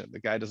operation.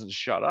 The guy doesn't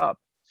shut up.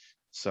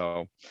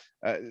 So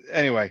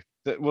anyway,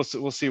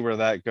 we'll see where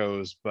that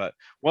goes. But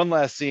one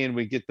last scene,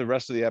 we get the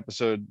rest of the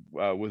episode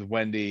with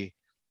Wendy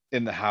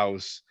in the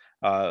house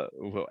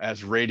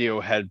as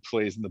Radiohead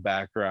plays in the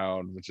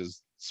background, which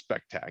is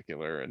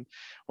spectacular. And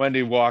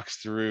Wendy walks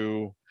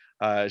through.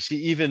 She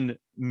even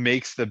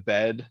makes the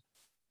bed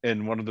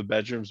in one of the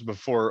bedrooms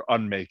before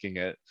unmaking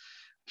it.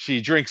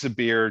 She drinks a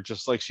beer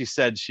just like she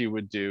said she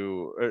would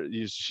do, or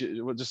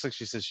just like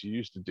she said she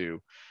used to do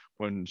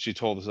when she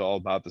told us all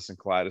about this in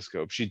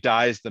Kaleidoscope. She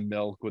dyes the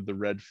milk with the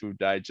red food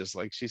dye just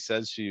like she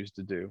says she used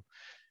to do.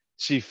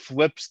 She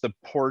flips the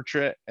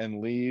portrait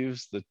and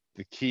leaves the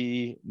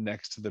key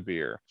next to the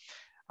beer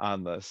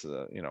on this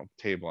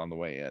table on the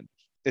way in.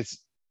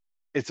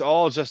 It's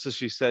all just as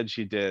she said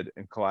she did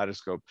in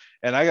Kaleidoscope.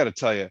 And I got to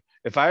tell you,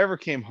 if I ever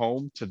came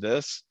home to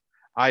this,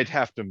 I'd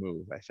have to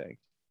move, I think.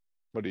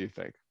 What do you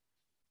think?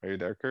 Are you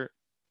there, Kurt?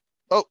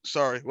 Oh,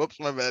 sorry. Whoops,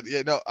 my bad.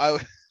 Yeah, no, I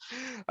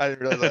didn't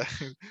realize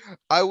that.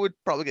 I would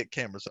probably get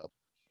cameras up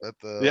at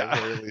the Yeah.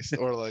 very least,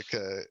 or like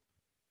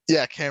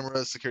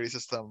camera security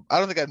system. I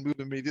don't think I'd move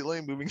immediately.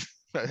 Moving,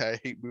 I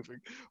hate moving,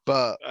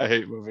 but I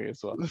hate moving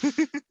as well.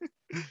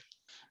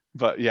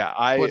 But yeah,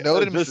 well,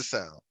 noted, Mr. this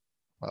Sal.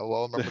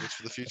 I'll remember this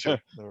for the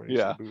future.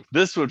 yeah,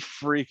 this would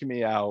freak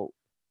me out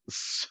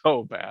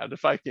so bad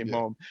if I came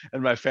home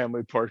and my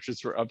family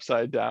portraits were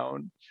upside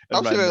down and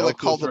I'm my sure I like milk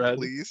call was the red.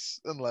 police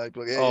and like,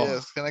 hey, Oh,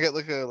 yes, can I get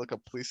like a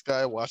police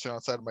guy watching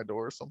outside my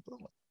door or something?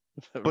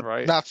 But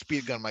right. not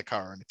speed gun my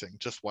car or anything,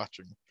 just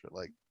watching for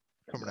like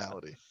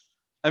criminality.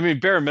 I mean,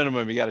 bare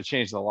minimum, you got to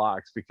change the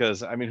locks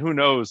because I mean, who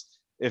knows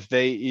if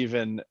they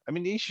even? I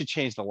mean, you should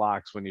change the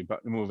locks when you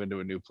move into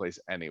a new place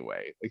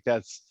anyway. Like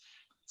that's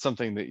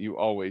something that you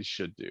always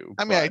should do.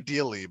 I mean,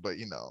 ideally, but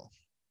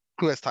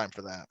who has time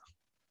for that?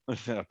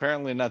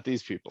 Apparently not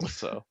these people.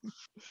 So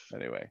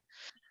anyway,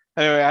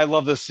 I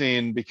love this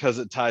scene because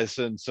it ties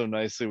in so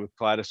nicely with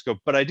Kaleidoscope.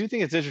 But I do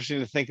think it's interesting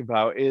to think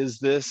about: is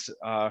this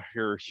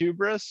her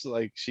hubris,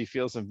 like she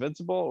feels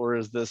invincible, or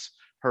is this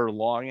her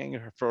longing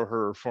for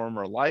her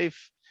former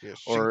life, Yeah,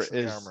 or chinks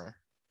in the armor.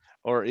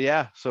 or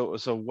yeah? So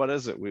what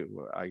is it?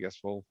 I guess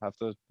we'll have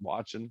to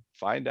watch and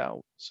find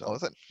out. So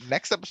listen,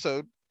 next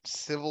episode,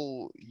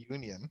 Civil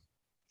Union.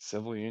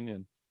 Civil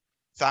Union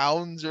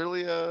Sounds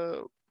really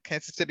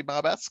Kansas City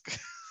Mob-esque.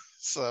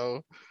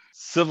 So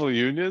Civil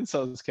Union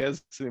sounds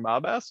Kansas City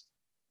Mob-esque.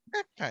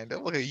 Kind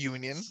of like a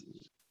union.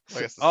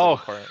 I guess the Oh.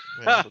 civil part.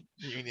 Yeah, but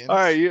unions. All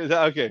right,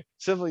 okay.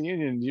 Civil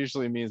union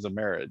usually means a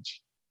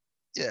marriage.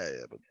 Yeah,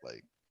 but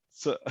like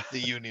So the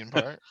union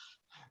part.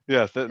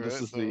 yeah, Right?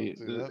 this is So, the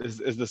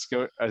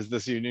yeah, is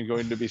this union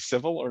going to be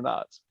civil or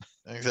not?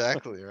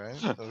 exactly, right?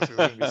 It's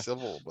going to be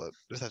civil, but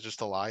is that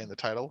just a lie in the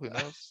title? Who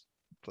knows?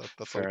 That's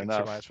all we Fair can enough.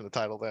 surmise from the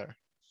title there.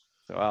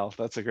 Well,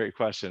 that's a great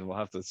question. We'll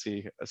have to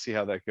see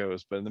how that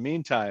goes. But in the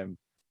meantime,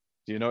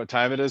 do you know what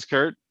time it is,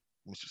 Kurt?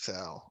 Mr.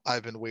 Sal,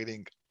 I've been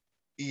waiting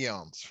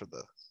eons for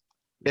this.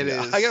 It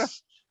Yeah, I gotta.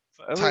 is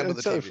I time mean, of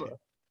the TV.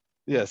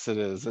 yes, it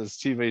is. It's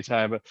TV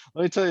time. But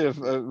let me tell you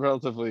a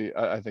relatively,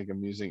 I think,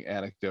 amusing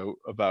anecdote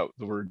about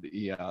the word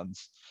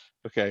eons.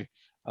 Okay.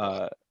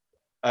 What?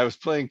 I was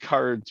playing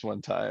cards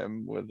one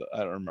time with, I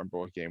don't remember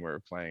what game we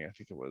were playing. I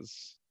think it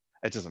was,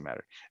 it doesn't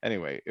matter.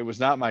 Anyway, it was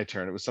not my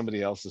turn. It was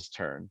somebody else's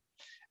turn.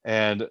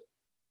 And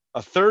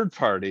a third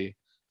party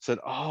said,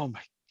 "Oh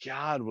my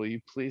God, will you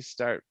please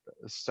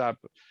stop?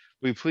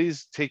 Will you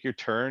please take your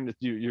turn?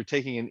 You're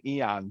taking an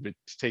eon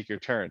to take your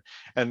turn."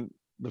 And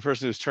the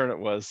person whose turn it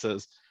was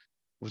says,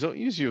 "Well, don't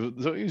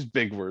use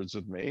big words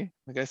with me."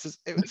 The guy says,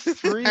 "It's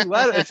three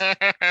letters.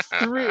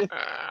 Three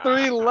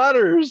three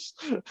letters."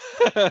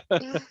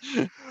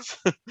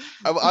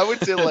 I would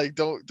say like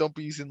don't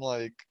be using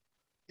like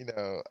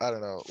I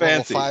don't know,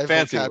 level five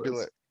fancy words.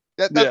 vocabulary.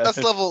 That, that Yeah, that's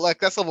level like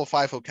that's level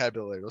five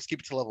vocabulary. Let's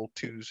keep it to level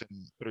twos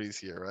and threes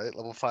here, right?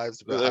 Level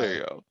five's a bit there high. you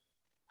go.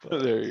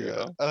 But There you yeah,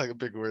 go. I like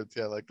big words.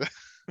 Yeah, I like that.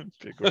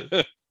 Big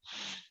words.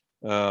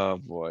 Oh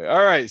boy.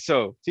 All right,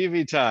 so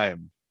TV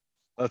time.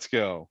 Let's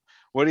go.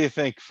 What do you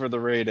think for the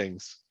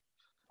ratings?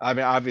 I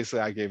mean, obviously,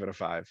 I gave it a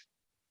 5.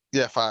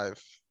 Yeah,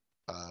 five.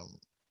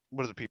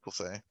 What do the people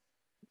say?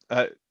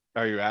 Uh,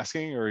 are you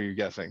asking or are you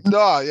guessing?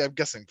 No, yeah, I'm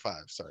guessing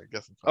five. Sorry,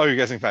 guessing Oh, five. you're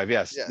guessing 5.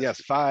 Yes, Yes.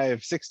 yes, 5.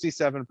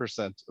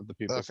 67% of the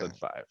people Okay. said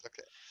 5.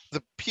 Okay.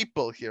 The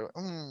people here.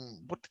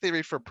 What did they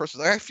rate for a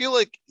person? I feel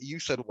like you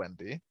said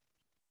Wendy.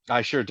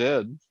 I sure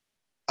did.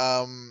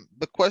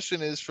 The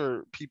question is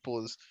for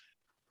people is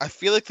I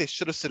feel like they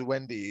should have said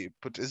Wendy,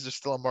 but is there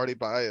still a Marty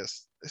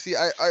bias? See,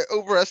 I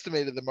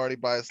overestimated the Marty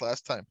bias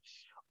last time.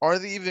 Are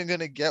they even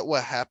gonna get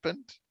what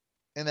happened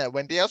in that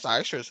Wendy house?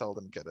 I sure as hell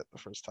didn't get it the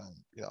first time,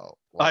 I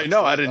watched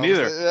know, I it. didn't I was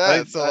either. like,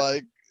 yeah, so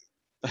like,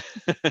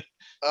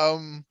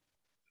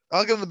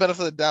 I'll give them the benefit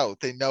of the doubt.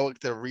 They know it,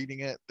 they're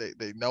reading it,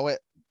 they know it.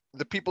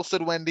 The people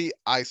said Wendy,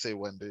 I say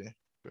Wendy.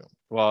 Boom.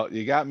 Well,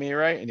 you got me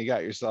right and you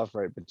got yourself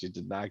right, but you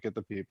did not get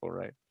the people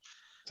right.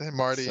 Say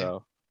Marty.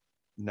 So,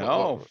 What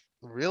no,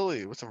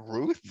 really? What's a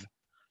Ruth?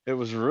 it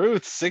was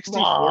Ruth. 64%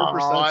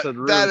 Aw, said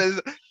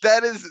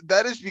that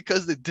Ruth. is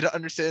because they didn't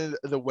understand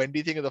the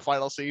Wendy thing in the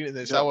final scene, and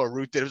they saw Yep. what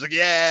Ruth did. It was like,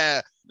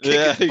 yeah, kick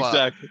Yeah, his butt.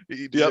 exactly.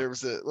 He Yep.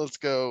 deserves it. Let's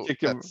go.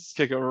 Kick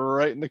him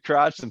right in the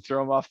crotch and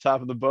throw him off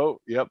top of the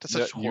boat. Yep. That's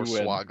such You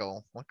win.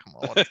 hornswoggle. Like, come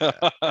on, what is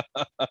that?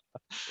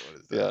 What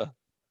is Yeah. that?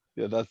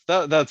 Yeah,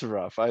 that's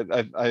rough. I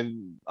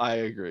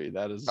agree.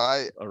 That is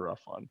I a rough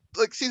one.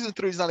 like season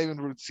 3 is not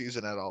even Ruth's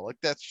season at all. Like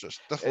that's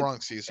the It,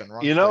 wrong season,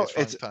 wrong place,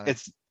 wrong time.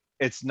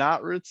 it's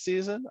not Ruth's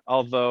season,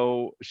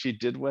 although she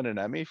did win an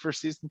Emmy for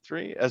season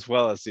 3 as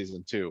well as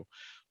season 2.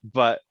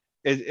 But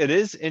it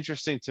is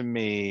interesting to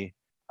me.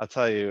 I'll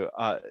tell you,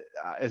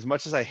 as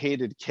much as I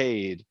hated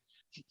Cade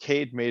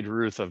made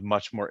Ruth a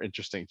much more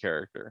interesting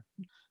character,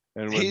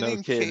 and with no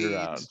Hating Cade Cade,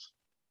 around.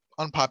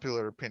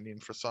 unpopular opinion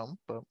for some,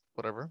 but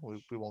whatever.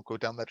 We won't go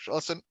down that.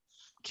 Listen,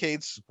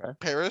 Cade's Okay.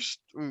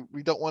 perished.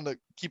 We don't want to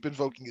keep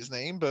invoking his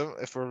name, but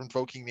if we're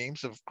invoking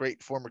names of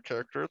great former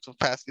characters of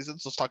past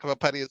seasons, let's talk about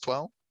Petty as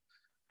well.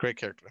 Great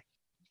character.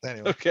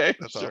 Anyway, Okay,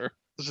 that's sure. all.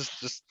 It's just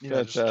just a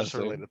Fantastic.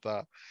 related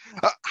thought.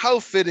 How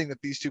fitting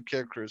that these two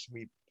characters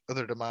meet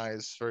their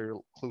demise very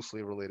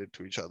closely related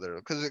to each other,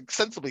 because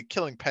ostensibly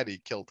killing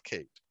Petty killed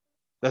Cade.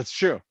 That's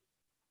true.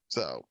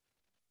 So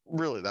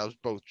really, that was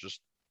both just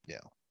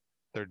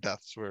their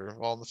deaths were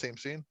all in the same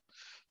scene.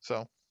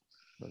 So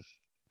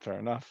Fair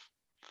enough.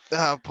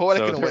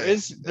 Poetic So in a way.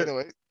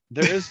 Anyway,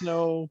 there is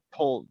no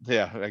poll.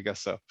 Yeah, I guess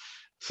so.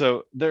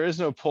 So there is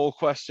no poll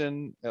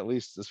question, at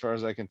least as far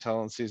as I can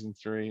tell in season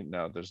 3.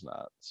 No, there's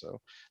not. So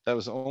that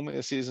was only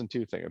a season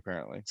 2 thing,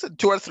 apparently. So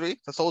 2 out of 3.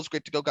 That's always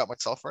great to go. Got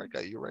myself right.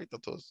 Got you right.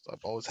 I'm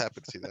always happy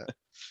to see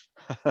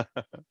that.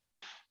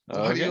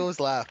 Why do you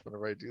always laugh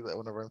whenever I do that?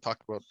 Whenever I'm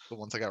talking about the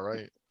ones I got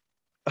right,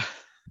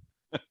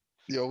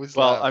 you always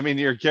Well, laugh. I mean,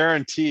 you're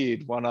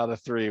guaranteed 1 out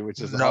of 3, which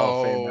is the Hall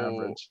of Fame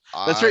average.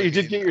 That's I right. You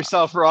did mean, get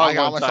yourself wrong. I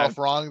got one myself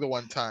time. wrong the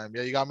one time.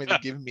 Yeah, you got me to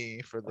give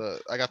me for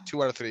I got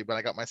 2 out of 3, but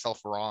I got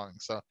myself wrong.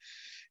 So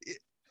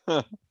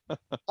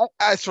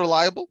it's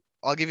reliable.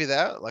 I'll give you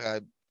that. Like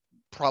I'm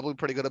probably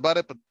pretty good about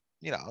it, but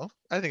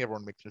I think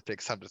everyone makes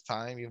mistakes time to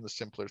time, even the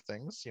simpler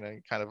things. You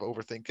kind of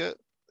overthink it.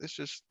 It's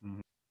just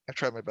I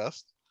tried my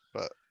best,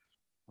 but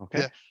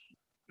Okay. Yeah.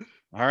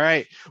 All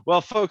right. Well,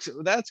 folks,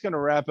 that's going to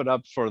wrap it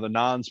up for the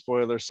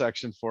non-spoiler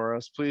section for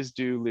us. Please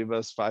do leave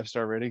us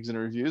 5-star ratings and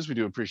reviews. We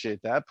do appreciate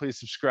that. Please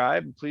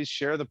subscribe and please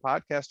share the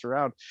podcast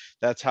around.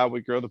 That's how we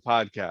grow the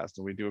podcast,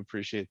 and we do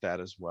appreciate that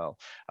as well.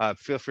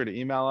 Feel free to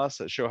email us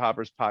at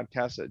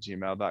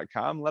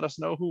showhopperspodcast@gmail.com. Let us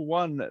know who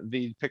won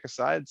the Pick a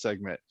Side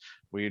segment.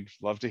 We'd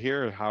love to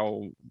hear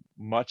how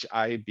much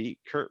I beat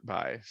Kurt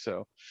by.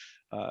 So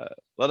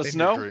let us In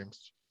your know.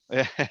 dreams.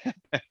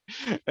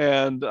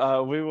 And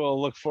we will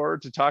look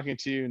forward to talking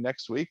to you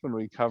next week when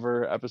we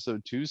cover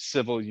episode 2,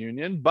 Civil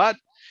Union. But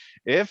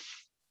if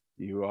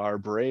you are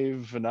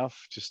brave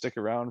enough to stick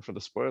around for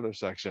the spoiler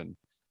section,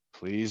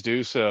 please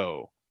do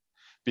so,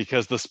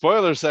 because the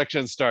spoiler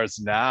section starts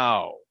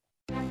now.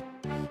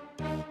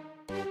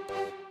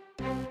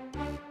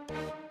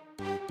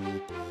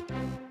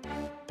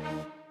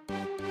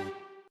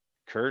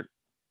 Kurt,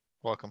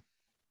 Welcome.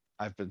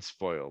 I've been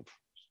spoiled.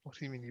 What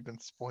do you mean you've been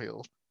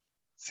spoiled?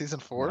 Season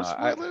 4 I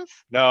spoilers?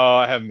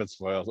 haven't been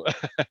spoiled.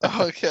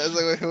 Okay, I was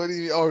like, wait, what do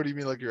you mean? Oh, do you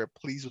mean like you're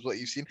pleased with what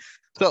you've seen?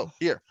 So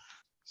here's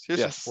some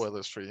Yes.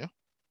 spoilers for you.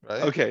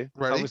 Right? Okay.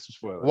 Ready? How was the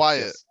spoilers?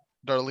 Wyatt, Yes.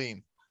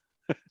 Darlene.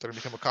 They're gonna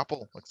become a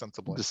couple,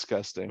 ostensibly.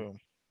 Disgusting. Boom.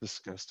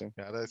 Disgusting.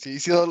 Yeah, you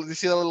see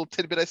that little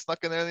tidbit I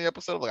snuck in there in the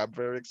episode? Like, I'm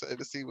very excited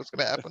to see what's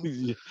gonna happen.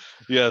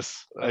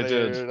 Yes, I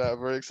did. You're not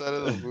very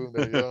excited. Oh, boom,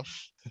 there you go.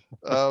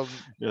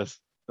 Yes,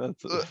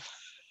 that's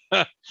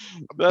Ben,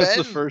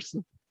 the first.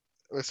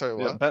 Wait,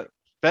 sorry, Yeah, what?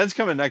 Ben's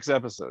coming next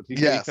episode. He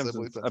Yes, I comes in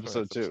believe Ben's coming episode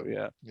next 2. episode.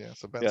 Yeah, Yeah,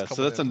 so Ben's yeah. coming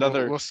So that's in.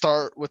 another. We'll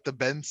start with the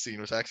Ben scene,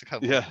 which actually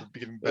kind of Yeah, like the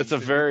beginning. Ben it's a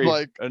scene. very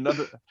Like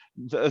another.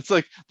 It's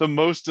like the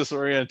most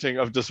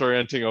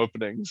disorienting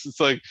openings.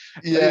 It's like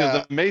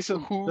yeah, the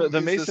Mason. who The is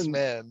this Mason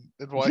man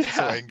and why is he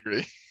so Yeah.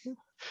 angry?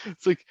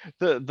 It's like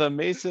the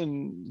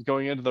Mason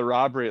going into the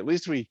robbery. At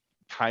least we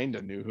kind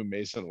of knew who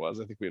Mason was.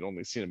 I think we'd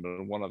only seen him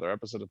in one other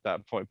episode at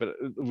that point, but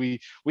we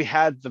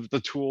had the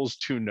tools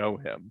to know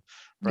him,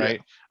 right?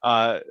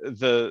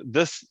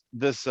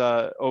 This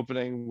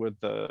opening with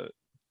the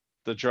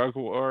drug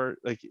war,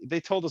 like they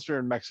told us we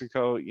were in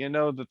Mexico. You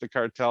know that the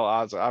cartel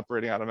odds are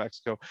operating out of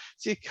Mexico,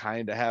 so you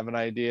kind of have an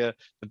idea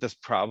that this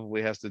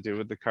probably has to do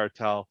with the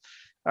cartel.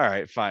 All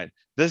right, fine.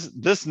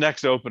 This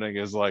next opening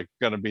is like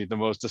going to be the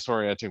most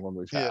disorienting one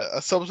we've had. Yeah,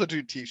 a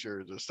substitute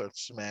teacher just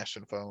starts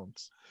smashing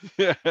phones.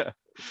 Yeah,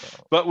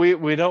 So, but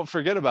we don't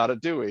forget about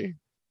it, do we?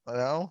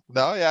 no,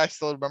 yeah, I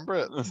still remember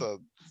it. So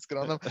let's get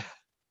on them.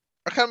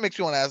 It kind of makes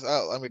me want to ask.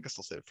 Oh, I mean, I guess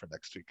I'll save it for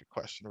next week. A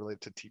question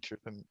related to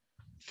teachers and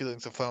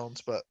feelings of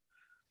phones, but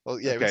well,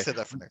 yeah, we Okay. said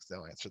that for next day.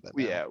 I'll answer that.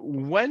 Now. Yeah.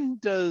 When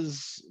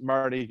does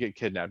Marty get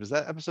kidnapped? Is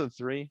that episode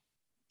 3?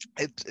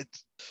 It's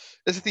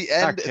at the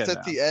end. It's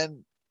at the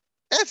end.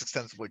 It's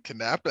extensively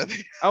kidnapped. I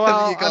think. Oh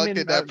well, you call it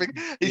kidnapping.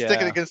 He's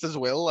taken against his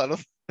will. I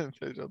don't think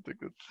it's.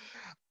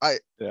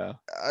 Yeah.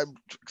 I'm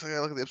I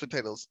look at the episode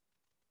titles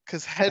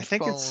because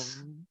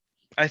headphones.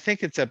 I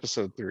think it's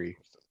episode 3.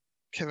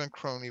 Kevin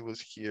Crony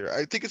was here.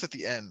 I think it's at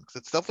the end because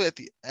it's definitely at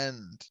the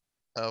end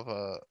of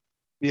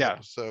Yeah.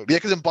 episode. Yeah,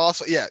 because in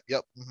Boss, yeah,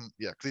 yep,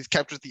 yeah, because he's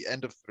captured at the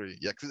end of 3.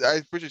 Yeah, because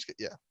I pretty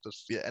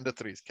end of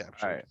 3 is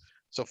captured. All right.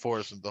 So 4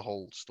 is the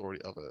whole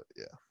story of it.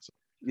 Yeah. So.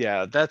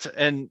 Yeah,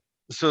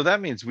 so that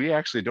means we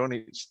actually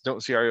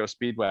don't see REO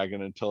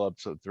Speedwagon until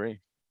episode 3.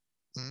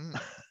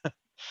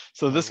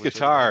 So this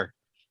guitar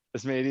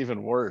is made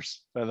even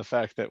worse by the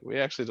fact that we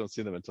actually don't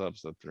see them until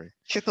episode 3.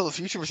 Can't tell the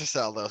future versus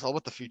Sal though. It's all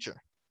about the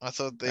future. That's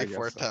what they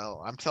foretell.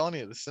 So. I'm telling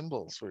you, the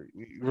symbols we're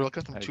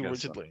looking at them too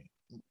rigidly.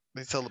 So.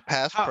 They tell the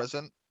past,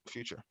 present,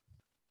 future.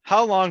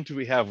 How long do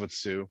we have with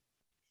Sue?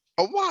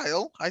 A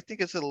while. I think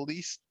it's at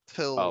least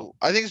till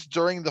I think it's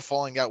during the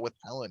falling out with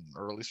Helen,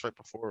 or at least right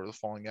before the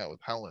falling out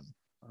with Helen.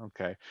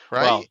 Okay.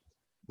 Right.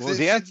 Well,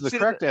 the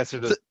correct answer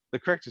to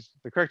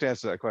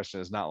that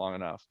question is not long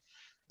enough.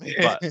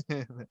 But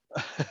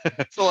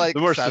so like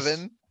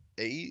 7,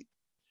 8.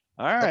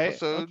 All right.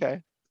 Episode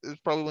okay. It's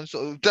probably when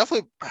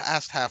definitely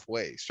past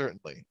halfway,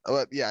 certainly.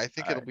 But yeah, I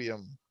think it'll be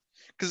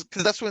because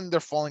that's when they're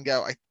falling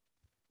out. I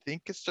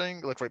think it's during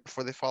like right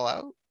before they fall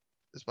out.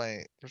 Is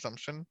my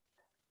presumption.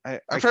 I'm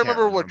trying to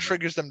remember what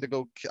triggers them to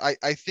go.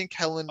 I think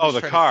Helen. Oh,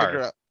 the car. To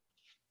figure out...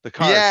 The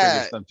car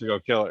triggers them to go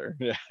kill her.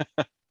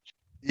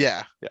 Yeah.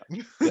 Yeah.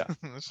 Yeah.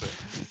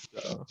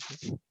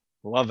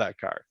 Love that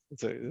car.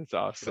 It's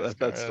awesome.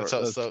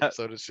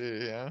 So does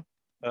she. Yeah.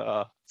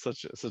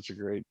 Such a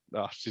great.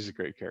 Oh, she's a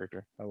great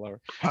character. I love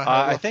her.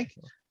 I think.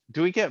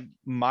 Do we get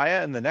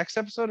Maya in the next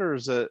episode, or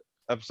is it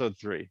episode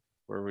 3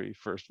 where we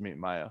first meet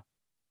Maya?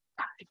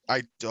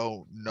 I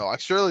don't know.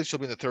 Surely she'll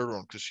be in the third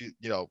one because she,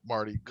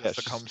 Marty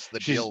succumbs to the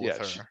deal with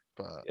her.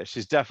 But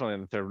she's definitely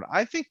in the third one.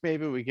 I think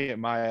maybe we get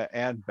Maya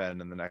and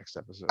Ben in the next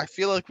episode. I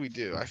feel like we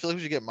do. I feel like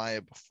we should get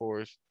Maya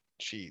before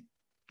she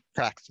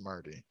cracks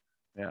Marty.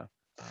 Yeah.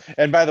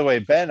 And by the way,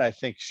 Ben, I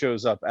think,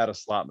 shows up at a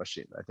slot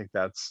machine. I think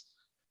that's,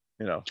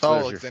 like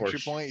the entry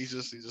point. He's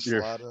just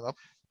slotting up.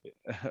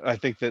 I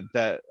think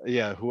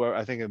whoever,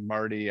 I think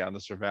Marty on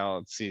the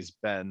surveillance sees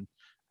Ben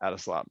at a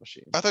slot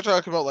machine. I thought you were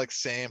talking about like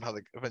Sam, how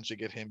they eventually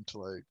get him to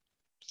like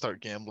start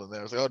gambling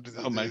there. I was like,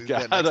 oh, Oh my is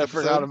god, that next I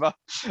forgot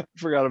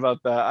episode? about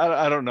that.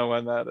 I don't know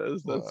when that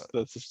is. Well,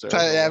 That's I hysterical.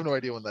 have no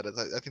idea when that is.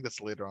 I think that's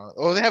later on.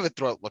 Oh, they have it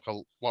throughout like a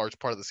large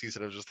part of the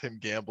season of just him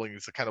gambling.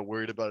 He's kind of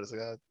worried about it. He's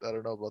like, I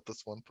don't know about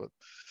this one, but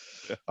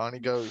Yeah. on he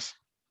goes.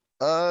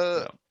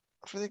 Uh, Yeah.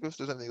 I think if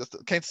there's anything else,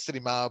 the Kansas City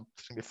Mob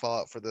is gonna be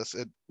fallout for this.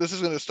 This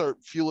is gonna start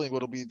fueling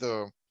what'll be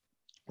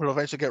what'll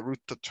eventually get Ruth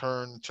to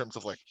turn in terms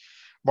of like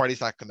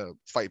Marty's not gonna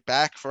fight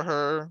back for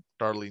her.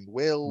 Darlene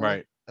will,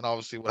 Right. and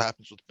obviously what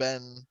happens with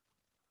Ben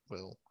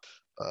will,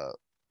 uh,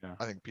 Yeah.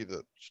 I think be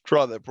the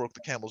straw that broke the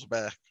camel's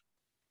back.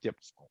 Yep.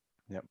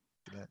 Yep.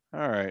 Yeah.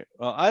 All right.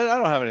 Well, I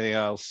don't have anything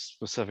else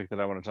specific that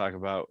I want to talk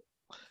about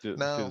through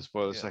No, the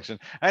spoiler yeah. section.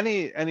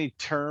 Any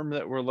term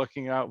that we're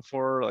looking out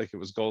for, like it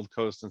was Gold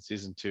Coast in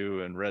season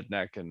 2 and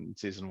Redneck in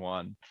season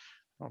 1.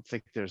 I don't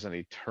think there's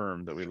any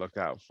term that we look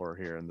out for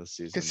here in this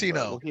season. But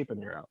Casino. we'll keep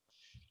an ear out.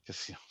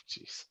 Casino,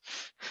 jeez.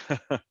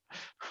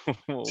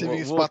 See if you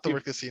can spot the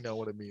word casino,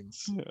 what it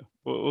means. Yeah,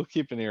 we'll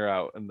keep an ear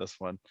out in this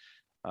one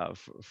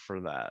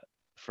for that,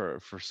 for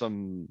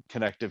some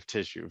connective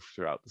tissue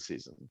throughout the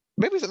season.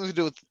 Maybe something to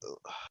do with.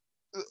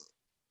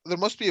 There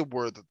must be a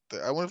word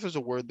that I wonder if there's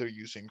a word they're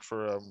using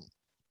for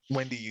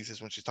Wendy uses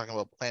when she's talking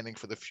about planning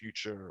for the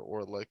future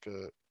or like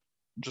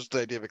just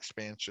the idea of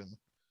expansion.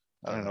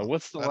 I don't know.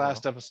 What's the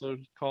last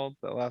episode called?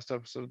 That last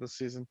episode of this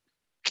season?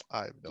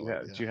 I have no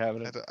idea. Do you have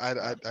it?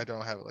 I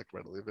don't have it like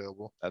readily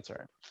available. That's all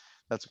right.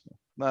 That's okay.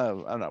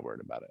 No, I'm not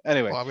worried about it.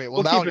 Anyway, Well, I mean,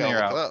 we'll now keep I an ear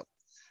gotta out. look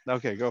it up.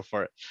 Okay, go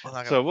for it.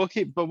 Gonna... So we'll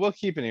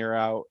keep an ear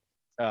out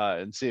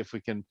and see if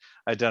we can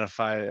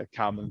identify a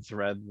common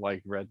thread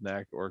like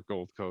Redneck or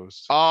Gold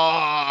Coast. Oh,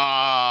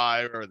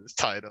 I remember this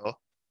title.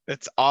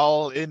 It's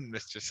all in,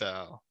 Mr.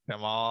 Sal.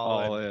 I'm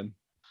all in.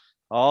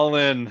 All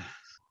in.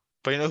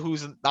 But you know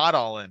who's not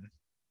all in?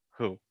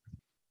 Who?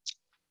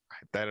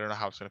 I don't know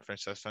how I was gonna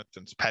finish that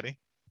sentence. Petty.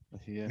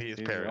 Yeah, He is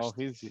Paris. Oh,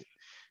 he's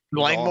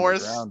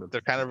Langmores,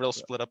 they're kind of real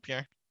split up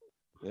here.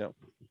 Yep.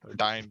 They're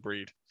dying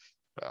breed.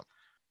 I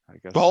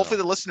guess. But hopefully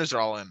the listeners are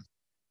all in.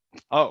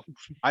 Oh,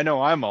 I know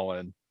I'm all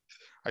in.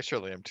 I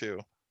surely am too.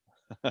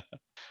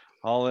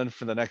 All in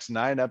for the next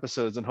 9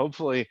 episodes, and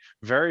hopefully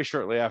very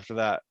shortly after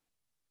that,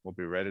 we'll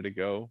be ready to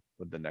go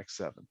with the next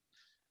 7.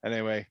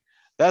 Anyway,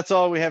 that's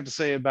all we have to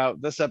say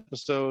about this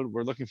episode.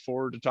 We're looking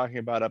forward to talking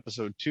about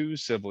episode 2,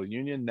 Civil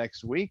Union,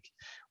 next week.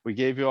 We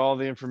gave you all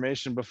the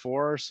information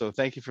before, so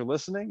thank you for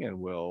listening, and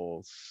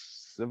we'll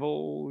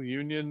civil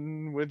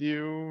union with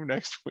you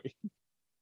next week.